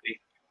 40 or 50.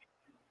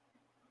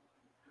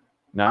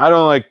 Now, I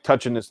don't like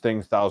touching this thing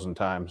 1,000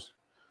 times.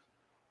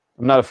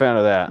 I'm not a fan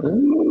of that.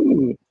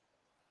 Ooh.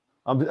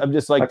 I'm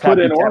just like, I put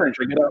in orange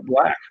and get out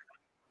black.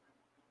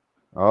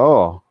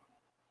 Oh.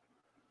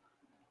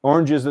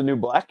 Orange is the new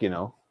black, you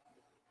know.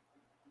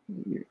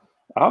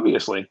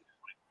 Obviously.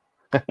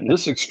 And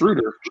this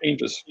extruder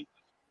changes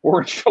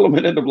orange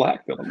filament into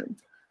black filament.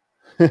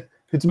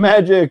 It's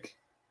magic.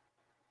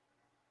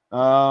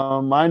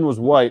 Mine was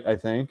white, I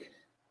think.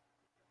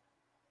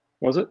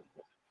 Was it?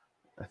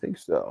 I think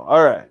so.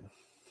 All right.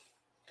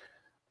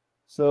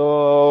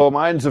 So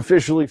mine's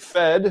officially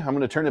fed. I'm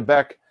going to turn it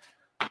back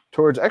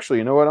towards, actually,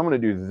 you know what? I'm going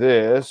to do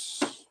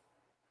this.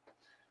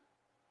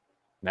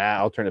 Nah,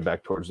 I'll turn it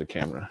back towards the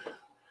camera.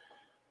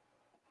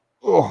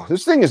 Oh,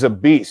 this thing is a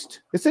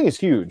beast. This thing is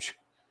huge.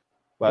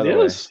 By the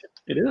way.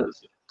 It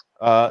is.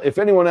 If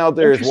anyone out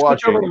there is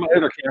watching, over to my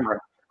other camera.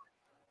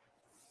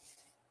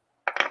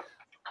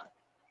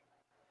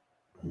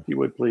 if you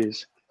would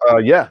please.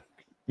 Yeah.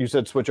 You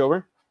said switch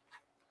over?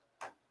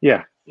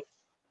 Yeah.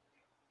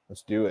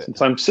 Let's do it.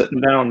 Since I'm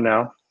sitting down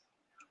now.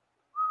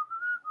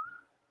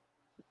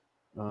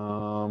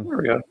 There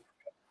we go.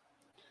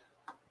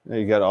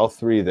 You got all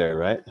three there,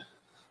 right?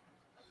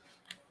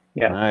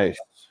 Yeah. Nice.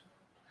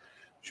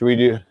 Should we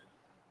do?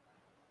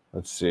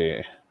 Let's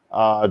see.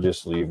 I'll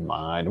just leave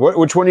mine.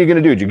 Which one are you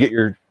going to do?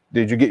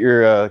 Did you get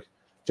your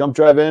jump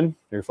drive in?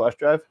 Your flash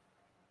drive?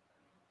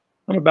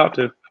 I'm about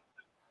to.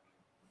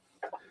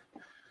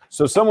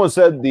 So someone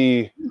said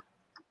the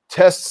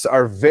tests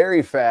are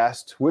very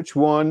fast. Which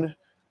one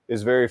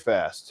is very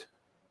fast?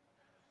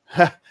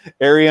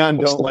 Arion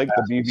don't like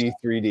the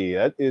BB3D.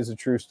 That is a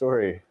true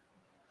story.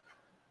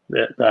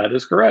 That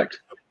is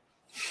correct.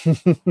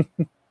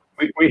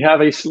 we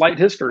have a slight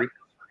history.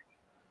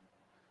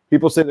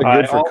 People say they're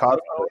good for cosplay.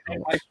 A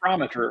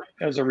micrometer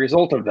as a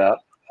result of that.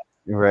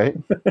 Right.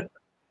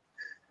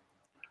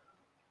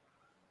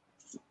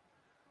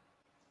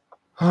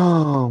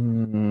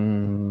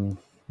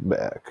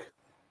 Back.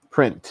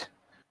 Print.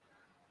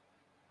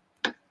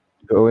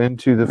 Go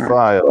into the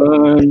file.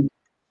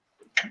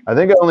 I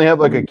think I only have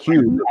like a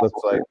cube, it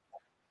looks like.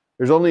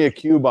 There's only a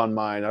cube on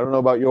mine. I don't know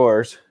about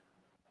yours.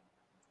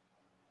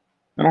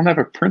 I don't have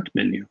a print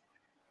menu.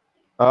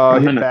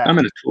 I'm in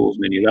a tools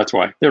menu. That's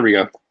why. There we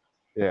go.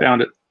 Yeah.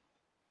 Found it.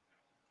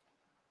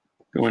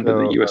 Go into the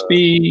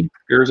USB.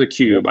 There's a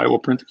cube. I will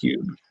print the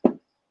cube.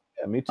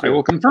 Yeah, me too. I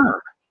will confirm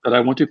that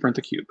I want to print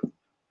the cube.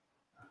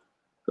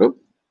 Oh,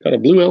 got a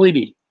blue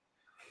LED.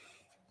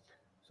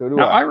 So do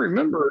now, I. I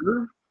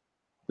remember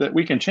that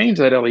we can change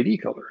that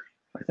LED color,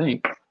 I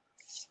think.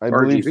 I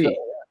believe RGB. so.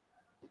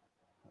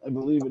 I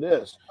believe it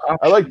is.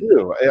 I like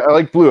blue. I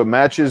like blue. It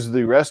matches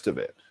the rest of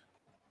it.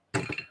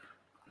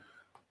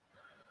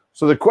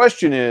 So the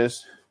question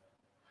is,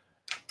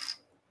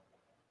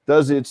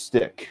 does it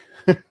stick?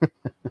 We're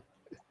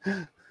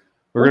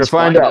going to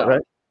find out,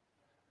 right?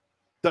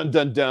 Dun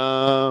dun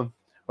dun.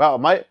 Wow,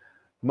 my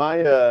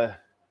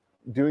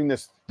doing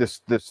this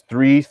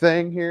 3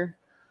 thing here.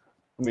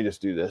 Let me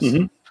just do this.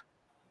 Mm-hmm.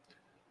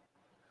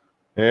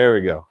 There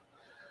we go.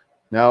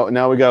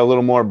 Now we got a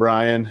little more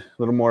Bryan, a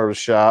little more of a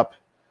shop.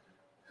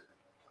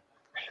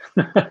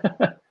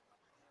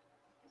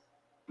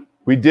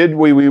 We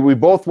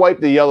both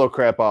wiped the yellow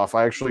crap off.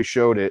 I actually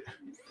showed it.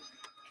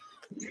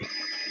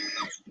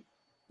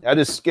 That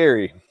is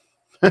scary.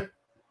 All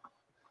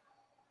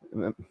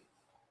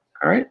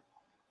right.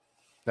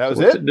 That was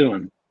What's it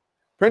doing?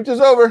 Print is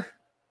over.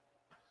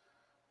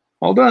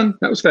 All done.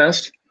 That was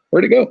fast.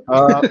 Where'd it go?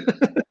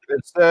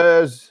 It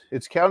says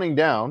it's counting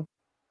down.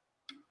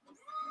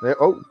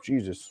 Oh,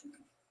 Jesus.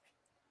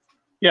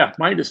 Yeah,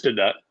 mine just did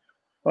that.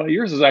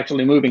 Yours is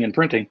actually moving and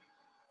printing.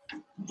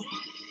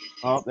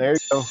 Oh, there you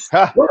go.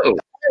 Ha. Whoa.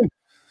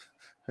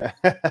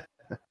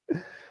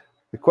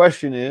 The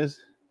question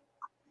is,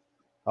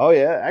 oh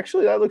yeah,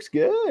 actually that looks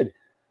good.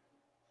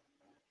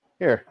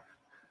 Here,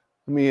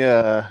 let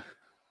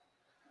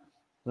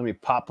me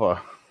pop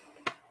a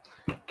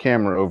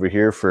camera over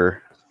here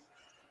for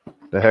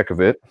the heck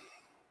of it.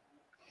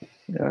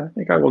 Yeah, I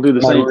think I will do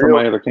the same for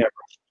my other camera.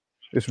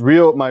 It's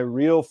my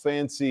real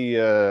fancy.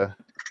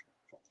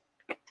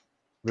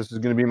 This is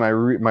going to be my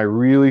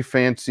really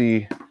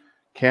fancy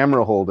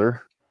camera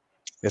holder.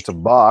 It's a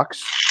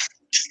box.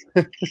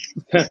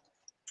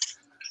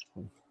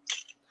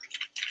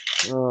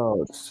 Oh,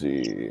 let's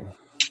see.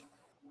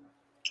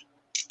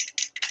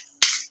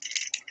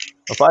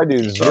 If I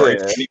do this,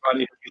 anybody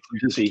who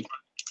gets dizzy.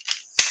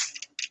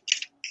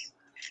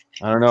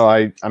 I don't know.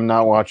 I'm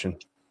not watching.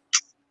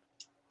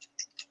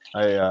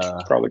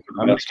 Probably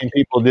I'm making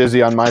people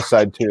dizzy on my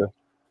side too.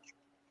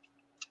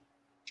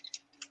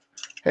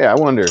 Hey, I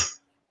wonder.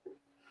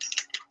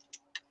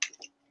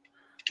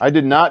 I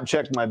did not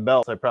check my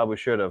belt. I probably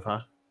should have,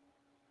 huh?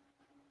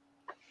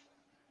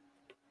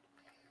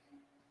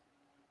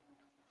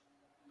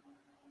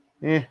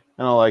 I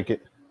don't like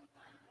it.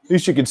 At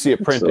least you can see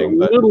it printing.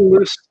 It's a little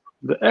loose.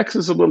 The X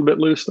is a little bit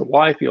loose. The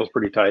Y feels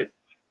pretty tight.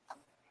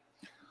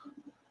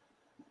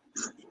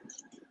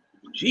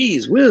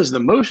 Geez whiz, the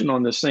motion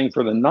on this thing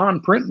for the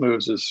non-print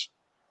moves is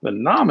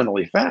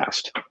phenomenally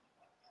fast.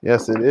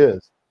 Yes, it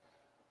is.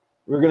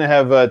 We're going to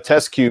have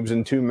test cubes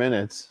in 2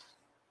 minutes.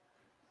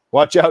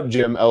 Watch out,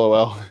 Jim,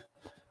 LOL.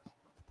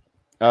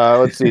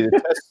 Let's see.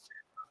 The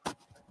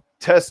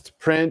test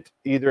print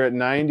either at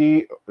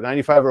 90,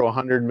 95, or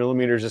 100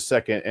 millimeters a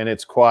second, and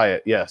it's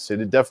quiet. Yes, it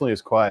definitely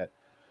is quiet.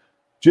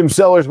 Jim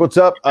Sellers, what's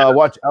up?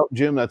 Watch out,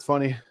 Jim. That's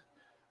funny.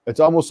 It's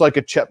almost like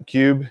a Chep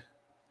cube.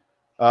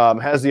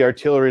 Has the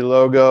artillery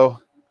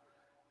logo.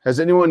 Has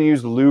anyone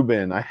used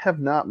Lubin? I have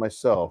not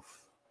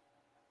myself.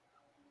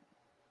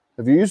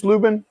 Have you used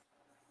Lubin?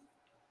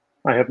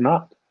 I have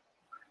not.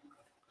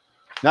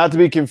 Not to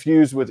be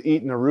confused with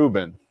eating a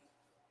Reuben.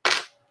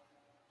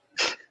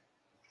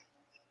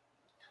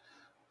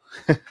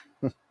 I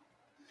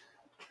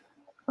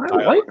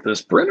like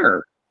this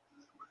printer.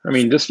 I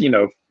mean, just,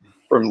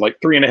 from like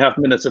 3.5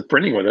 minutes of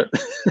printing with it.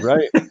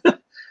 Right.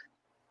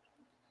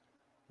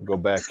 Go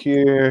back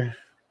here.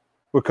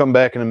 We'll come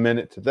back in a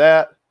minute to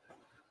that.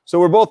 So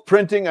we're both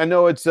printing. I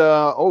know it's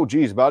oh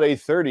geez, about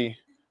 8:30.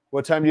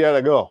 What time do you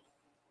gotta go?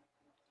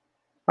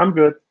 I'm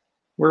good.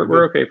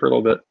 We're okay for a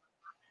little bit.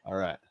 All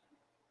right.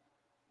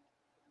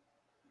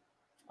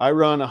 I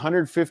run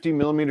 150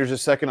 millimeters a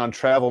second on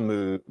travel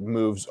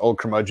moves, Old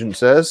Curmudgeon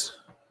says.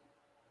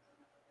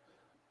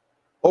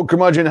 Old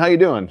Curmudgeon, how you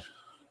doing?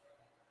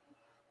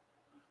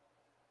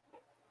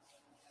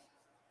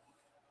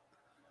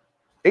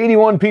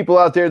 '81 people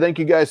out there. Thank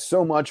you guys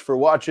so much for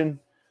watching.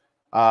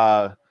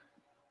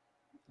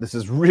 This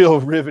is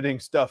real riveting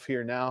stuff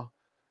here now.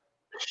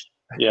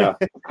 Yeah.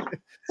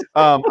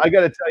 I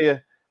got to tell you,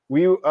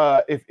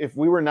 if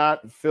we were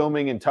not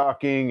filming and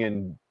talking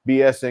and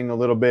BSing a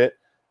little bit,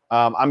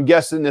 I'm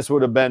guessing this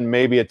would have been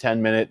maybe a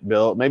 10-minute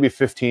build, maybe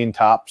 15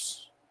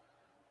 tops.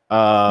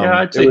 Yeah,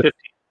 I'd say 15.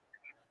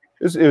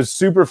 It was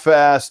super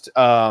fast.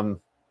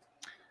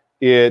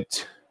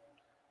 It's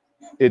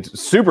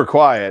super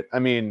quiet. I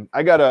mean,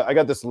 I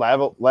got this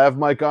lav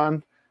mic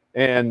on,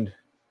 and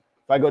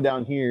if I go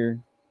down here,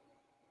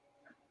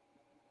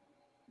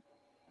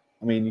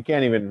 I mean, you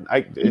can't even.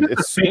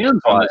 It's the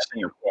fans on this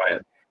thing are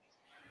quiet.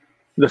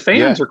 The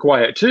fans are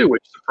quiet too,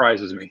 which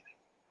surprises me.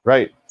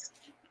 Right.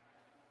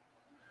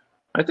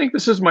 I think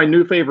this is my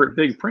new favorite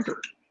big printer.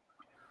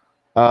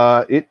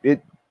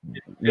 It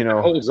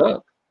holds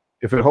up.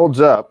 If it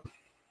holds up,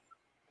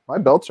 my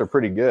belts are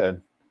pretty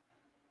good.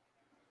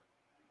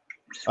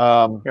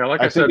 Yeah,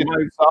 like I said,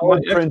 my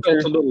X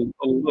belt's a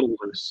little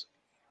loose.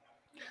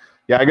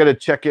 Yeah, I got to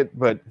check it,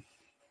 but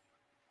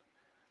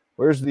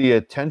where's the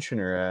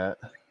tensioner at?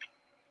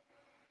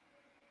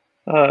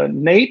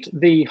 Nate,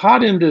 the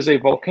hot end is a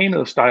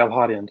volcano style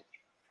hot end.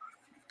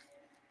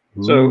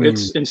 So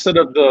it's instead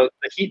of the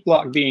heat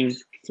block being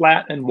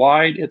flat and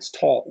wide, it's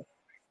tall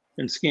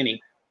and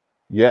skinny.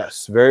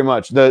 Yes, very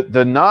much.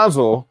 The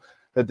nozzle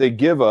that they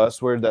give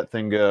us, where'd that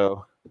thing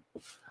go?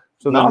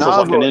 So the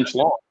nozzle's like an inch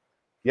long.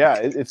 Yeah,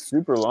 it's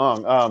super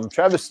long.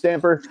 Travis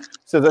Stamper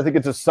says, I think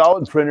it's a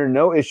solid printer,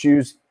 no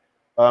issues,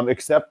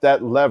 except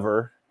that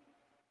lever.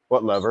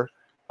 What lever?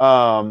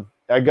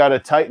 I got a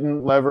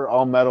Titan lever,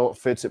 all metal,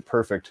 fits it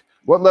perfect.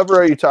 What lever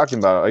are you talking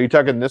about? Are you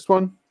talking this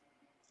one?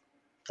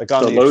 Like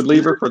on the load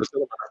lever for the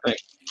filament, I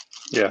think.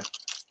 Yeah.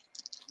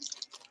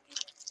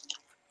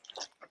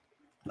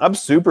 I'm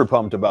super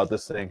pumped about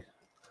this thing.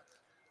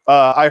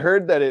 I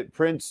heard that it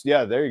prints.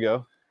 Yeah, there you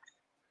go.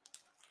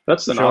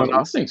 That's the nozzle.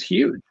 This thing's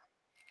huge.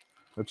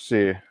 Let's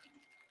see.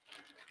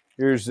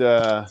 Here's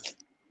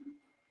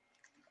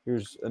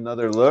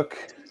another look.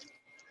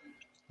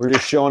 We're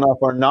just showing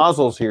off our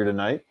nozzles here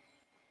tonight.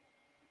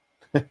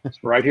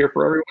 It's right here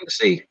for everyone to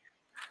see.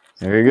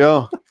 There you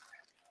go.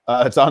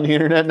 It's on the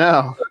internet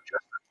now.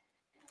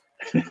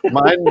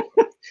 Mine.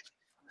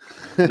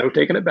 No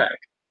taking it back.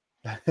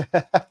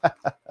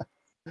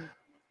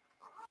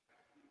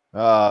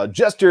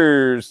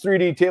 Jester's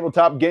 3D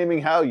Tabletop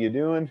Gaming. How you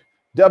doing?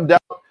 Dubbed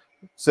Out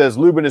says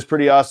Lubin is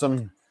pretty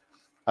awesome.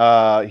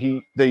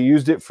 They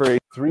used it for a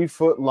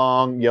 3-foot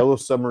long yellow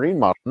submarine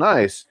model.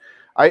 Nice.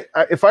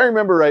 If I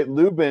remember right,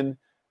 Lubin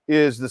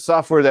is the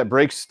software that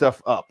breaks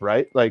stuff up,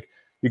 right? Like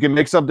you can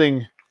make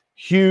something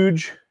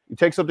huge. You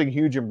take something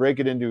huge and break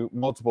it into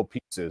multiple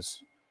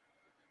pieces.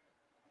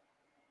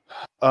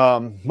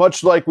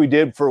 Much like we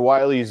did for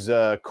Wiley's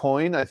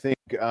coin, I think.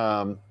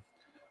 I'm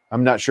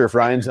not sure if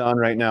Ryan's on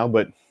right now,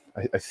 but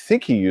I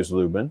think he used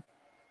Lubin.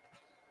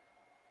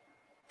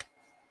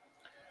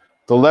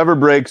 The lever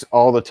breaks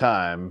all the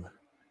time.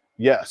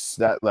 Yes,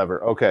 that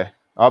lever. Okay.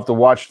 I'll have to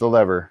watch the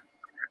lever.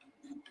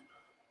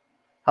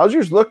 How's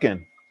yours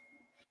looking?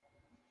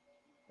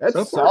 That's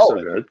so far, solid.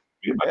 so good.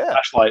 Get my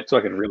flashlight so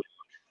I can really.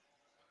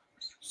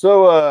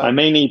 So I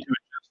may need to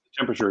adjust the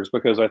temperatures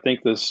because I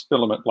think this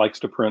filament likes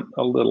to print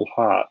a little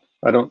hot.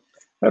 I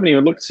haven't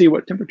even looked to see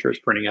what temperature it's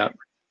printing at.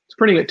 It's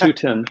printing at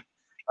 210.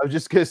 I was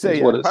just gonna say,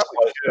 yeah,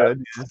 probably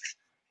should. Yeah.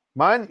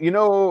 Mine,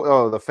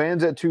 the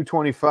fan's at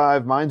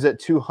 225. Mine's at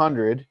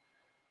 200.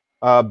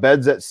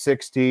 Bed's at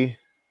 60.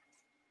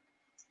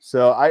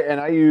 So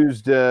I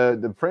used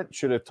the print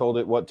should have told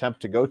it what temp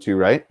to go to,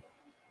 right?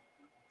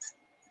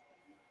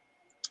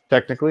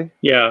 Technically.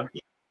 Yeah.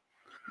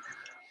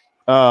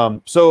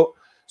 So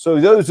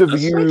those of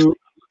you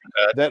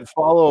that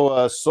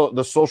follow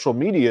the social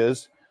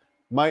medias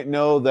might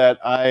know that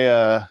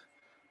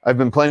I've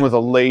been playing with a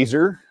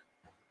laser,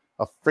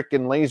 a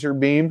freaking laser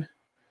beam.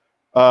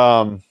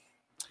 So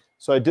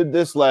I did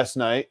this last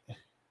night.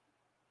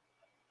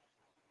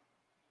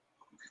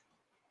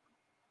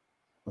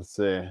 Let's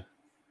see.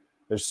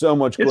 There's so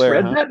much glare.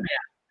 It's Red Batman.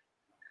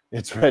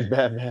 It's Red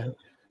Batman.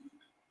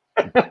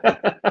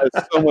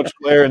 There's so much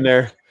glare in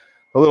there.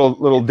 A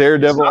little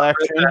Daredevil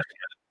action.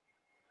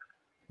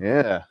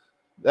 Yeah,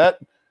 that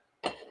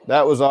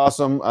was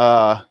awesome.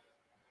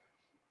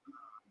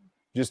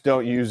 Just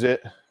don't use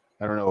it.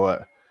 I don't know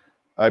what.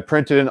 I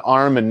printed an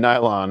arm in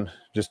nylon.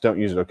 Just don't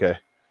use it. Okay.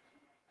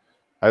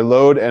 I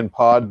load and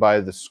pod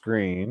by the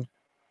screen.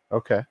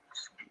 Okay.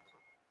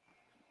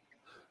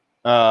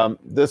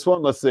 This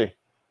one, let's see.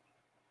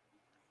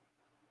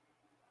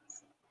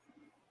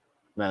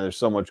 Man, there's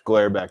so much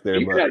glare back there.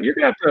 You're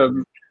gonna have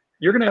to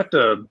you're gonna have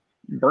to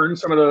burn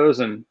some of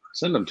those and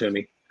send them to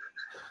me.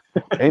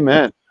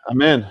 Amen.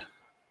 I'm in.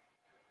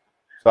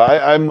 So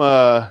I'm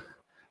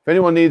if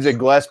anyone needs a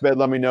glass bed,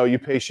 let me know. You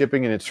pay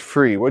shipping and it's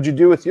free. What'd you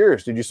do with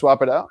yours? Did you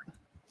swap it out?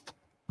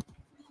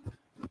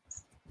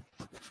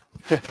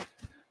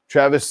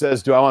 Travis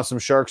says, "Do I want some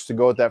sharks to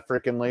go with that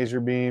freaking laser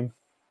beam?"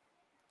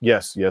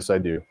 Yes, I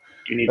do.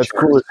 That's sharks.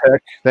 Cool as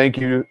heck. Thank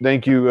you,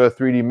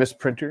 3D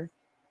Misprinter.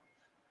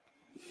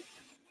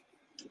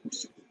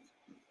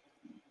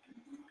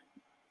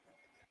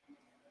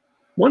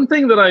 One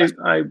thing that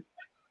I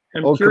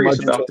am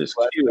curious about this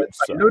cube,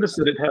 I noticed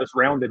that it has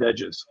rounded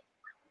edges.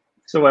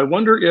 So I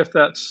wonder if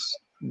that's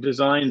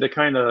designed to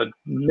kind of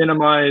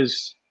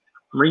minimize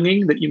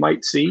ringing that you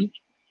might see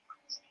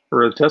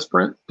for a test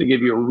print, to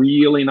give you a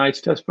really nice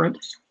test print.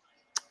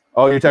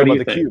 Oh, you're talking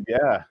about the cube.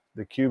 Yeah,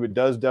 the cube, it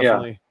does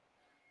definitely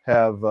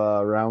have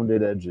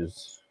rounded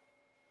edges.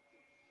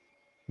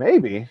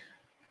 Maybe.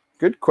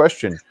 Good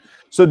question.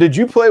 So did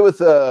you play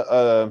with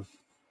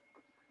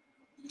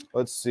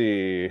let's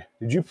see,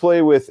 did you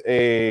play with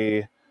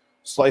a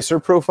slicer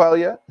profile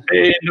yet?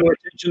 Pay no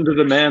attention to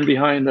the man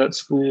behind that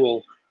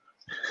spool.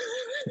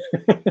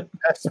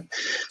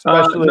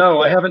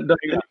 No, I haven't done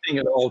anything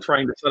at all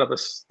trying to set up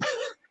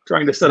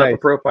a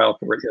profile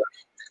for it yet.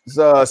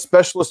 So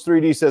Specialist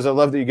 3D says, "I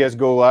love that you guys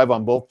go live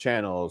on both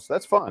channels."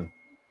 That's fun.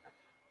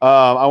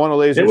 I want to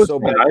laser so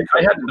bad.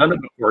 I hadn't done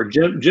it before.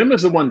 Jim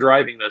is the one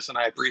driving this, and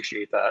I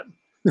appreciate that.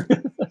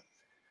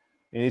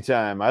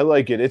 Anytime. I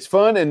like it. It's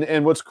fun,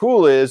 and what's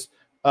cool is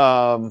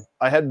I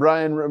had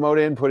Bryan remote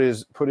in, put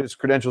his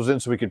credentials in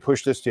so we could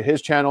push this to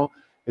his channel.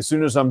 As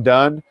soon as I'm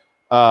done,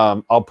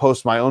 I'll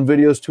post my own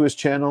videos to his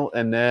channel,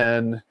 and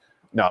then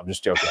no, I'm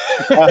just joking.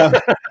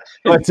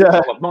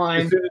 But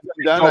mine. As soon as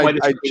I'm done,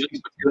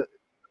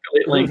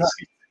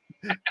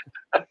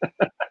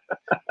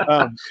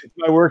 it's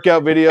my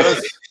workout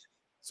videos,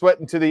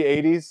 sweating to the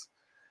 80s.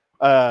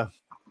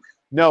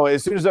 No,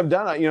 as soon as I'm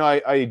done,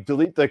 I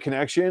delete the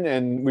connection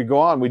and we go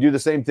on. We do the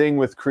same thing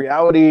with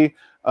Creality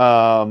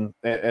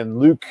and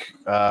Luke.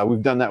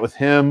 We've done that with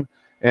him,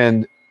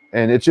 and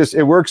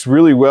it works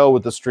really well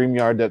with the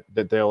StreamYard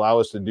that they allow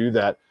us to do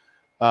that.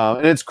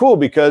 And it's cool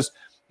because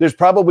there's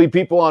probably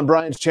people on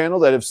Bryan's channel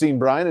that have seen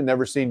Bryan and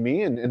never seen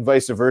me, and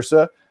vice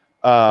versa.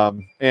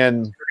 And you're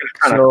going to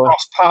kind of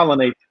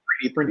cross-pollinate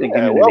the 3D printing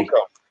community. Welcome.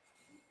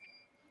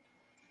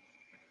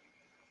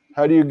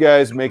 How do you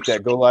guys make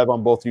that go live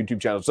on both YouTube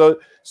channels?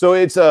 So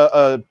it's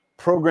a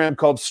program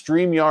called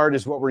StreamYard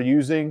is what we're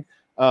using.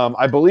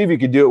 I believe you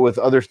could do it with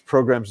other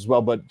programs as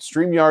well, but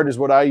StreamYard is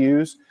what I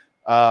use.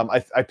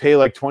 I pay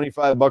like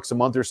 $25 a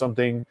month or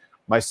something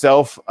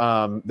myself.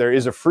 There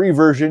is a free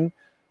version,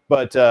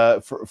 but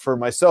for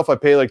myself, I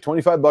pay like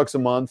 $25 a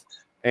month,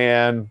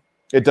 and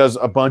it does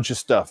a bunch of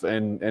stuff.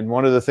 And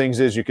one of the things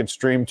is you can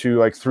stream to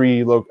like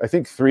three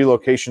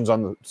locations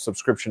on the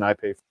subscription I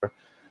pay for.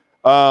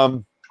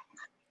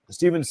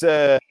 Steven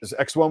says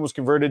X1 was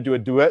converted to a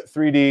Duet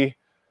 3D.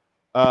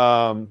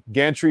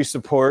 Gantry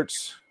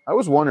supports. I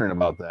was wondering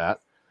about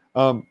that.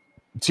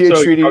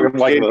 TH3D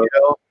like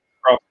ABL.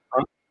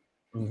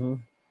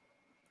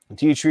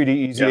 TH3D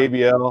Easy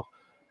ABL.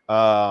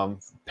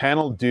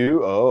 Panel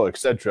Do,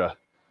 etc.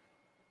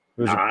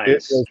 It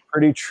was a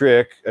pretty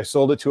trick. I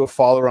sold it to a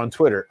follower on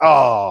Twitter.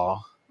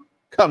 Oh,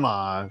 come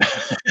on.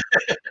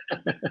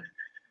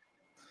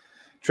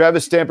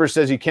 Travis Stamper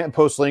says he can't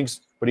post links,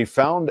 but he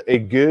found a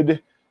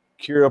good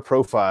Cura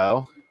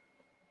profile.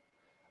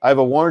 I have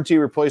a warranty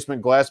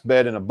replacement glass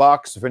bed in a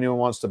box. If anyone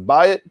wants to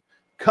buy it,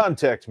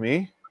 contact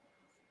me.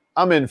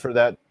 I'm in for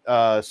that,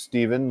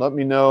 Steven. Let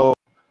me know.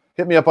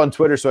 Hit me up on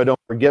Twitter so I don't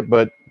forget,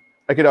 but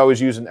I could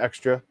always use an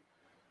extra.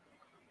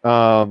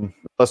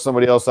 Unless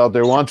somebody else out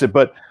there wants it.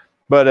 But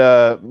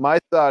my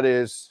thought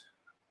is,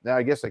 now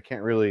I guess I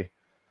can't really.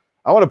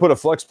 I want to put a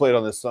flex plate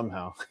on this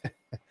somehow.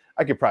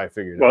 I could probably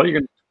figure it out. Well, you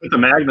can put the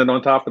magnet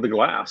on top of the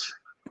glass.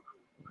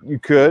 You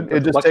could.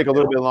 It'd just take a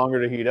little bit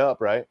longer to heat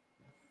up, right?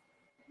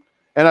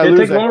 And it'd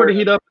take longer to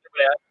heat up.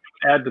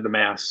 Add to the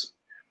mass.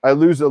 I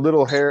lose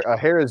a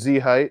hair of Z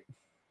height.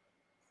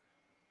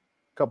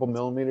 A couple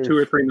millimeters. 2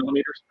 or 3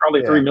 millimeters.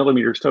 Probably 3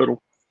 millimeters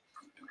total.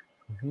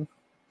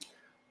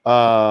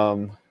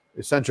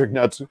 Eccentric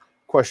nuts ?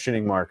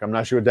 I'm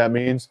not sure what that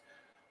means.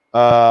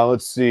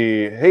 Let's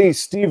see. Hey,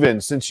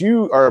 Steven, since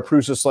you are a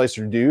Prusa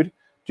Slicer dude, do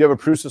you have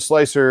a Prusa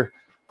Slicer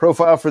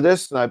profile for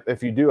this? And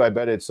if you do, I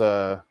bet it's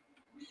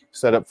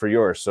set up for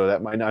yours, so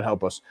that might not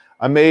help us.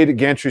 I made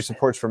gantry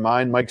supports for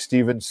mine. Mike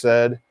Stevens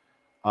said,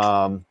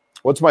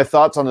 what's my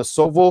thoughts on the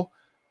Soval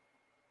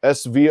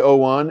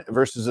SV01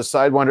 versus the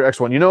Sidewinder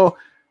X1?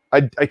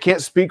 I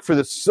can't speak for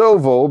the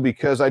Soval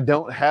because I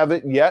don't have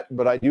it yet,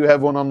 but I do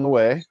have one on the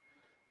way.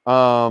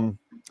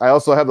 I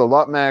also have the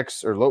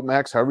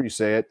Lotmax, however you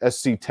say it,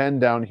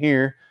 SC10 down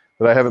here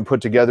that I haven't put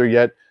together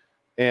yet.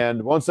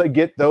 And once I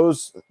get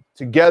those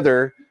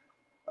together,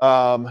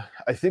 I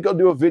think I'll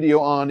do a video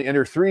on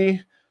Ender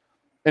 3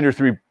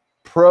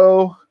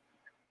 Pro,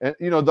 and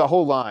the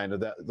whole line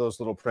of those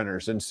little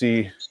printers, and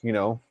see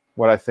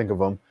what I think of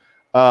them.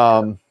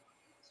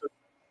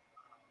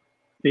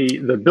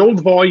 the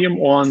build volume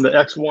on the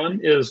X1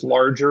 is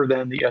larger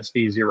than the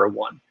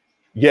SV01.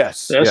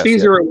 Yes. The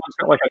SV01's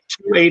got like a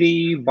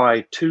 280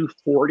 by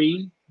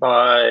 240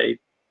 by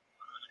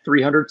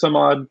 300 some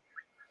odd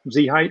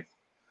Z height.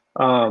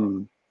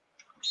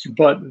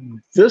 But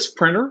this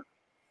printer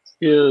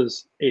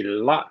is a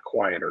lot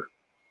quieter.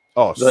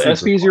 Oh, the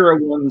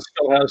SV01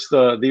 still has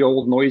the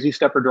old noisy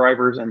stepper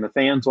drivers, and the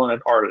fans on it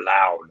are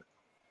loud.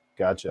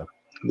 Gotcha.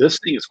 This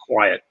thing is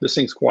quiet. This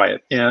thing's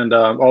quiet. And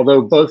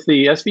although both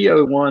the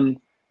SV01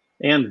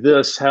 and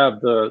this have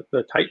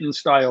the Titan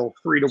style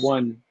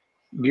 3-to-1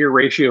 gear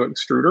ratio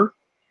extruder,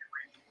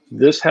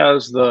 this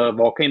has the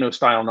Volcano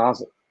style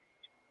nozzle,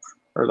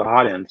 or the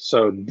hot end.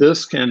 So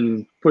this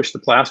can push the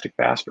plastic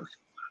faster.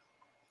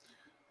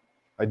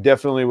 I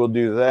definitely will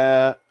do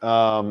that.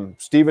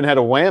 Steven had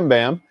a Wham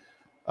Bam.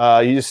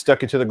 You just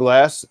stuck it to the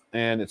glass,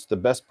 and it's the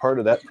best part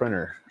of that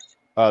printer.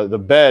 The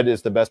bed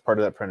is the best part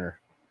of that printer.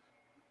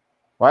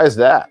 Why is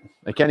that?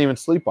 I can't even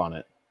sleep on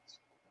it.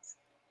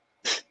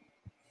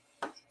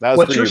 That was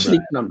What's your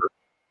sleep number?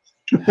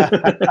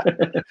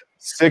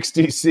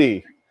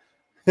 60C.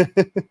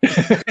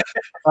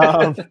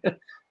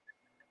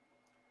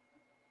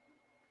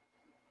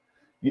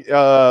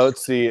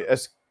 Let's see.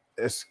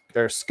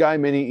 Sky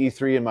Mini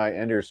E3 and my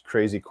Ender's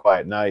crazy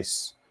quiet.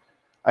 Nice.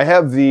 I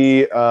have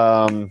the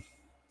I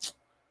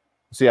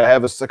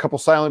have a couple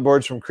silent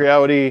boards from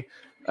Creality.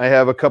 I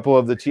have a couple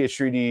of the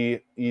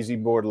TH3D Easy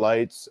Board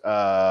lights.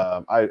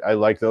 I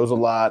like those a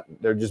lot.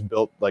 They're just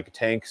built like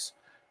tanks,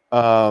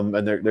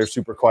 and they're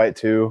super quiet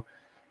too.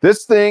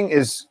 This thing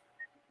is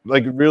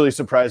like really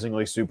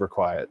surprisingly super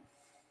quiet.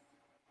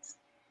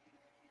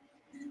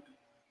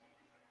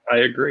 I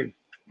agree.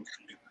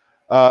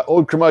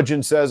 Old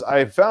Curmudgeon says,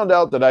 I found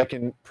out that I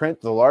can print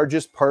the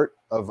largest part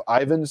of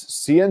Ivan's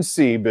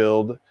CNC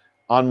build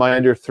on my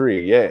Ender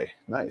 3. Yay.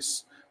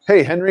 Nice.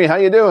 Hey, Henry, how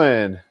you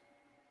doing?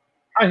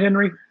 Hi,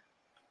 Henry.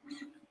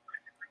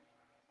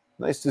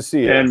 Nice to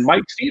see you. And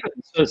Mike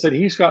Stevens says that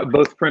he's got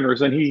both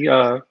printers, and he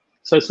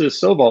says his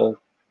Soval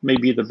may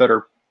be the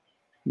better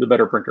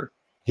printer.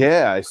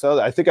 Yeah, I saw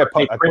that. I think I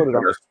put it on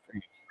the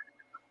screen.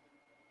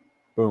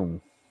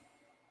 Boom.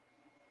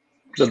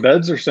 The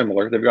beds are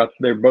similar. They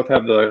both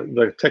have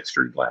the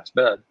textured glass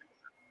bed.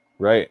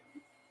 Right.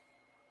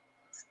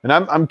 And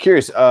I'm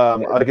curious.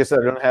 Like I said,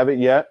 I don't have it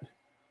yet.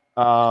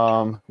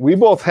 We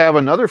both have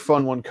another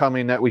fun one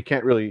coming that we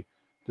can't really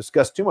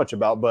discuss too much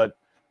about, but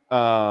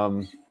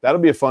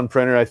that'll be a fun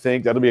printer, I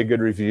think. That'll be a good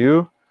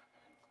review.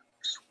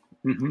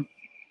 Mm-hmm.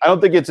 I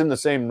don't think it's in the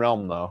same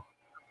realm, though.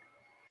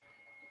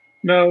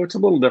 No, it's a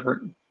little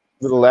different.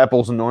 Little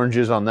apples and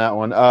oranges on that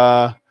one.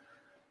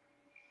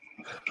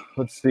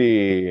 Let's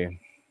see.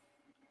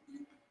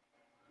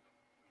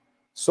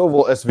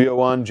 Soval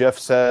SV01, Jeff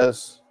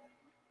says.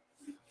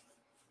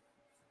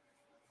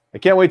 I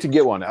can't wait to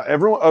get one.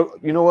 Everyone,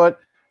 you know what?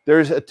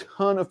 There's a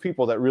ton of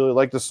people that really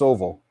like the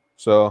Soval.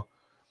 So,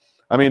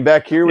 I mean,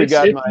 back here we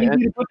got my. It's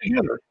easy to put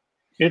together.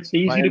 It's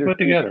easy to put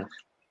together.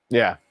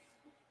 Yeah.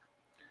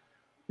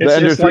 It's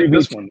just like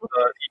this one.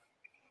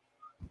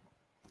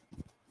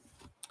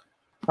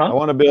 I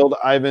want to build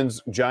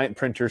Ivan's giant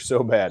printer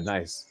so bad.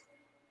 Nice.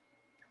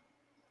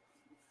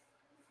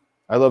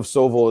 I love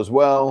Soval as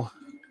well.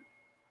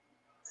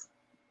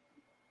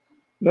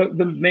 The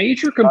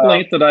major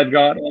complaint that I've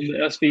got on the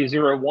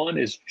SV01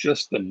 is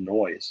just the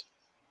noise.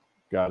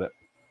 Got it.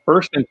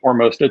 First and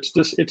foremost, it's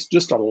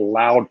just a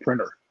loud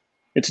printer.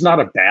 It's not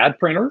a bad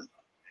printer.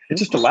 It's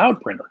just a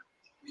loud printer.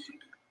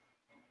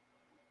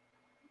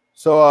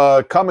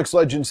 So Comics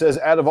Legend says,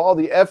 out of all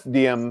the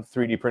FDM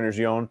 3D printers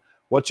you own,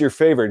 what's your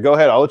favorite? Go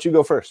ahead. I'll let you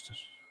go first.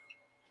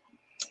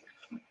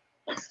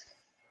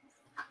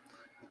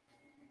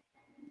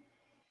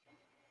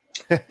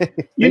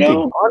 You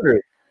know,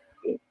 Andre.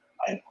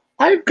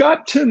 I've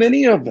got too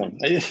many of them.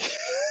 That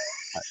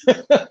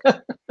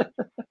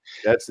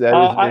is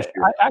I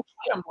actually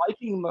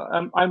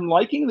I'm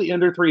liking the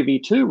Ender 3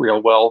 V2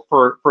 real well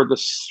for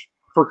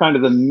kind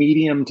of the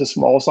medium to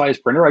small size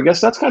printer. I guess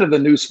that's kind of the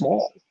new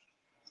small.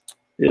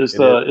 Is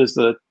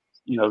the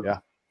you know, yeah,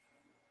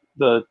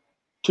 the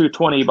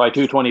 220 by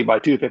 220 by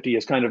 250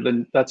 is kind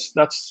of that's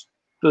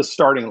the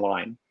starting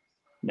line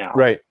now.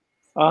 Right.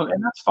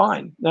 And that's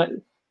fine.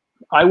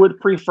 I would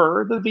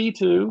prefer the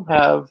V2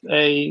 have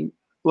a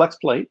flex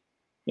plate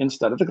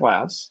instead of the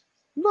glass.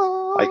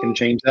 No. I can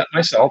change that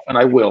myself, and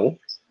I will.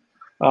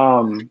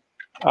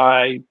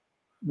 I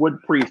would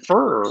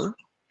prefer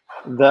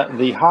that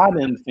the hot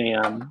end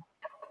fan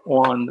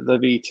on the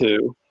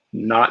V2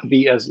 not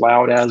be as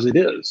loud as it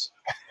is.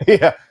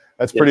 Yeah,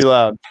 that's pretty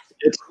loud.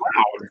 It's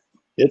loud.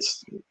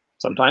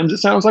 Sometimes it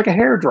sounds like a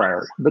hair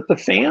dryer, but the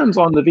fans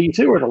on the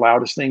V2 are the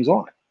loudest things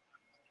on it.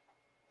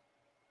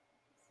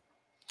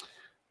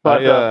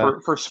 But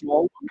for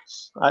small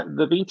ones,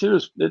 the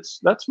V2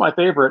 that's my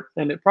favorite,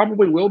 and it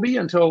probably will be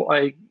until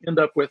I end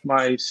up with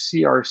my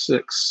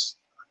CR6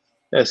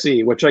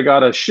 SE, which I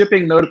got a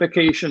shipping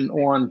notification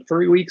on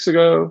 3 weeks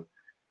ago,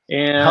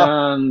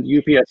 and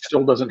UPS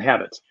still doesn't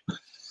have it.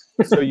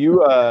 So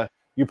you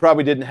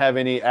probably didn't have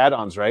any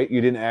add-ons, right?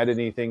 You didn't add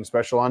anything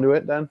special onto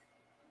it then?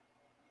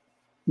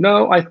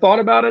 No, I thought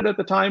about it at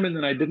the time and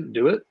then I didn't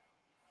do it.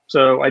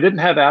 So I didn't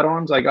have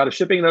add-ons. I got a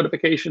shipping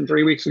notification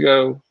 3 weeks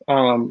ago.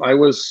 I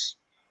was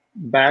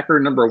backer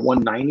number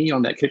 190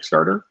 on that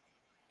Kickstarter.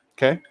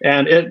 Okay.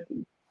 And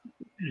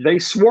they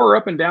swore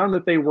up and down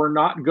that they were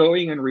not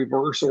going in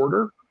reverse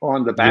order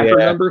on the backer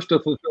numbers to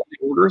fulfill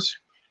the orders,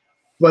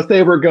 but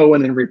they were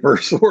going in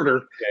reverse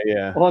order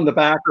on the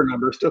backer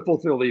numbers to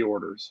fulfill the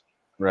orders.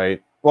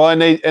 Right. Well,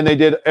 and they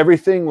did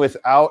everything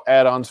without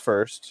add-ons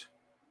first,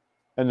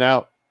 and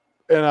now,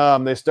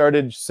 they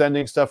started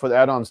sending stuff with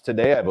add-ons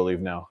today, I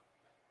believe. Now,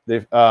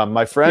 they've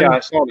my friend, I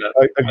saw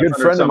that. a good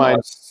friend of mine,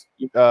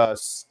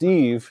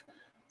 Steve.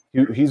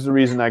 He's the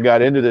reason I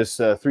got into this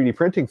 3D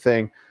printing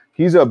thing.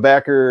 He's a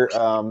backer.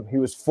 He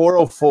was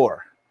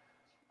 404.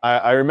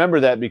 I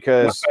remember that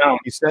because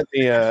he sent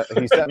me a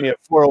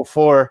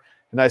 404,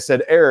 and I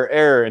said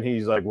error, and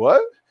he's like,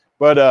 what?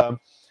 But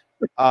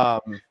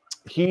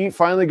he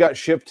finally got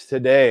shipped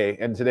today,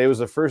 and today was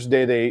the first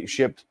day they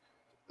shipped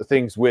the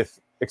things with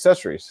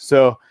accessories.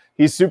 So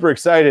he's super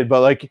excited.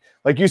 But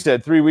like you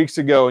said, 3 weeks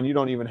ago, and you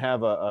don't even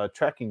have a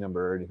tracking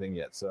number or anything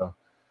yet. So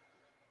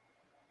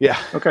yeah.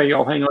 Okay,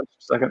 y'all hang on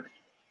just a second.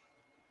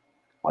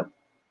 What?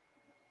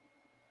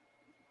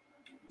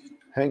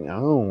 Hang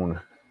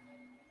on.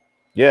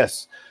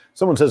 Yes.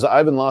 Someone says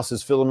Ivan lost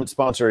his filament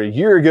sponsor a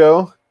year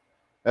ago.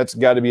 That's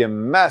got to be a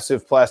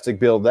massive plastic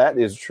bill. That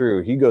is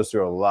true. He goes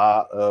through a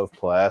lot of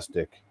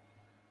plastic.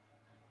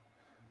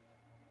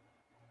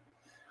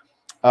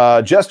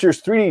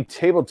 Jester's 3D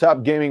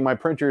tabletop gaming. My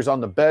printer is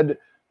on the bed.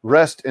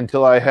 Rest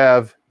until I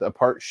have the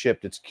part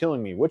shipped. It's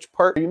killing me. Which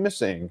part are you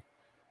missing?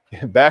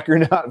 Backer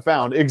not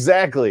found.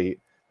 Exactly.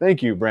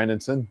 Thank you,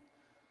 Brandonson.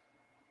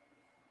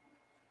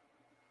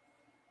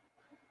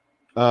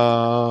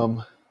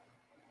 The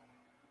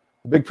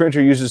big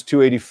printer uses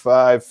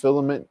 285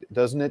 filament,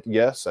 doesn't it?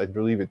 Yes, I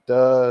believe it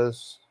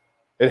does.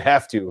 It'd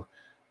have to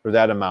for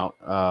that amount.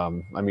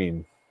 I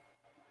mean,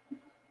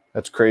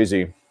 that's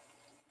crazy.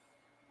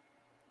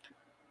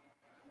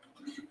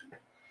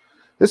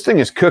 This thing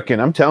is cooking.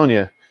 I'm telling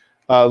you.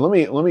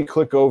 Let me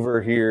click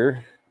over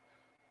here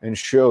and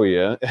show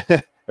you.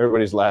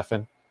 Everybody's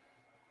laughing.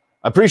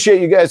 I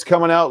appreciate you guys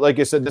coming out. Like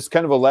I said, this is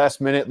kind of a last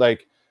minute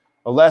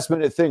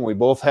thing. We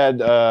both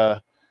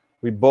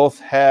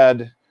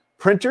had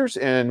printers,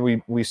 and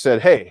we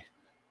said, hey,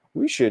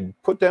 we should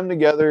put them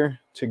together.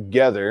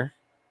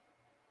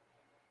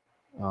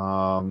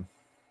 Let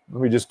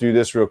me just do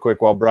this real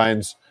quick while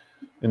Brian's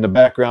in the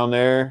background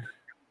there.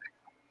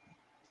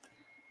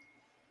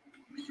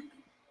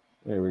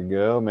 There we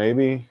go.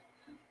 Maybe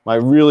my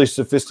really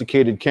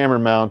sophisticated camera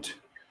mount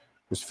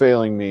is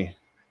failing me.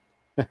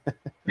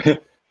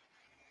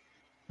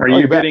 Are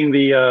you getting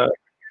the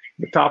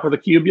top of the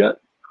cube yet?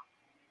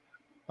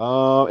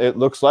 It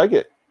looks like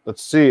it.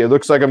 Let's see. It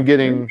looks like I'm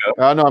getting.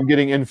 No, I'm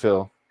getting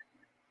infill.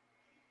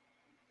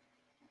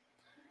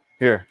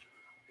 Here.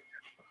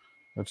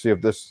 Let's see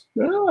if this.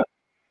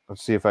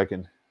 Let's see if I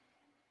can.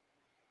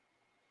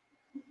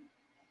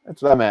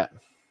 That's what I'm at.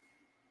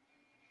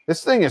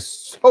 This thing is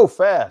so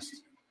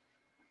fast.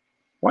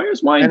 Why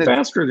is mine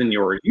faster than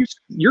yours?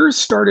 Yours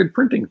started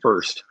printing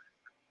first.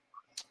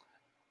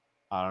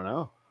 I don't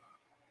know.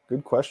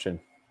 Good question.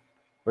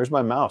 Where's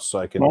my mouse so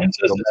I can? Mine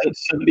says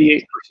it's at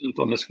 78%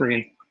 on the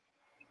screen.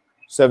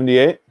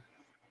 78?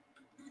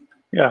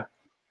 Yeah.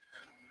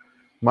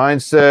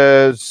 Mine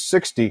says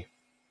 60.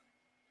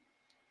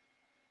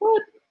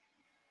 What?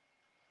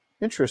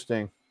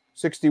 Interesting.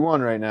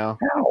 61 right now.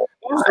 How?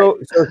 So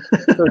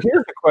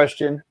here's the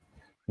question.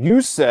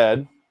 You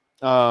said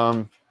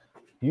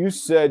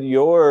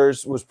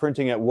yours was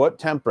printing at what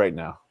temp right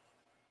now?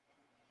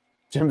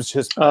 Jim's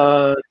just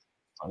funny.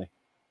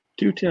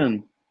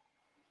 210.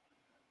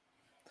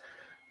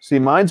 See,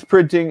 mine's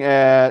printing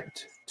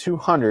at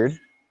 200,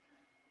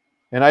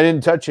 and I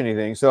didn't touch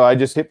anything, so I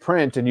just hit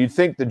print, and you'd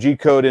think the G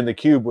code in the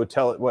cube would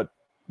tell it what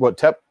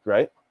temp,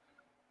 right?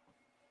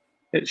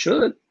 It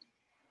should.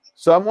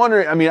 So I'm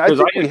wondering. I mean, I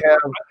think we have.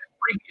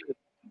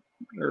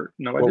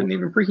 I didn't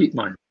even preheat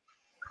mine.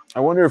 I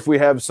wonder if we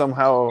have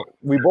somehow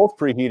we both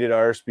preheated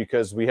ours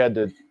because we had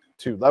to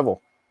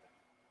level.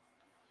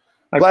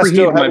 I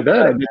preheated my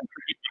bed. I didn't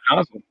preheat my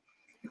nozzle.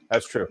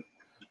 That's true.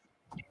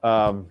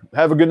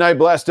 Have a good night,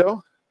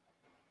 Blasto.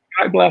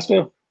 Hi,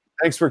 Blasto.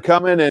 Thanks for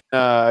coming, and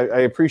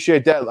I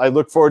appreciate that. I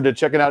look forward to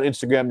checking out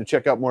Instagram to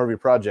check out more of your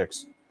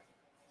projects.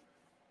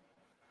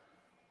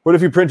 What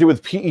if you printed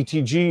with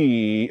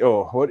PETG?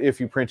 Oh, what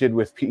if you printed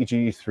with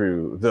PETG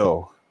through,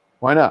 though?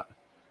 Why not?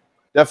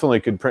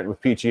 Definitely could print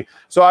with PETG.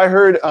 So I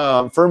heard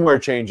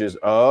firmware changes.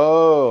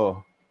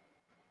 Oh.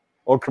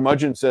 Old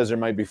Curmudgeon says there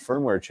might be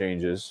firmware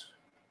changes.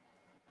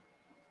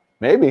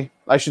 Maybe.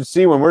 I should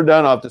see when we're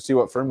done. I'll have to see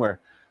what firmware.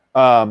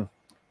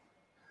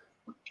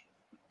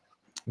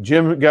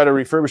 Jim got a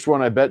refurbished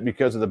one, I bet,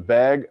 because of the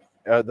bag,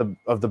 of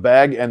the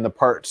bag and the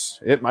parts.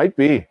 It might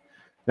be.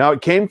 Now,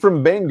 it came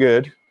from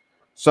Banggood,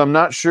 so I'm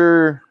not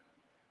sure.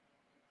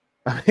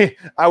 I mean,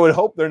 I would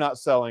hope they're not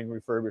selling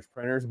refurbished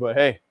printers, but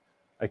hey,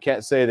 I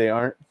can't say they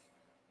aren't.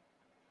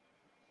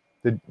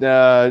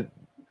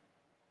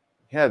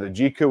 Yeah, the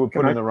G-code would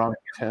put in the wrong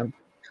temp.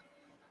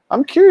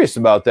 I'm curious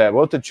about that.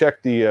 We'll have to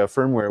check the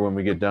firmware when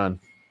we get done.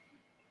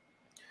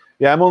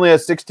 Yeah, I'm only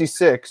at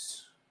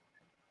 66.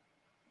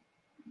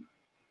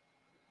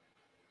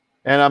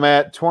 And I'm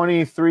at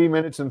 23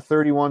 minutes and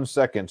 31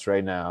 seconds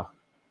right now.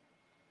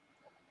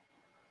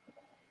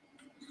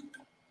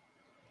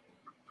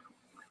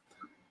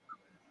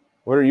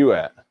 What are you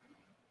at?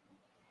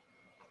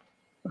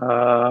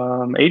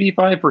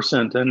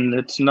 85%, and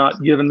it's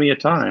not giving me a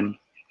time.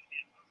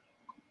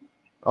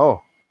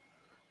 Oh,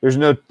 there's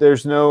no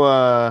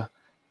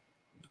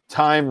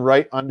time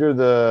right under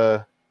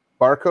the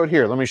barcode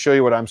here. Let me show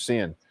you what I'm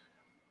seeing.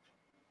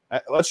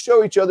 Let's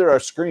show each other our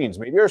screens.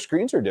 Maybe our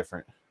screens are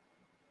different.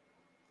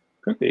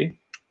 Could be.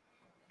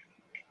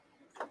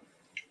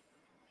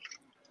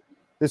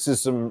 This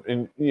is some,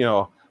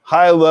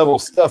 high level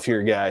stuff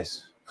here,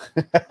 guys.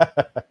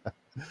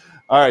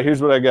 All right,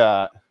 here's what I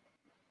got.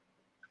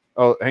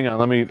 Oh, hang on.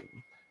 Let me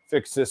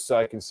fix this so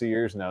I can see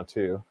yours now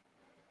too.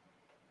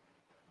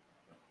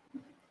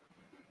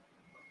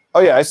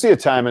 Oh yeah, I see a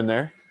time in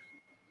there.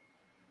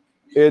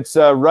 It's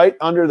right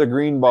under the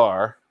green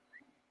bar.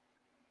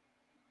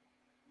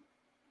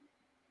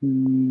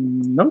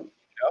 Nope.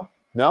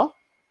 No?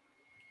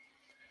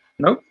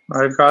 Nope.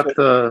 I've got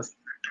the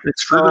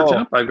extruder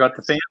temp. I've got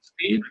the fan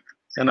speed,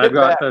 and I've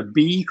got a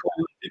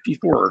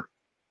B:54.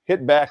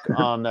 Hit back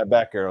on that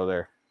back arrow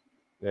there.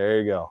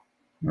 There you go.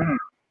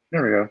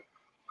 There we go.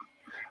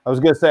 I was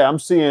going to say, I'm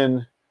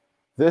seeing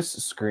this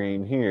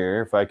screen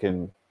here, if I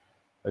can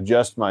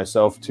adjust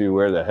myself to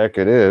where the heck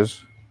it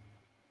is.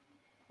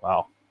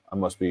 Wow, I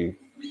must be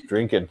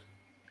drinking.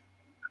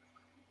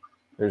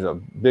 There's a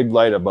big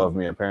light above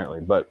me, apparently,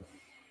 but...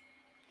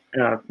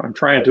 Yeah, I'm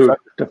trying to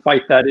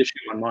fight that issue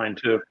on mine,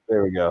 too.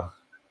 There we go.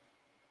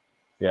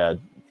 Yeah,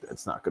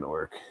 that's not going to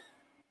work.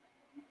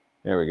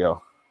 There we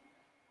go.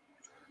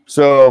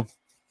 So,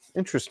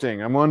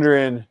 interesting. I'm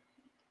wondering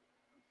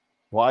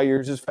why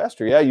yours is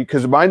faster. Yeah,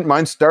 because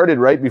mine started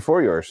right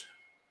before yours.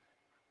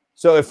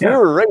 So if we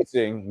were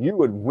racing, you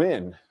would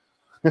win.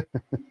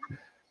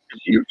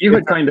 You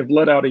had kind of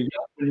let out a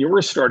yelp when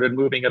yours started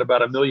moving at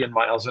about 1,000,000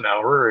 miles an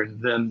hour,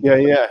 and then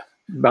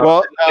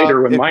about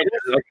later when mine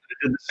did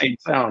the same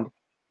sound.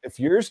 If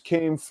yours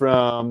came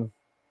from,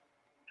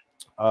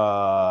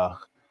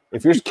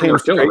 straight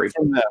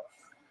from them,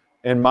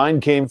 and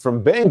mine came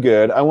from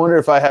Banggood, I wonder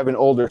if I have an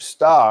older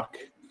stock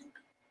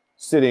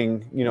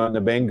sitting, in the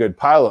Banggood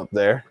pile up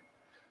there,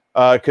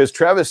 because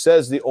Travis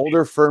says the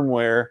older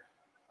firmware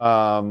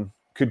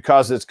could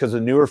cause this because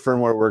the newer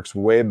firmware works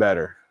way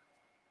better.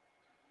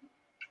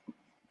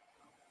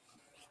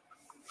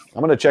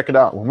 I'm gonna check it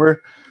out.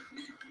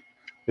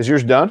 Is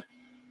yours done?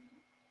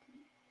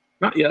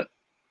 Not yet.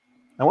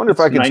 I wonder if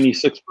I can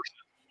 96%.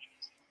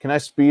 Can I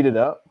speed it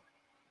up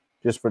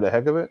just for the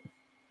heck of it?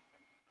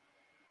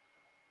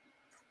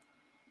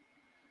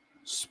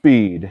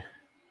 Speed.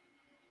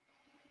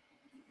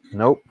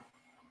 Nope.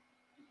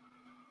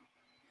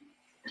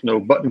 No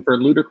button for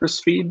ludicrous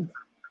speed?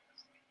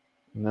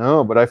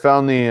 No, but I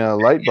found the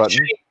light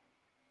button.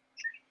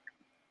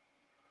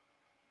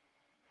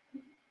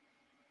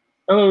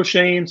 Oh,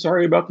 Shane,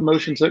 sorry about the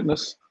motion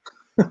sickness.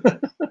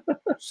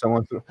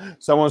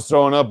 Someone's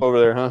throwing up over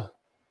there, huh?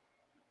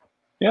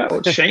 Yeah, well,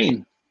 it's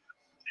Shane.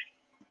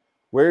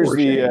 Where's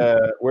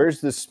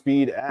the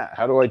speed at?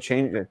 How do I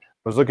change it? I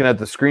was looking at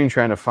the screen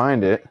trying to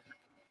find it.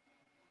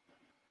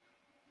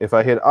 If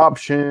I hit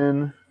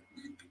option,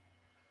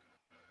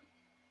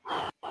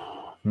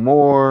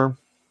 more,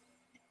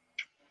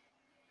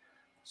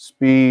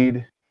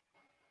 speed.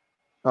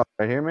 Oh,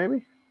 right here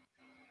maybe?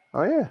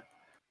 Oh yeah.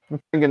 I'm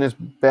cranking this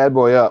bad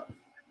boy up.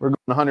 We're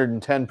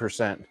going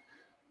 110%.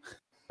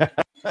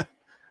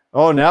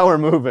 Oh, now we're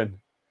moving.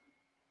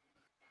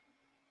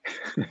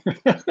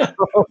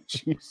 Oh,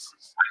 Jesus.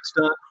 That's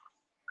done.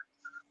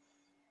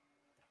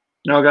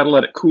 Now I got to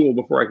let it cool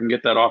before I can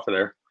get that off of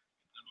there.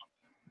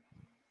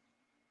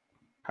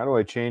 How do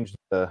I change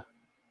the...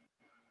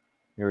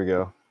 Here we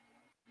go.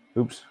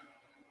 Oops.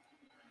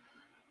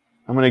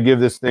 I'm going to give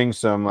this thing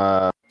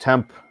some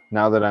temp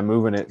now that I'm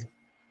moving it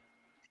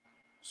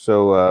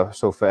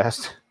so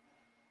fast.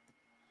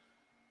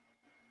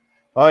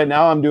 All right,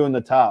 now I'm doing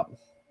the top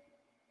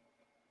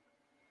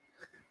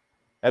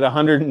at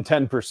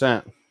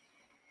 110%.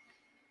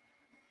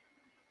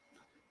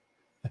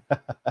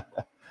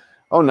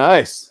 Oh,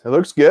 nice. It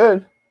looks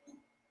good.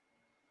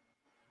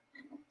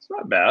 It's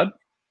not bad.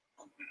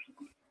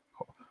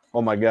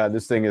 Oh my God,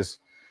 this thing is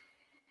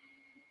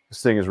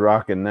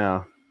rocking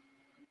now.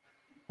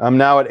 I'm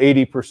now at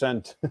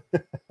 80%.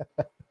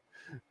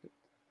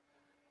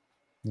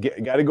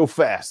 Got to go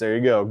fast. There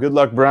you go. Good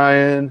luck,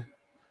 Bryan.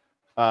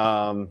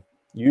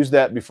 Use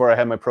that before I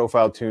had my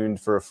profile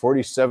tuned for a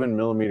 47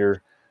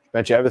 millimeter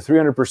bench. I have a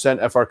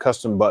 300% FR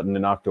custom button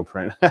in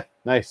Octoprint.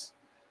 Nice.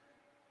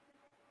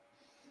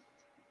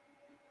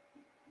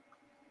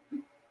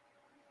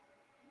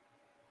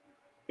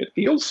 It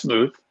feels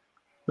smooth.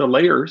 The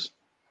layers.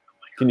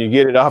 Can you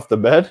get it off the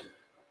bed?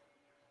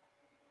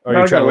 Or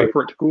you trying to wait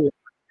for it to cool?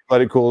 Let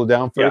it cool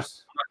down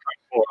first?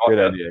 Yeah. Good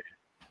idea.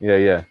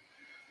 Yeah.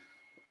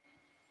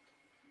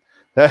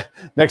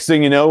 Next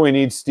thing you know, we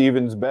need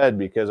Steven's bed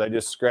because I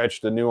just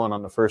scratched a new one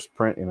on the first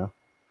print, you know.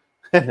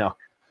 No.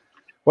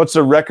 What's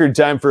the record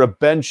time for a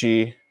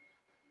benchy?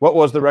 What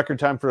was the record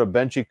time for a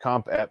benchy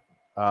comp at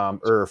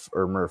IRF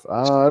or Murph?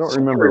 I don't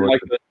remember.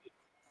 Like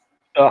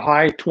a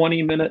high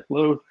 20-minute,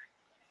 low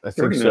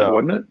 30-minute,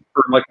 wasn't it?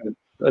 For like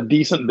a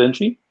decent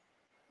benchy.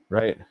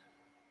 Right.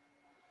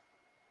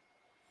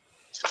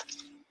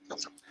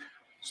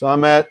 So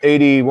I'm at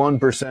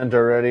 81%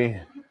 already.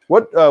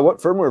 What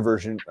firmware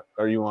version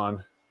are you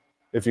on,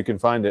 if you can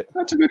find it?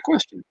 That's a good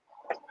question.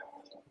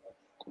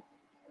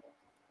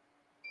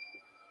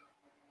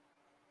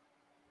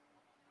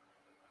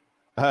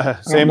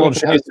 Same old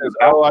Shay says,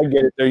 oh, I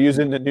get it. They're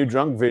using the new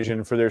drunk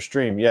vision for their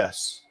stream.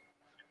 Yes.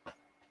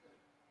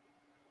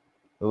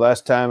 The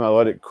last time I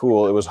let it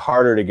cool, it was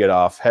harder to get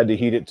off. Had to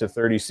heat it to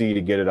 30C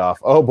to get it off.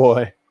 Oh,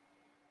 boy.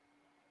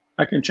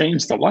 I can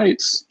change the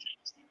lights.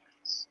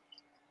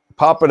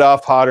 Pop it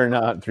off, hot or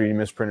not, 3D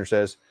Misprinter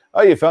says.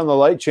 Oh, you found the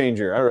light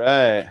changer. All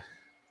right.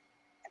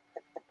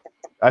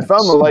 I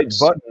found the light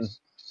button.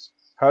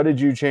 How did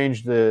you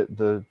change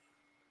the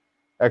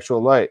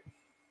actual light?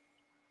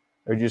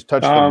 Or you just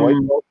touch the white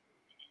bulb?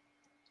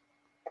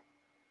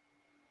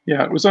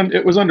 Yeah, it was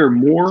under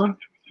more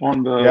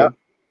on the. Yeah.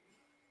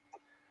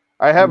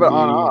 I have it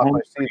on off.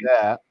 I see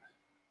that.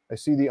 I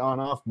see the on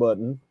off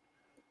button.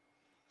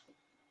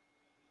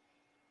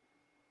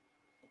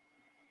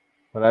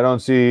 But I don't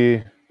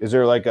see. Is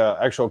there like a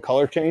actual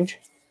color change?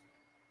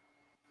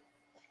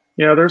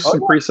 Yeah, there's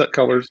some preset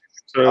colors.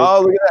 So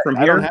look at that. From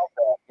I here, don't have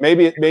that.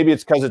 Maybe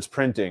it's because it's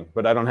printing,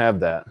 but I don't have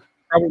that.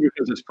 Probably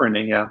because it's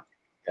printing, yeah.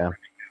 Yeah.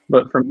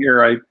 But from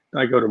here,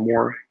 I go to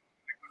more.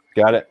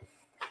 Got it.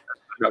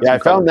 Yeah, I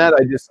found that.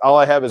 All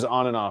I have is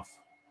on and off.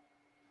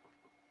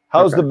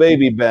 How's the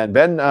baby, Ben?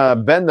 Ben,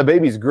 the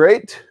baby's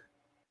great.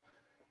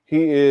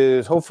 He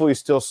is hopefully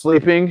still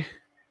sleeping,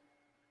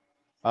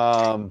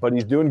 but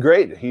he's doing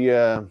great. He's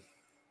a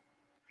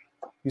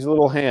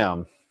little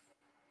ham.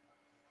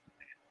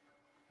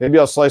 Maybe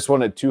I'll slice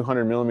one at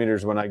 200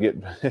 millimeters when I get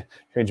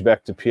change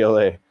back to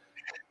PLA.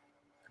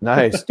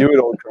 Nice. Do it,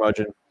 old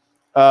curmudgeon.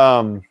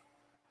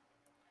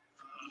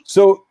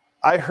 So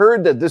I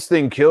heard that this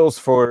thing kills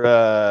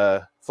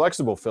for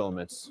flexible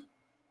filaments.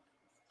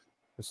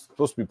 It's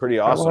supposed to be pretty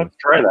awesome. I'll have to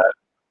try that.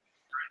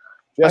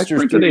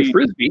 Jester's I printed a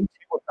Frisbee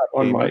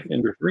on my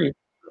Ender 3.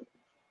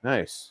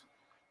 Nice.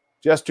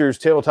 Jester's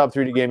Tabletop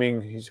 3D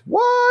Gaming. He's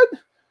what?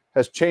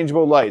 Has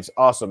changeable lights.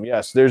 Awesome.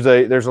 Yes, there's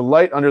a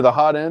light under the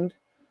hot end,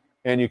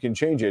 and you can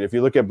change it. If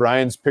you look at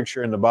Brian's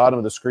picture in the bottom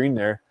of the screen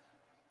there,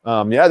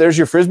 yeah, there's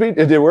your Frisbee.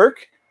 Did it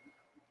work?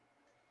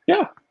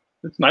 Yeah,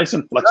 it's nice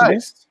and flexible.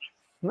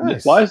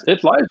 Nice.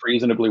 It flies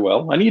reasonably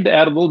well. I need to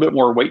add a little bit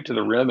more weight to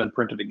the rim and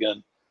print it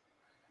again.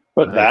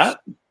 But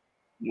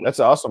that's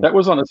awesome. That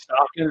was on a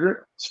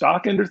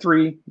stock Ender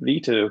 3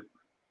 V2,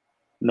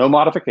 no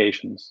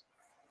modifications.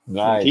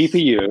 Nice.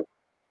 TPU.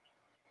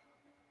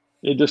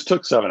 It just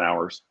took 7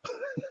 hours.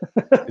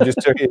 It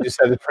just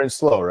had to print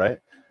slow, right?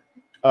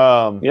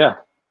 Yeah.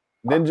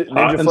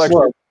 Ninja Flex.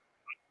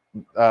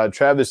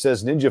 Travis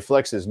says Ninja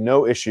Flex is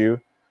no issue.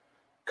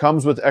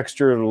 Comes with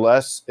extra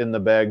less in the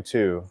bag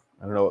too.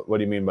 I don't know what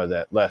do you mean by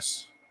that.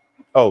 Less.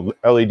 Oh,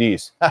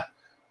 LEDs.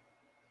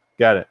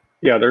 Got it.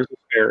 Yeah, there's a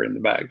spare in the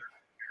bag.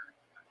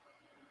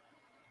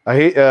 I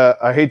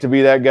hate to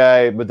be that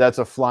guy, but that's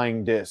a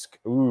flying disc.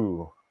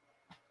 Ooh.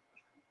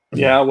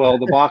 Yeah, well,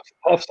 the box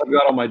of puffs I've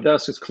got on my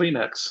desk is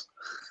Kleenex.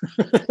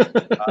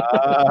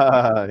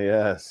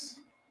 Yes.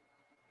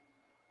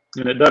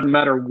 And it doesn't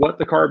matter what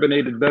the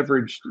carbonated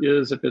beverage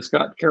is. If it's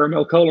got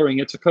caramel coloring,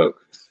 it's a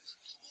Coke.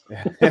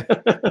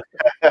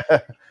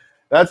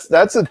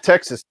 That's a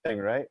Texas thing,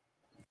 right?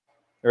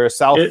 Or a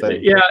South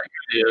thing? Yeah,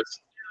 it is.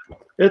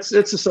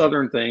 It's a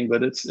Southern thing,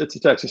 but it's a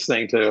Texas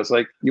thing too. It's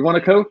like, you want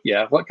a Coke?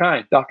 Yeah. What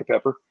kind? Dr.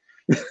 Pepper.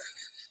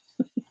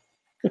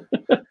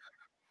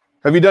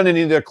 Have you done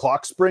any of the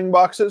clock spring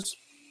boxes?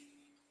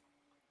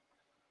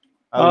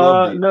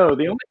 No,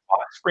 the only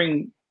clock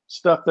spring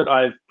stuff that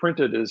I've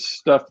printed is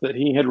stuff that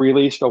he had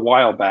released a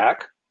while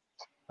back.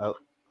 Oh.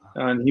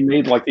 And he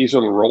made like these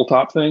little roll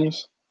top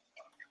things.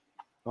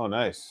 Oh,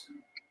 nice.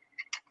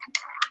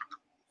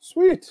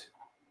 Sweet.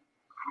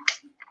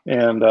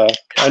 And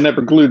I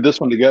never glued this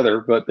one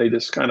together, but they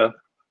just kind of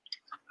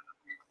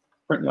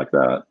print like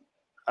that.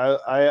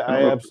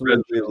 I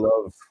absolutely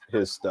love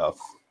his stuff.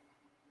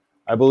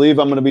 I believe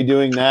I'm going to be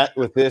doing that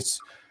with this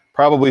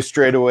probably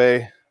straight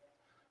away.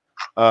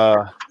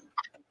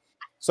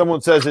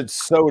 Someone says it's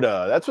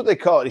soda. That's what they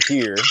call it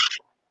here.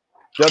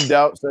 Dubbed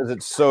Out says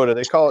it's soda.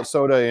 They call it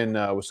soda in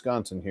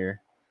Wisconsin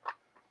here.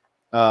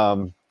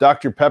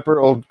 Dr. Pepper,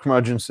 old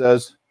curmudgeon,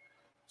 says.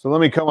 So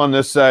let me come on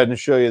this side and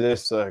show you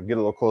this. Get a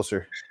little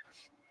closer.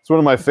 It's one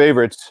of my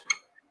favorites.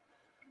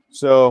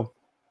 So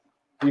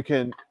you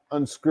can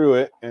unscrew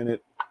it, and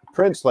it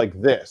prints like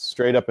this,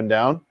 straight up and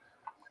down.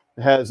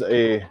 It has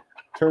a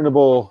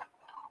turnable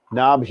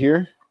knob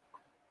here,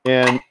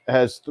 and it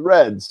has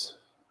threads.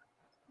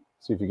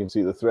 See if you can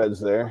see the threads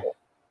there.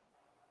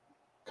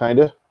 Kind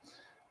of.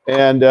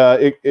 And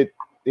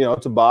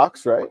it's a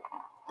box, right?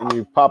 and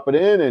you pop it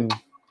in and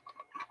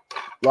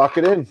lock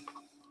it in.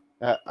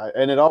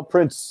 And it all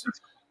prints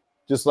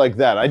just like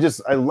that.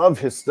 I love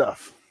his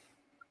stuff.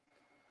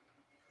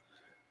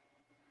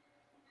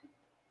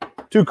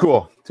 Too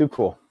cool. Too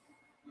cool.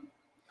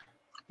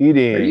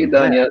 Eating. Are you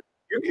done yet?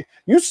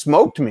 You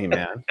smoked me,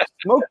 man.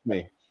 Smoked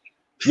me.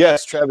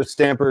 Yes, Travis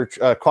Stamper,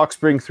 Clock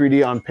Spring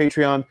 3D on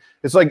Patreon.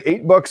 It's like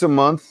 $8 a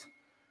month,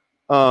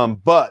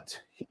 but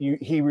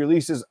he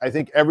releases, I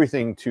think,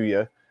 everything to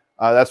you.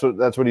 That's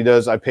what he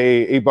does. I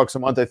pay $8 a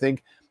month, I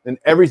think, and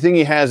everything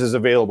he has is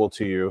available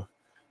to you,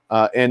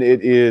 and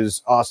it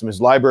is awesome.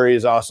 His library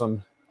is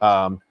awesome.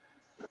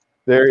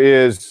 There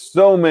is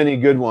so many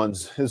good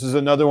ones. This is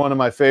another one of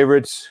my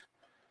favorites.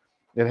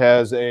 It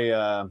has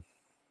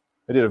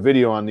I did a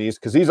video on these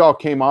because these all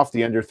came off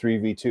the Ender 3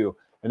 V2,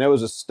 and that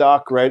was a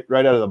stock right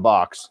out of the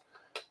box.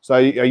 So I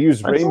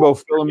used rainbow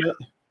filament.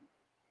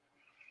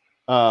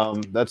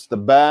 That's the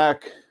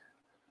back.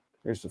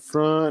 Here's the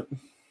front.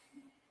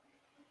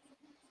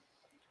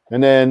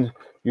 And then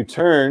you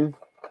turn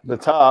the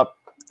top,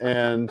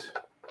 and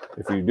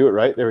if you do it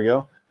right, there we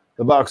go.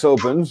 The box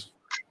opens,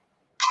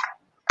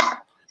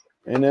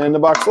 and then the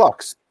box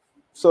locks.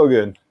 So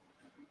good.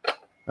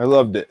 I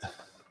loved it.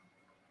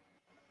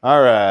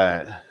 All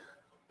right.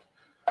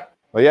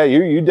 Well, yeah,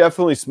 you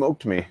definitely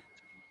smoked me.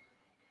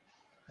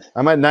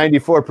 I'm at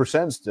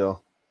 94%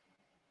 still.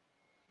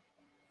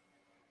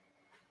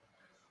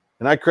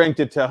 And I cranked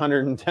it to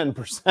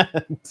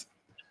 110%.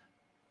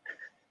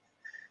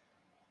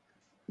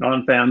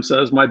 Non-fam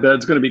says my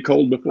bed's going to be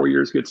cold before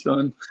yours gets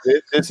done.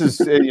 This is,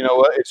 you know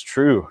what? It's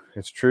true.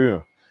 It's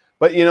true.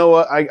 But you know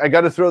what? I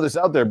got to throw this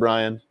out there,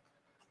 Brian.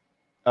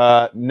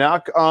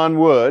 Knock on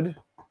wood.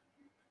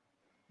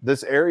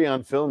 This area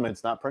on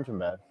filament's not printing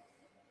bad.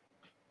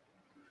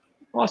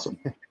 Awesome.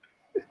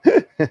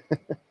 That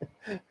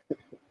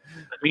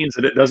means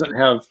that it doesn't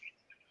have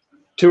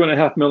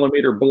 2.5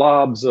 millimeter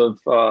blobs of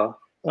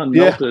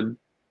unmelted. Yeah.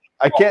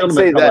 I can't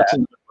say that.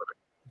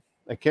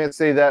 I can't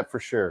say that for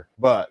sure,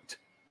 but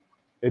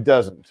it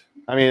doesn't.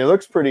 I mean, it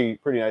looks pretty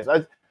nice.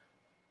 But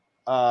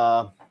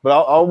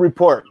I'll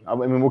report. I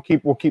mean,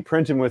 we'll keep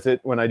printing with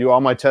it when I do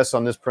all my tests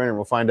on this printer.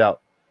 We'll find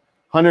out.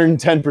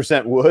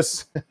 110%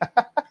 wuss.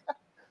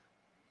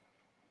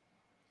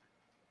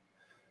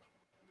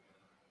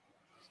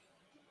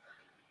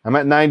 I'm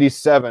at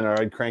 97, or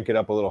I'd crank it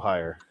up a little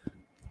higher.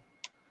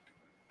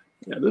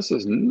 Yeah, this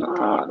is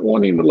not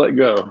wanting to let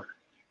go.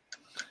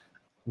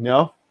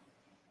 No?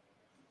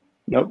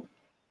 Nope.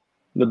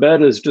 The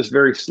bed is just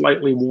very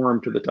slightly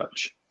warm to the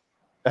touch.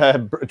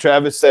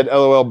 Travis said,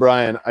 LOL,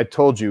 Brian, I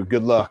told you,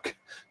 good luck.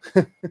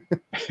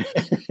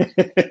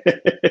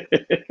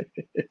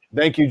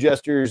 Thank you,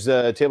 Gestures.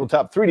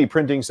 Tabletop 3D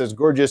Printing says,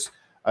 gorgeous.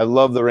 I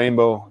love the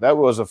rainbow. That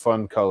was a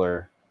fun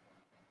color.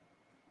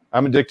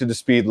 I'm addicted to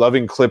speed,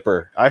 loving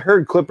Clipper. I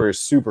heard Clipper is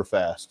super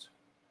fast.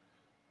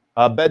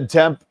 Bed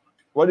temp.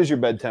 What is your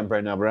bed temp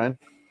right now, Brian?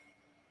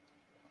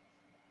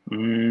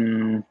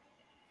 39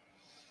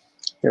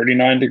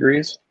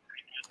 degrees.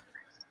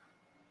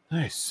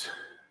 Nice.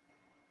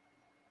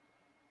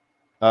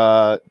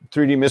 3D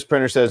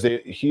Misprinter says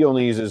that he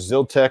only uses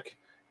Ziltech.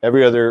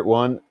 Every other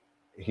one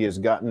he has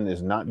gotten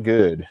is not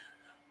good.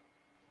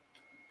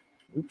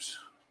 Oops.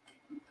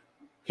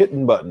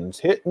 Hitting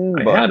buttons. I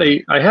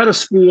had a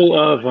spool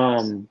of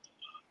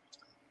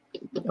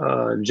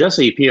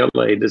Jesse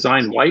PLA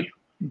Design White,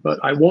 but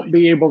I won't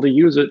be able to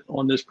use it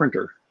on this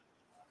printer.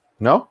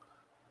 No?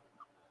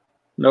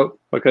 Nope,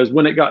 because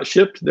when it got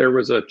shipped, there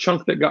was a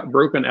chunk that got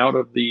broken out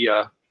of the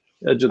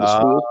edge of the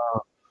spool.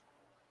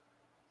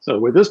 So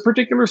with this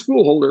particular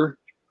spool holder,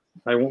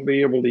 I won't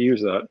be able to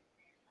use that.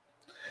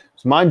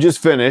 So mine just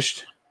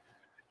finished.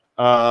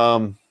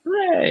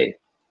 Hooray!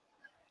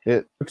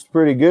 It looks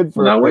pretty good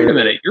for. Now wait a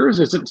minute. Yours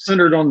isn't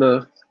centered on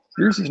the.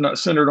 Yours is not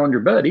centered on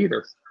your bed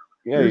either.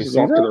 Yeah, yours is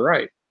off to the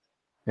right.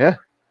 Yeah,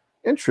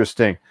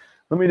 interesting.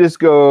 Let me just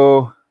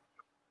go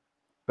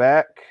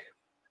back.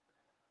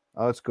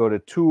 Let's go to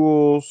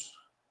tools.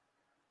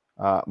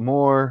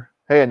 More.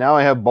 Hey, now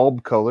I have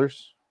bulb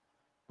colors: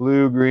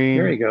 blue, green.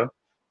 There you go.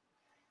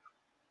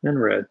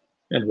 And red,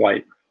 and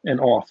white, and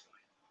off.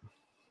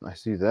 I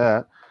see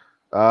that.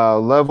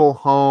 Level,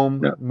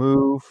 home, Yep.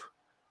 Move,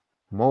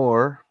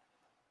 more.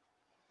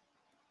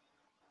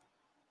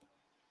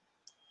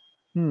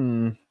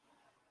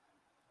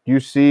 You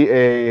see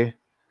a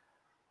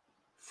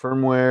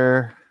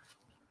firmware?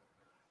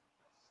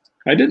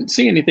 I didn't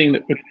see anything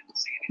that would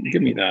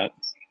give me that.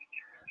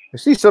 I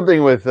see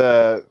something with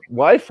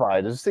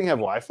Wi-Fi. Does this thing have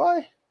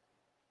Wi-Fi?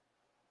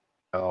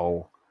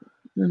 Oh.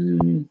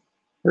 Where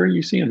are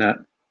you seeing that?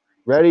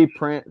 Ready,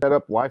 print, set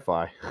up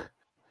Wi-Fi.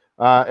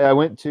 I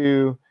went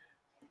to,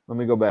 let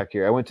me go back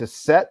here. I went to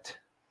set,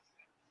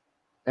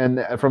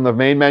 and from the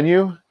main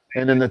menu,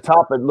 and in the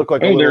top it looked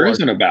like there is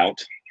an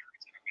about.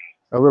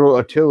 A little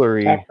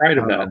artillery Top right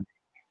of that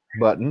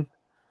button.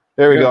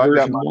 There we go. I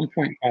got version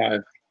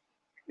 1.5.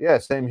 Yeah,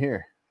 same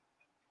here.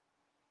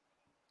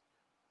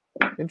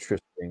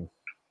 Interesting.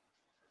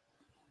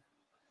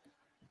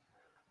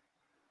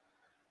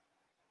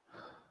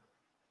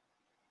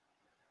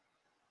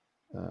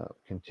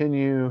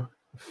 Continue,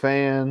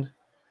 fan,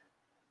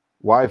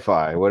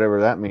 Wi-Fi,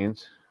 whatever that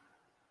means.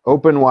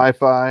 Open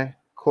Wi-Fi,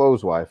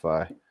 close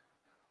Wi-Fi.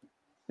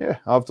 Yeah,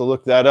 I'll have to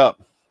look that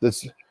up.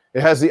 It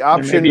has the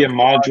option. There may be a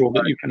module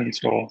that you can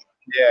install.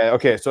 Yeah,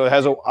 okay. So it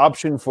has an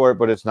option for it,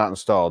 but it's not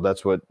installed.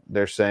 That's what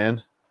they're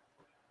saying.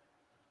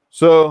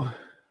 So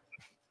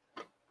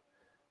is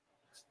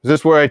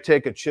this where I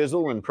take a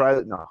chisel and pry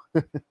it? No.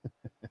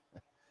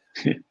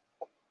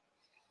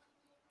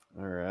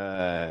 All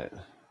right.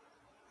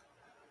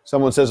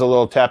 Someone says a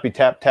little tappy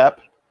tap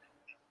tap.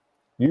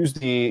 You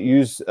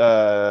use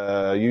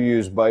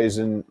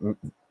Bison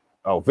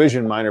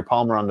Vision Miner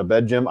Palmer on the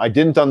bed, Jim. I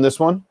didn't on this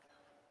one,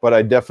 but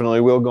I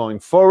definitely will going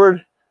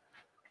forward.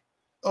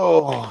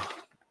 Oh,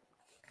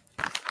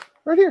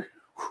 right here.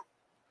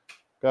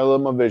 Got a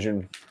little my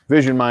Vision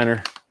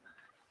Miner.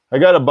 I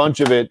got a bunch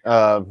of it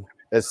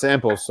as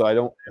samples, so I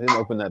didn't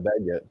open that bag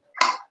yet.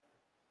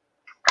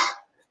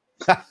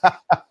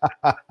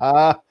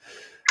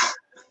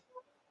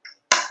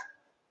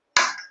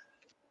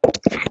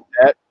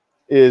 That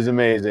is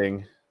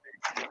amazing.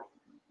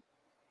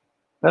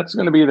 That's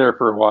going to be there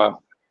for a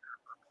while.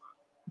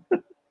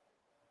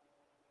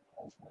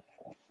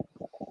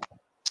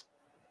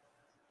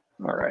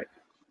 All right.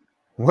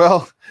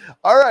 Well,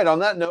 all right. On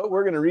that note,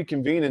 we're going to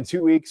reconvene in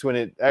 2 weeks when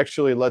it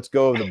actually lets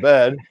go of the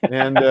bed.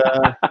 And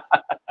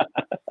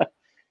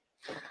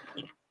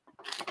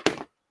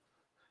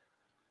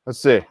let's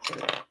see.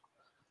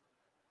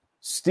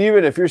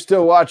 Steven, if you're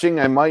still watching,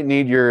 I might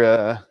need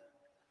your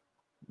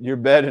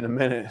bed in a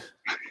minute.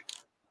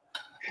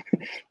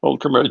 Old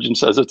Curmudgeon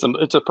says it's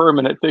a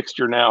permanent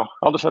fixture now.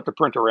 I'll just have to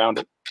print around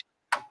it.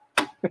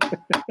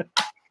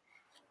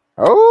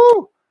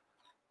 Oh.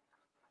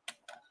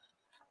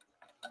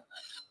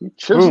 You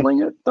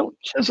chiseling it? Don't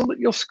chisel it.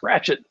 You'll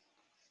scratch it.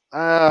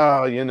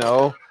 Oh, you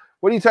know.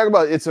 What are you talking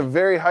about? It's a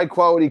very high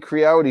quality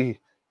Creality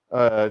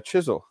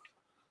chisel.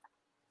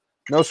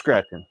 No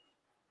scratching.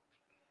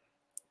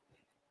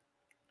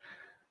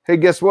 Hey,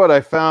 guess what?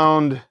 I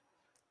found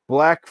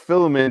black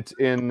filament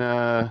in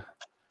the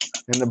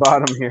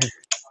bottom here.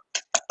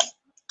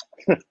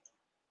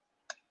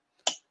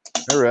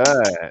 All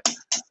right.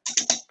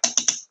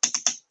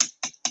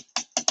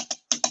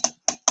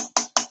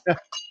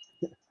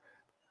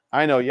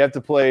 I know you have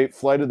to play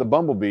Flight of the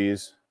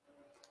Bumblebees.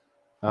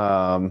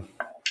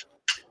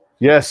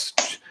 Yes,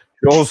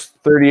 Joel's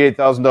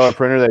 $38,000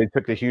 printer that he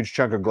took a huge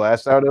chunk of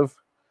glass out of.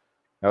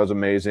 That was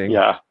amazing.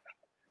 Yeah.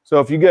 So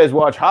if you guys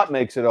watch Hot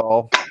Makes It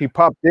All, he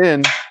popped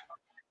in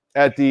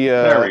at the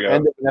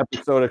end of an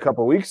episode a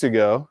couple weeks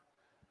ago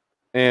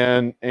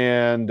and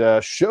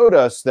showed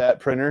us that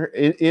printer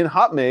in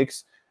Hot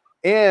Makes,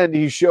 and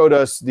he showed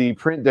us the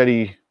print that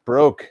he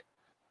broke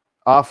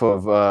off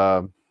of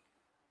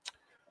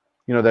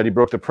that he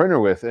broke the printer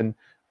with, and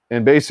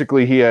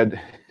basically he had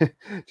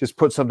just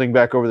put something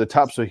back over the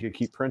top so he could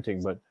keep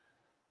printing, but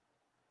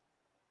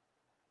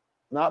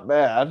not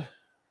bad.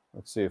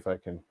 Let's see if I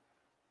can.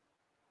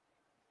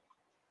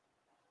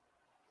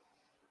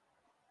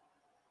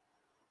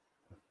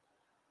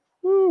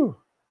 Woo.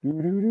 I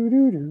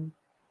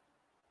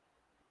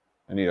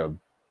need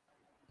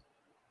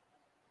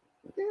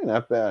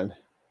not bad.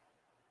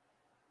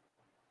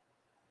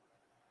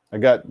 I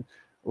got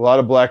a lot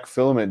of black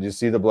filament. Do you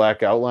see the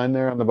black outline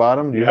there on the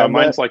bottom? Do you have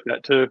mine's that? like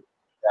that too.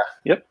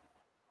 Yeah. Yep.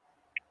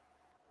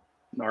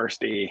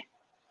 Nasty.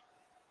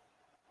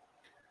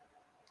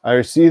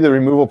 I see the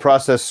removal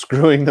process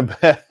screwing the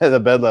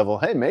bed level.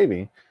 Hey,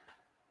 maybe.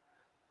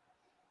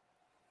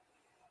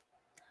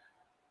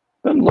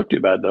 Doesn't look too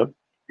bad though.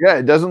 Yeah,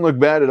 it doesn't look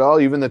bad at all.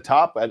 Even the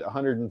top at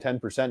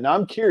 110%. Now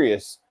I'm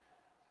curious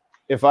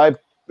if I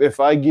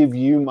give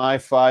you my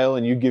file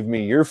and you give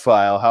me your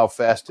file, how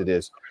fast it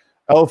is.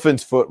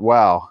 Elephant's foot.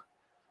 Wow.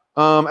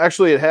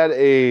 Actually, it had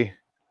a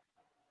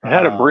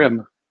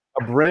brim.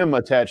 A brim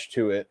attached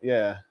to it.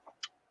 Yeah.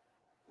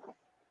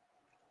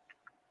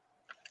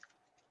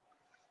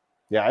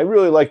 Yeah, I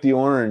really like the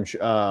orange.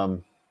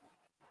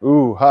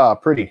 Ooh,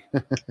 pretty.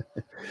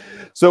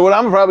 So what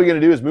I'm probably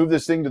going to do is move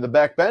this thing to the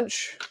back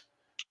bench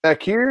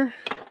back here.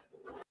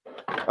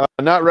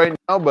 Not right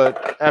now,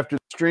 but after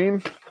the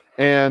stream,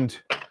 and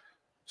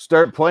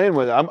start playing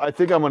with it. I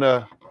think I'm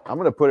gonna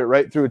put it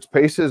right through its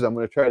paces. I'm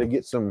gonna try to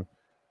get some.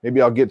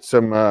 Maybe I'll get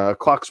some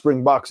clock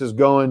spring boxes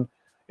going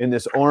in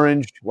this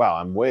orange. Wow,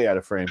 I'm way out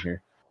of frame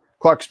here.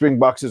 Clock spring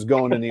boxes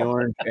going in the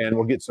orange, and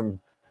we'll get some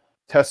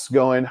tests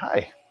going.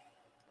 Hi.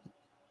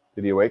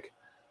 Did he awake?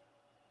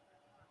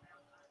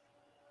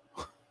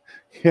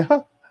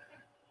 Yeah.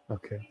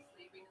 Okay.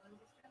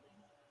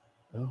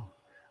 Oh.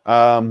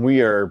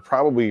 We are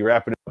probably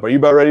wrapping up. Are you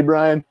about ready,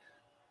 Brian?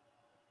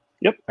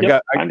 Yep.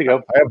 Time to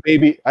go. I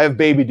have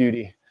baby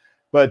duty.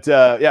 But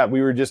yeah,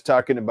 we were just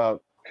talking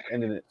about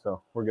ending it,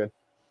 so we're good.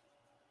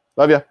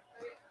 Love ya.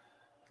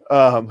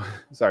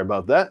 Sorry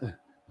about that.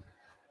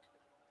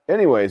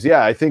 Anyways,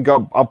 yeah, I think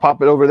I'll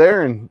pop it over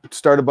there and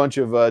start a bunch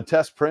of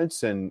test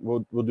prints, and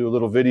we'll do a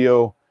little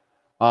video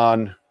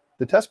on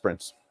the test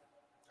prints.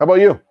 How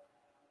about you?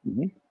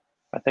 Mm-hmm.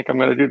 I think I'm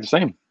going to do the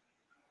same.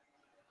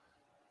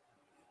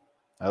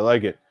 I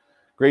like it.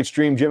 Great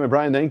stream, Jim and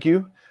Bryan. Thank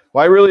you.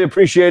 Well, I really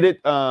appreciate it.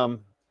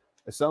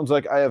 It sounds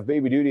like I have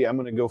baby duty. I'm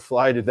going to go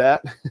fly to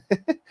that.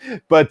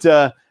 But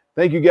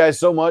thank you guys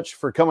so much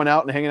for coming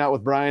out and hanging out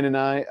with Bryan and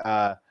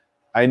I.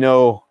 I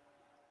know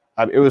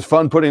it was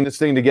fun putting this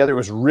thing together. It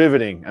was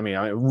riveting. I mean,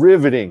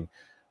 riveting.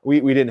 We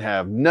didn't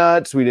have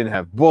nuts. We didn't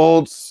have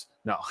bolts.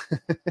 No.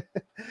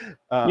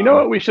 You know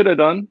what we should have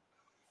done?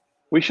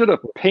 We should have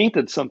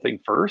painted something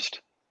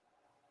first,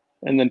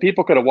 and then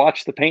people could have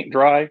watched the paint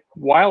dry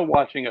while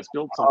watching us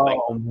build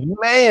something. Oh,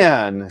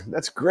 man.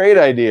 That's a great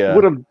idea.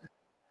 Would have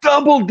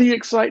doubled the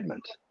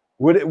excitement.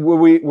 Would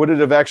it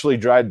have actually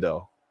dried,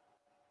 though?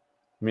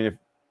 I mean,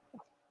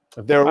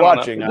 if they were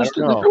watching, this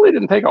really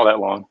didn't take all that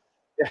long.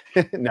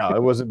 No,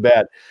 it wasn't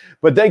bad.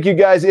 But thank you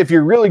guys. If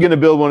you're really going to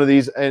build one of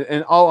these, and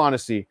in all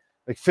honesty,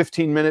 like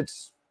 15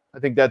 minutes, I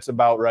think that's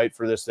about right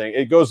for this thing.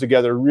 It goes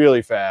together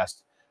really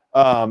fast.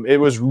 It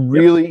was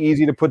really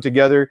easy to put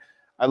together.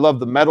 I love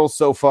the metal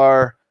so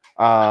far.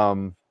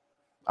 I'm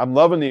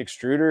loving the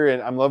extruder,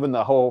 and I'm loving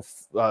the whole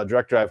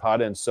direct drive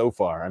hot end so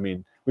far. I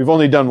mean, we've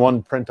only done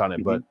one print on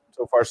it, but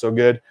so far so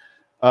good.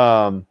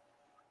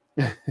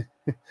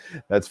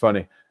 That's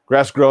funny.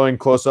 Grass growing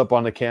close up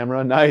on the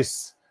camera.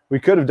 Nice. We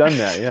could have done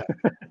that, yeah.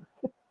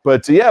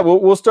 But yeah,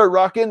 we'll start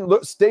rocking.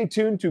 Look, stay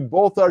tuned to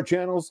both our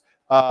channels,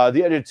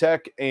 The Edge of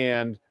Tech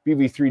and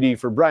BV3D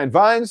for Bryan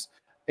Vines,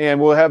 and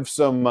we'll have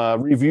some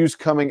reviews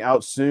coming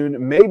out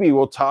soon. Maybe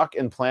we'll talk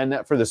and plan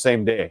that for the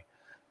same day.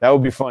 That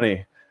would be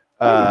funny.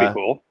 That would be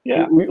cool.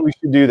 Yeah, we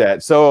should do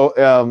that. So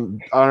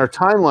on our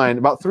timeline,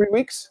 about 3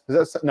 weeks.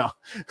 Is that no?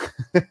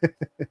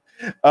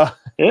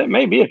 It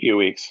may be a few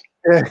weeks.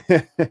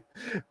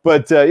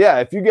 But yeah,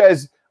 if you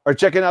guys are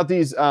checking out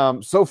these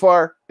so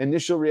far,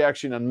 initial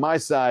reaction on my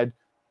side,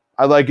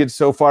 I like it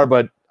so far.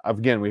 But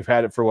again, we've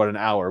had it for what, an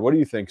hour. What do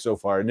you think so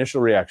far?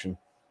 Initial reaction.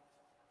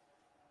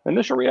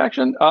 Initial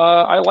reaction.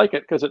 I like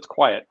it because it's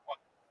quiet.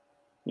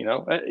 You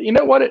know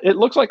what? It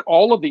looks like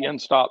all of the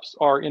end stops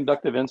are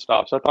inductive end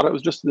stops. I thought it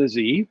was just the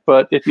Z,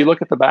 but if you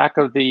look at the back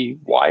of the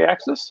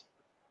Y-axis,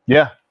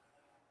 yeah,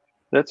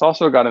 that's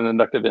also got an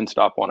inductive end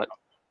stop on it,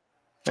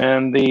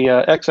 and the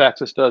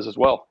X-axis does as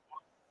well.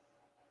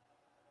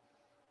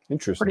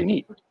 Interesting. Pretty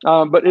neat.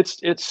 But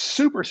it's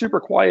super, super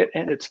quiet,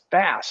 and it's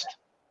fast.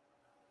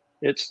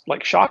 It's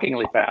like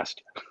shockingly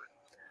fast.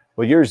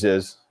 Well, yours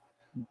is.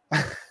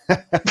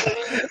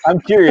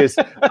 I'm curious.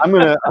 I'm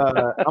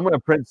gonna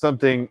print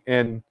something,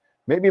 and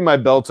maybe my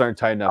belts aren't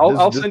tight enough.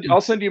 I'll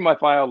send you my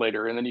file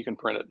later, and then you can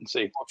print it and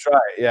see. I'll try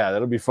it. Yeah,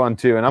 that'll be fun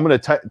too. And I'm gonna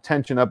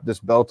tension up this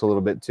belt a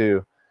little bit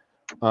too,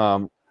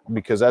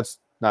 because that's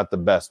not the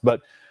best.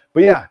 But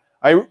yeah,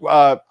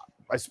 I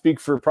speak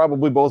for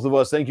probably both of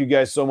us. Thank you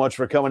guys so much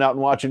for coming out and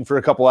watching for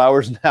a couple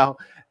hours now.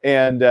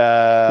 And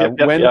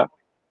when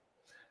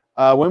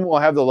we'll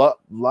have the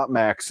lot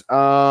max.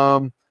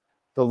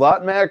 The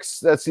lot max,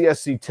 that's the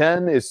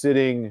SC10, is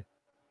sitting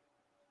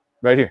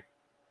right here.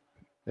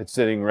 It's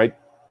sitting right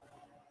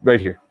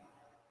here.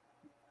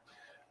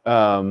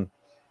 I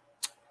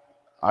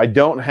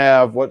don't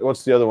have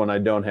what's the other one I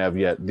don't have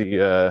yet?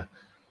 The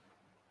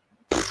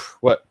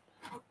what?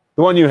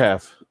 The one you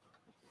have.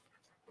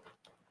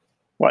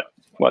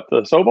 What,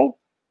 the Sobel?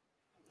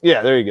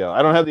 Yeah, there you go.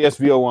 I don't have the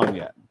SVO1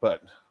 yet,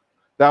 but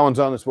that one's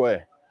on its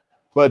way.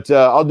 But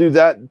I'll do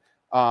that.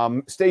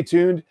 Stay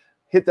tuned.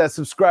 Hit that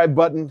subscribe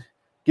button.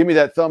 Give me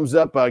that thumbs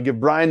up. Give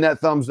Bryan that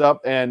thumbs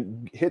up,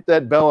 and hit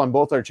that bell on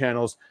both our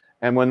channels.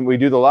 And when we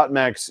do the lot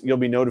max, you'll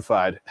be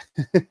notified.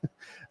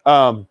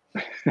 But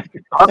thank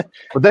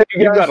you guys.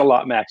 You've got a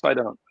lot max. I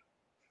don't.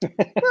 Yeah,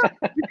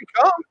 you can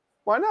come.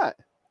 Why not?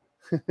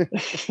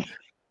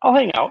 I'll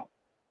hang out.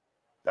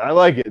 I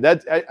like it.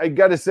 I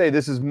got to say,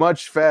 this is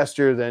much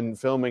faster than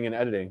filming and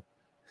editing.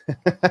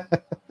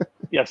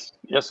 Yes,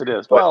 it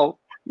is. Well,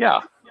 yeah.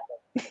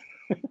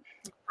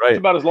 Right. It's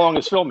about as long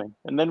as filming,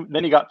 and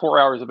then you got 4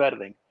 hours of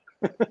editing.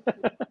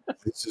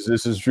 This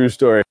is a true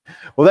story.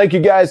 Well, thank you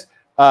guys.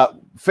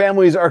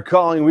 Families are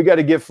calling. We got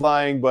to get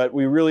flying, but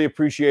we really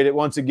appreciate it.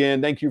 Once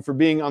again, thank you for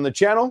being on the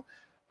channel.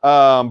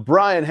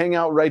 Bryan, hang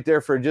out right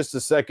there for just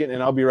a second,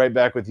 and I'll be right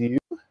back with you.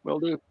 Will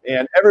do.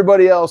 And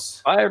everybody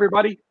else. Bye,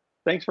 everybody.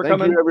 Thanks for coming.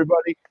 Thank you,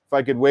 everybody. If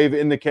I could wave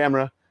in the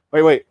camera.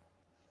 Wait.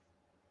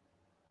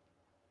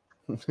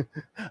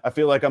 I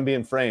feel like I'm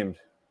being framed.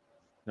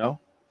 No?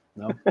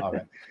 All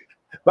right.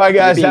 Bye,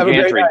 guys. Have a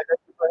great night.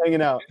 Thank you for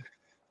hanging out.